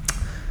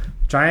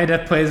 Johnny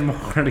Depp plays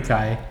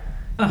Mordecai.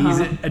 He's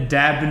a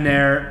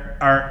debonair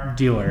art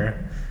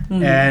dealer.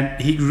 And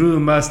he grew a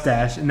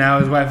mustache. And now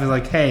his wife is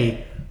like,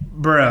 hey,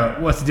 bro,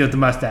 what's the deal with the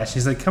mustache?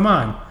 He's like, come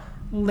on.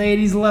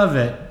 Ladies love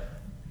it.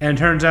 And it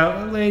turns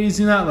out ladies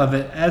do not love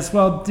it. As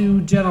well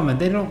do gentlemen.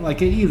 They don't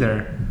like it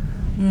either.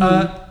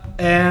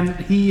 And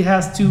he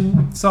has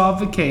to solve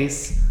the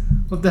case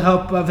with the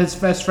help of his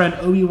best friend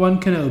Obi-Wan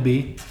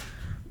Kenobi.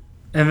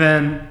 And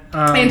then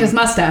And his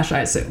mustache,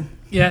 I assume.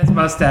 yeah, his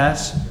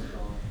mustache.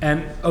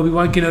 And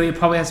Obi-Wan Kenobi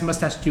probably has a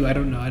mustache too. I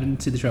don't know. I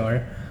didn't see the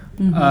trailer.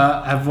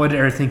 I avoided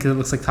everything because it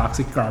looks like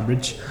toxic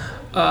garbage.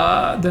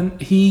 Then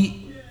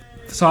he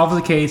solves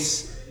the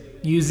case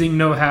using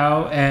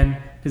know-how and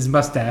his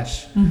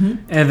mustache.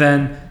 And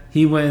then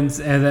he wins.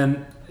 And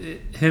then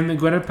him and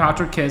Gwyneth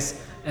Paltrow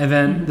kiss. And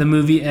then the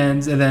movie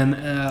ends. And then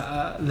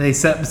they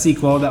set up a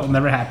sequel that will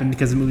never happen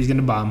because the movie's going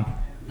to bomb.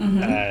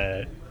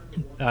 Okay,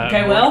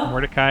 well.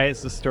 Mordecai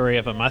is the story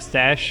of a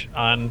mustache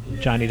on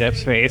Johnny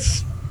Depp's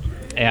face.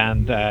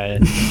 And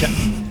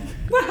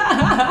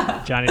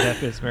Johnny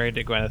Depp is married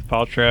to Gwyneth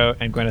Paltrow,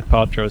 and Gwyneth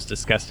Paltrow is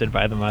disgusted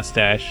by the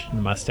mustache. And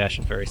the mustache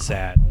is very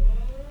sad.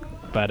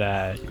 But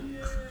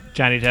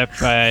Johnny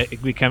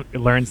Depp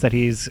learns that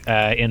he's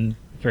in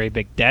very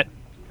big debt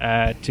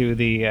to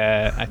the,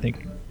 I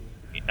think,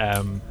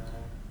 the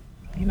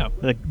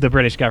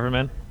British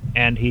government,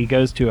 and he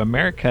goes to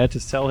America to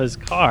sell his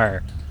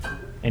car,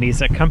 and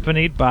he's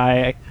accompanied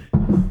by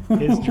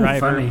his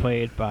driver, Funny.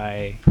 played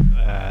by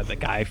the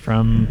guy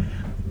from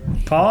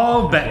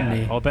Paul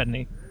Bettany. Paul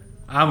Bettany.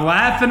 I'm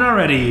laughing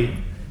already.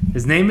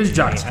 His name is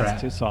He has Jockstrap.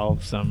 to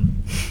solve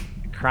some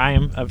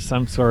crime of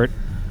some sort,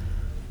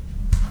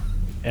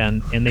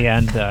 and in the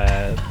end,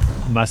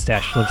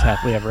 mustache lives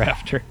happily ever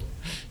after.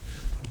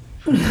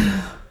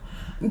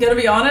 I'm gonna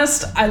be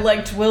honest, I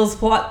liked Will's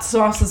plot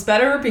synopsis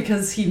better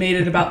because he made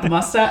it about the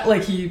mustache.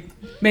 Like, he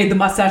made the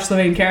mustache the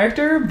main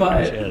character, Which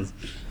but is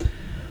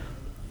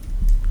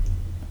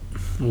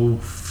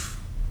Oof.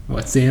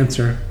 What's the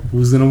answer?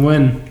 Who's gonna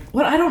win?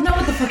 what? I don't know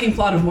what the fucking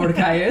plot of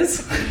Mordecai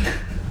is.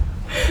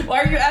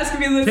 Why are you asking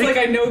me this like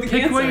I know the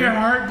pick answer? what your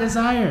heart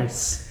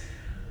desires.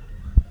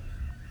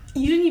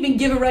 You didn't even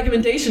give a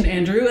recommendation,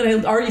 Andrew,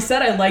 and I already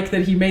said I like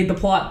that he made the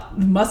plot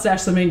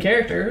mustache the main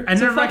character. I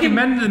So never fucking-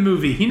 recommended the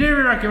movie. He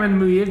never recommended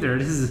the movie either.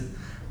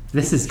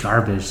 This is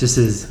garbage. This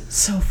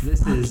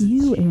is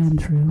you,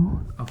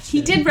 Andrew. oh, He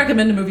shit. did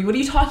recommend a movie. What are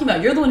you talking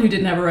about? You're the one who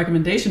didn't have a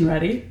recommendation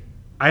ready.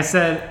 I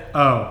said,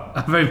 oh,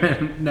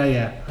 no,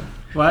 yeah.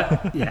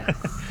 What? Yeah.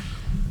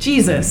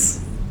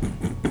 Jesus,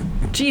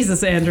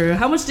 Andrew,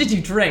 how much did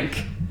you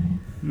drink?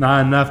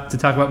 Not enough to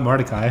talk about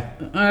Mordecai.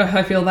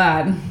 I feel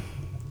that.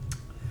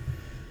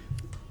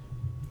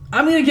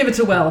 I'm gonna give it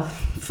to Will.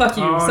 Fuck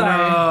you. Oh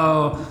Sorry.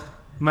 no.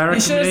 My You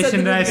should've said recommendation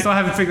the that I movie- still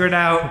haven't figured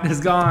out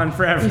is gone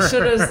forever.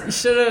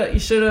 You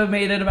should have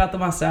made it about the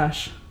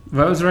mustache.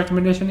 What was the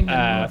recommendation again?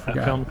 I a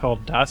forgot. film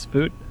called Das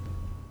Boot,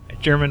 a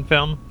German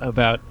film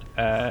about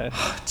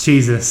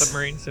Jesus.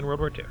 submarines in World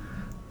War II.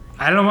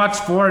 I don't watch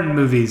foreign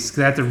movies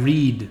because I have to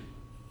read.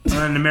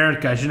 I'm in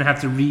America. I shouldn't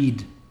have to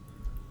read.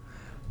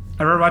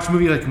 I'd rather watch a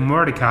movie like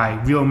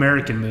Mordecai, real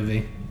American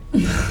movie.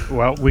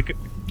 Well, we could.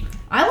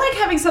 I like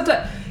having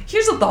subtitles.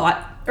 Here's a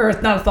thought, or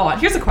not a thought.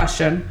 Here's a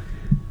question.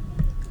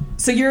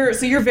 So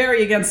you're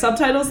very against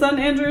subtitles then,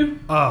 Andrew?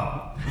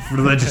 Oh,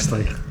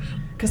 religiously.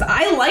 Because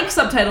I like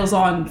subtitles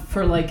on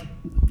for like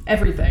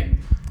everything.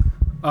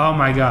 Oh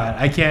my god,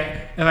 I can't.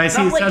 If I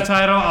see a Not like-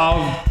 subtitle,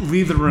 I'll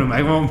leave the room.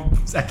 I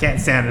can't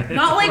stand it.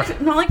 Not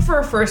like for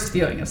a first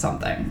viewing of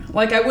something.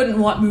 Like, I wouldn't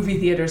want movie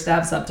theaters to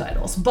have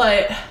subtitles.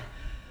 But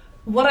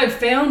what I've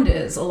found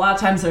is a lot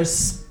of times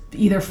there's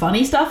either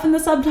funny stuff in the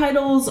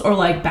subtitles or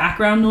like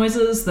background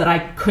noises that I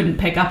couldn't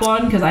pick up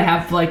on because I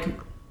have like,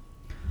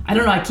 I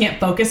don't know, I can't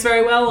focus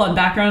very well on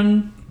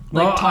background.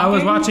 Like, Well, I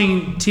was talking.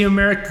 watching Team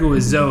America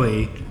with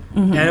Zoe,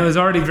 and it was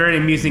already very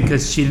amusing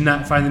because she did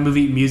not find the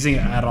movie amusing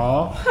at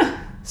all.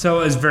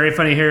 So it was very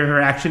funny to hear her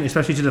reaction,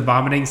 especially to the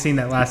vomiting scene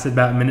that lasted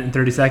about a minute and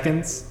 30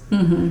 seconds.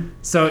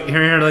 So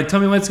hearing her like, tell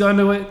me what's going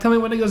away, tell me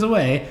when it goes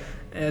away,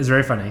 it was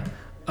very funny.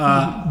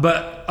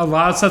 But a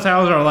lot of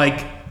subtitles are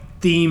like,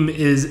 theme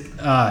is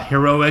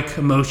heroic,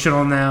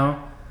 emotional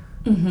now,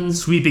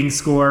 sweeping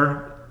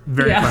score,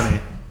 very Yeah. funny.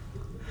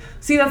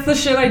 See, that's the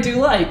shit I do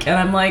like, and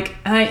I'm like,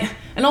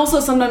 and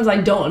also sometimes I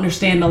don't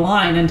understand a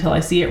line until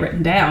I see it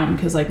written down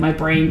because like my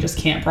brain just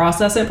can't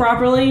process it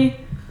properly.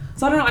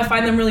 So I don't know. I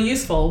find them really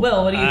useful.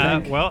 Will, what do you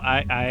think? Well,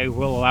 I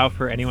will allow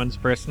for anyone's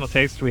personal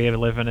taste. We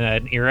live in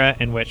an era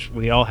in which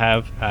we all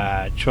have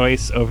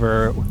choice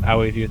over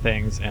how we view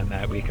things, and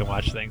that we can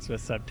watch things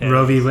with subtitles.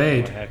 Roe v.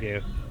 Wade. What have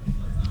you?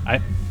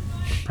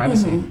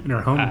 Privacy in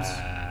our homes.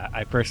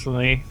 I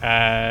personally,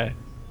 I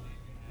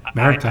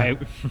America.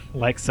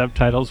 like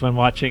subtitles when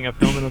watching a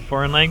film in a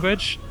foreign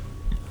language,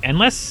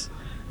 unless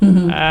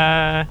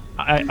I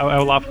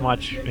will often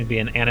watch maybe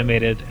an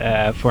animated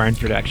foreign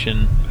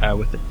production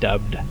with a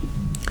dubbed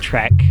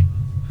track,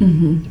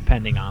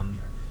 depending on.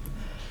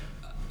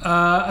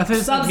 I think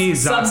it's like Miyazaki.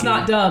 Subs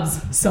not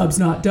dubs. Subs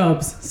not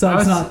dubs.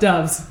 Subs not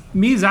dubs.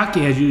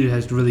 Miyazaki usually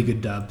has really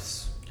good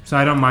dubs, so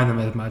I don't mind them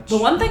as much. The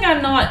one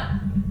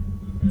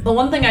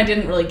thing I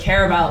didn't really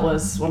care about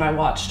was when I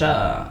watched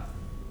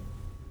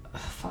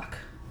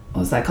what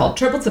was that called?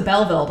 Triple to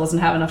Belleville doesn't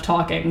have enough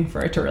talking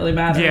for it to really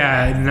matter.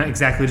 Yeah, not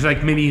exactly. There's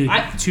like maybe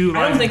two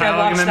I lines don't think of I dialogue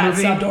watched in that that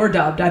movie. subbed or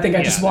dubbed. I think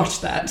I just Yeah.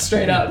 watched that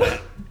straight up.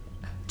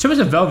 Triple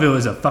to Belleville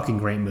is a fucking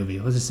great movie.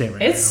 Let's just say it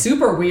right It's now.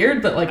 super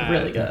weird, but like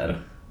really good.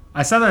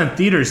 I saw that in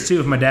theaters too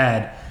with my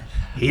dad,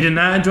 He did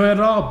not enjoy it at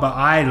all, but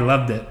I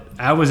loved it.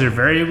 I was a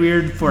very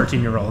weird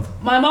 14-year-old.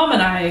 My mom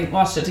and I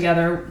watched it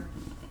together.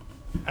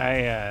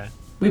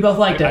 We both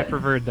liked I it.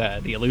 preferred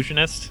the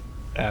Illusionist,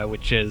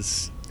 which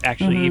is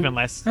actually even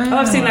less. Oh,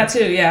 I've seen that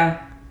too,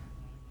 yeah.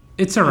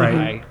 It's alright.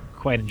 I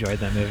quite enjoyed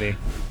that movie.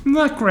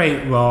 Not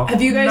great, well.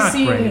 Have you guys not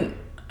seen... great.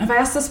 Have I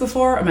asked this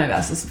before? I might have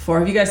asked this before.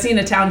 Have you guys seen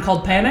A Town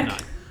Called Panic?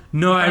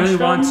 No, I really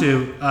French want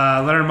to.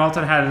 Leonard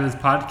Maltin had it in his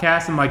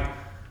podcast. I'm like,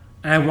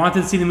 I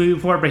wanted to see the movie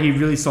before, but he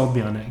really sold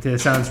me on it because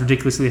it sounds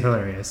ridiculously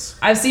hilarious.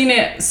 I've seen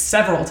it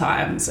several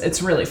times.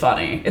 It's really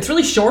funny. It's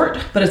really short,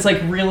 but it's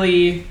like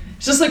really...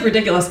 It's just like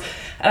ridiculous.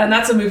 And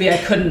that's a movie I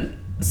couldn't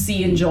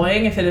see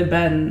enjoying if it had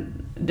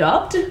been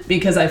dubbed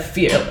because I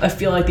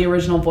feel like the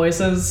original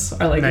voices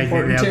are like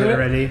important to it.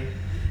 Already.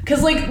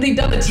 Because like they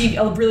done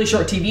a really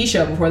short TV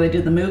show before they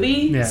did the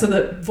movie, Yeah. so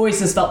the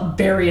voices felt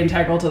very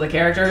integral to the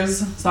characters.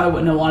 So I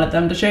wouldn't have wanted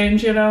them to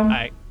change, you know.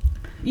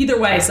 Either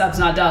way, subs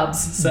not dubs.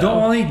 So. The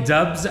only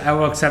dubs I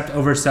will accept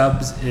over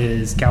subs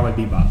is Cowboy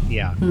Bebop.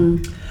 Yeah.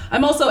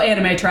 I'm also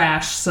anime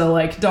trash, so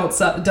like don't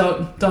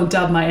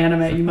dub my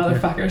anime, you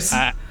motherfuckers.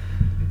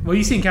 Well,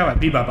 you've seen Cowboy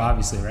Bebop,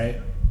 obviously, right?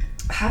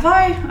 Have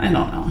I? I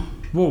don't know.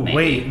 Whoa,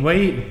 Maybe.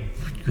 wait.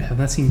 You have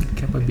not seen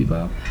Cowboy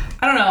Bebop?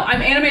 I don't know.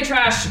 I'm anime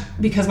trash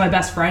because my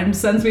best friend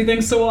sends me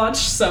things to watch,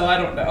 so I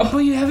don't know. Oh,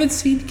 you haven't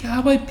seen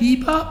Cowboy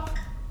Bebop?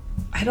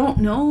 I don't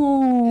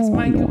know. It's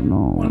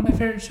one of my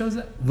favorite shows.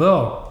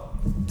 Will,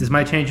 this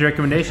might change your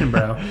recommendation,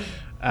 bro.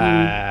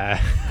 I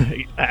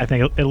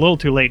think a little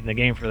too late in the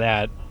game for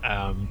that.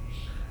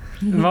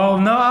 Well,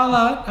 no,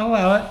 I'll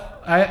allow it.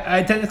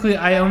 I technically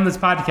own this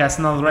podcast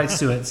and all the rights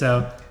to it,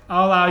 so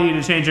I'll allow you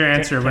to change your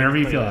answer whenever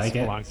you feel like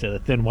it. Belongs to the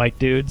Thin White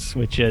Dudes,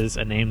 which is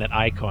a name that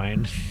I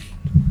coined.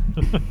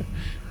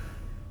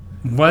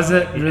 Was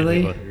it We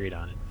really? both agreed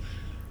on it.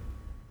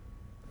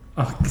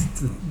 Oh,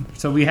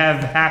 so we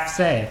have half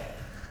say.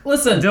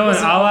 Listen, Dylan,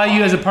 I'll allow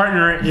you as a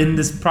partner in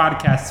this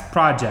podcast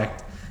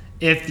project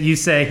if you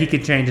say he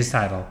could change his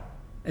title.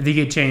 If he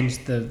could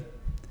change the...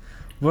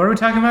 What are we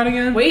talking about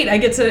again? Wait, I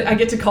get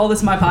to call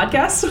this my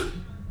podcast?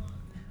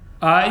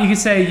 You could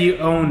say you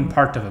own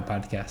part of a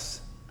podcast.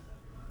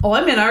 Oh,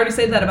 I mean, I already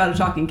said that about a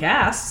talking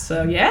cast,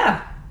 so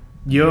yeah.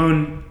 You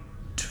own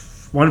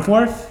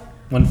 1/4?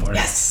 1/4.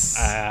 Yes.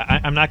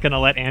 I'm not going to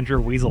let Andrew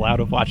weasel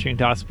out of watching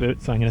Das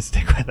Boot, so I'm going to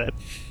stick with it.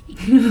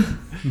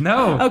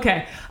 No.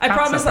 Okay, I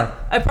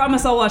Cocksucker.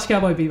 promise I'll watch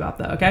Cowboy Bebop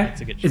though. Okay,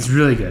 It's a good show. It's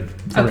really good.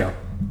 For Okay. real.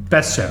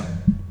 Best show.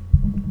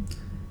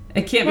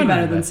 it can't be Wouldn't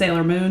better be than bad.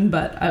 Sailor Moon,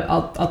 but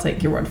I'll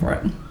take your word for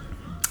it.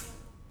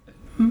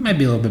 Might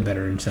be a little bit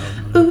better in Sailor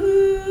Moon.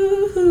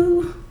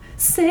 Ooh,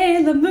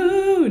 Sailor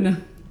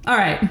Moon. All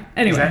right.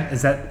 Anyway,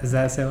 Is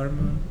that Sailor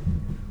Moon?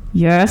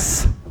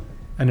 yes,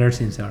 I've never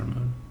seen Sailor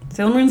Moon.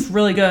 Sailor Moon's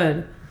really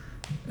good.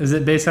 Is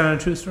it based on a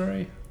true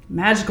story?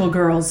 Magical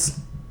girls,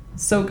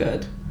 so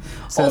good.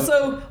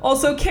 So-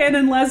 Also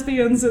canon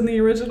lesbians in the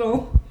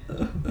original.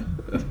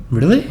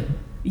 Really?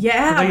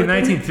 Yeah, Like in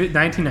but then-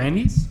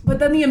 1990s? but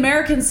then the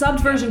American subbed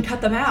version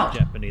cut them out.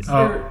 Japanese. Oh.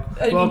 Or,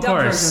 I mean, Well, of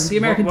dubbed course. version. The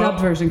American Well-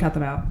 dubbed version cut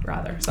them out.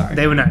 Rather, sorry.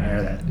 They would not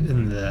air that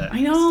in the I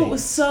know, States. it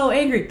was so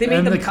angry. They made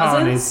And them the cousins.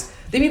 colonies.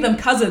 They made them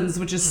cousins,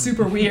 which is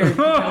super weird.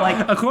 They're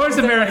like, of course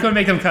they're America like would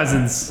make them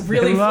cousins.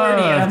 really They love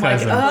flirty. And I'm like,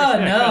 cousins. oh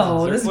Yeah, no,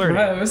 cousins are this is flirty.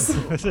 gross.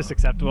 Is this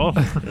acceptable?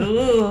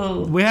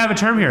 Ooh. We have a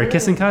term here,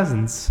 kissing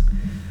cousins.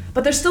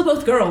 But they're still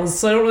both girls,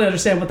 so I don't really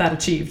understand what that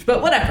achieved.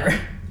 But whatever.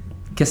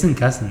 Kissing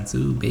cousins.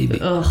 Ooh, baby.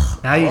 Ugh.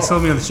 Now you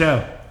sold me on the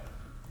show.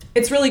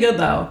 It's really good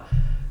though.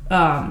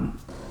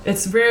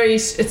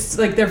 It's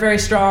like they're very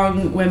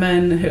strong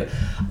women who.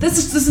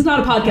 This is not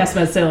a podcast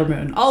about Sailor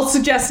Moon. I'll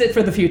suggest it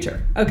for the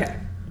future. Okay.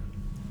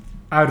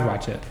 I would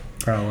watch it,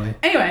 probably.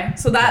 Anyway,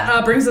 so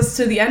that brings us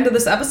to the end of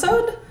this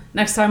episode.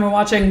 Next time we're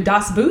watching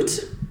Das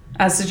Boot,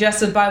 as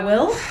suggested by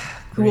Will,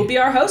 who will be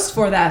our host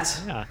for that.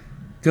 Yeah.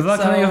 Good luck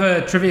So- coming up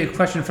with a trivia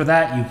question for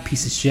that, you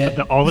piece of shit.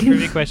 All the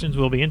trivia questions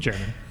will be in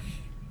German.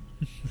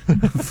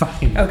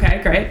 Fucking. Okay,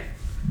 great.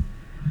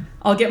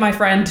 I'll get my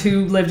friend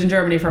who lived in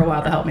Germany for a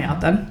while to help me out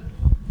then.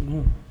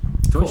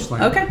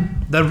 Deutschland. Okay.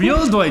 The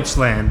real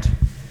Deutschland.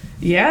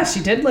 Yeah,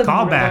 she did live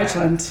Call in back.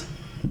 Deutschland.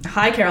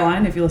 Hi,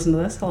 Caroline, if you listen to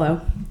this.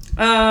 Hello.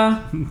 I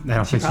don't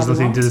think she's probably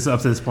listening won't. to this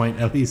up to this point,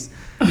 at least.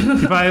 She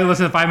probably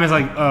listen to 5 minutes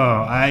like,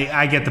 oh,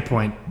 I get the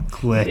point.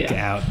 Click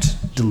Yeah. out.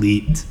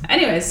 Delete.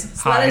 Anyways,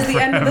 so Hi, that is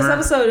the end of this forever.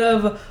 episode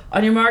of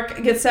On Your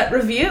Mark, Get Set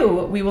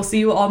Review. We will see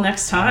you all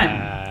next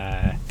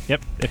time.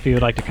 Yep. If you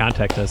would like to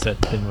contact us at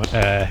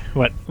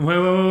what? Wait,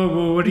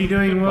 what are you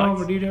doing, Will? Plugs.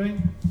 What are you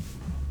doing?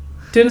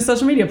 Doing a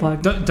social media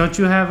plug. Don't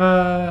you have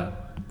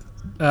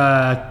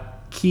a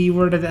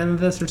keyword at the end of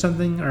this or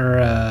something? Or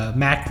a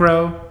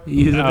macro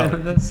you use at the end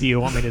of this? Do you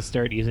want me to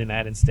start using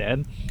that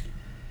instead?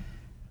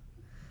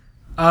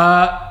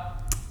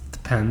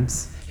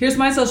 Depends. Here's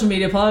my social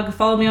media plug.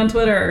 Follow me on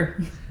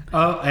Twitter.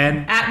 Oh,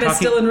 and At Miss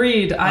talking- Dylan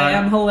Reed. I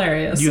am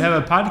hilarious. You have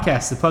a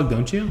podcast to plug,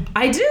 don't you?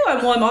 I do.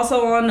 I'm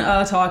also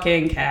on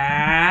Talking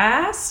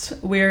Cast.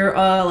 We're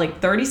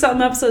like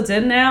 30-something episodes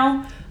in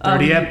now.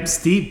 30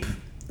 steep.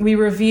 we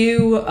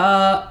review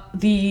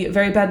the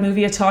very bad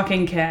movie A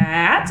Talking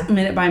Cat,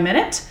 minute by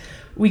minute.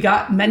 We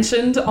got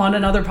mentioned on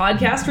another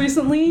podcast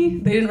recently.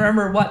 They didn't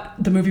remember what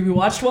the movie we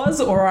watched was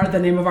or the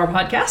name of our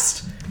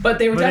podcast, but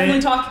they were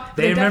definitely talking.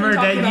 They remembered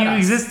that you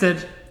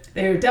existed.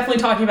 They were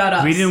definitely talking about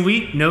us. Read and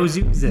Wheat knows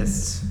you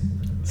exist.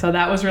 So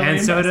that was really and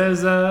impressive. so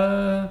does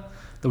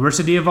the worst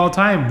idea of all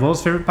time,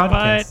 Will's favorite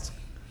podcast.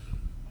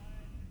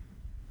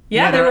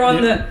 Yeah, they were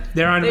on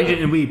They're on Read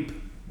It and Weep.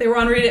 They were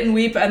on Read It and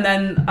Weep, and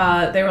then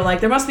they were like,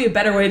 there must be a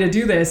better way to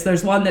do this.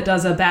 There's one that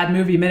does a bad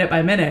movie minute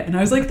by minute. And I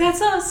was like, that's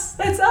us.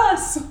 That's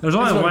us. There's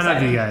only one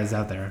of you guys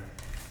out there.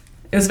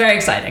 It was very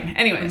exciting.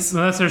 Anyways.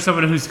 Unless there's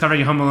someone who's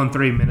covering Home Alone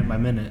 3 minute by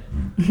minute.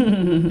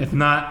 If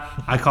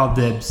not, I call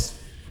dibs.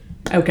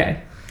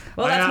 Okay.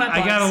 Well, that's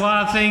my I got a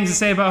lot of things to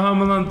say about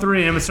Home Alone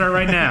 3, and I'm going to start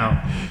right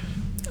now.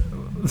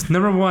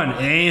 Number 1,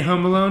 it ain't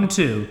Home Alone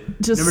 2.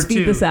 Just Number speed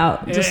 2, this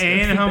out. It Just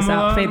ain't Home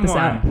Alone fade this 1.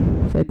 out.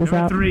 Fade this Number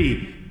out.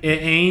 3,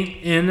 it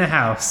ain't in the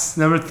house.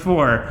 Number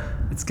 4,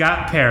 it's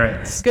got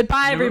parrots.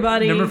 Goodbye,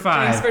 everybody. Number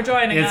 5, Thanks for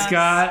joining us. It's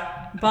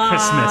got Bye.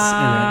 Christmas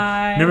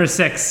in it. Number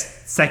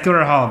 6,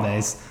 secular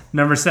holidays.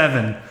 Number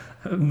 7,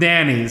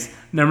 nannies.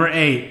 Number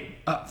 8,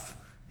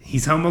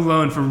 he's home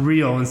alone for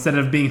real instead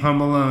of being home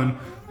alone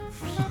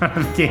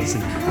on vacation.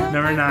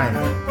 Number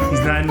 9, he's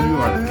not in New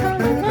York.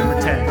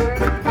 Number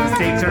 10,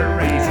 stakes are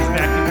raised.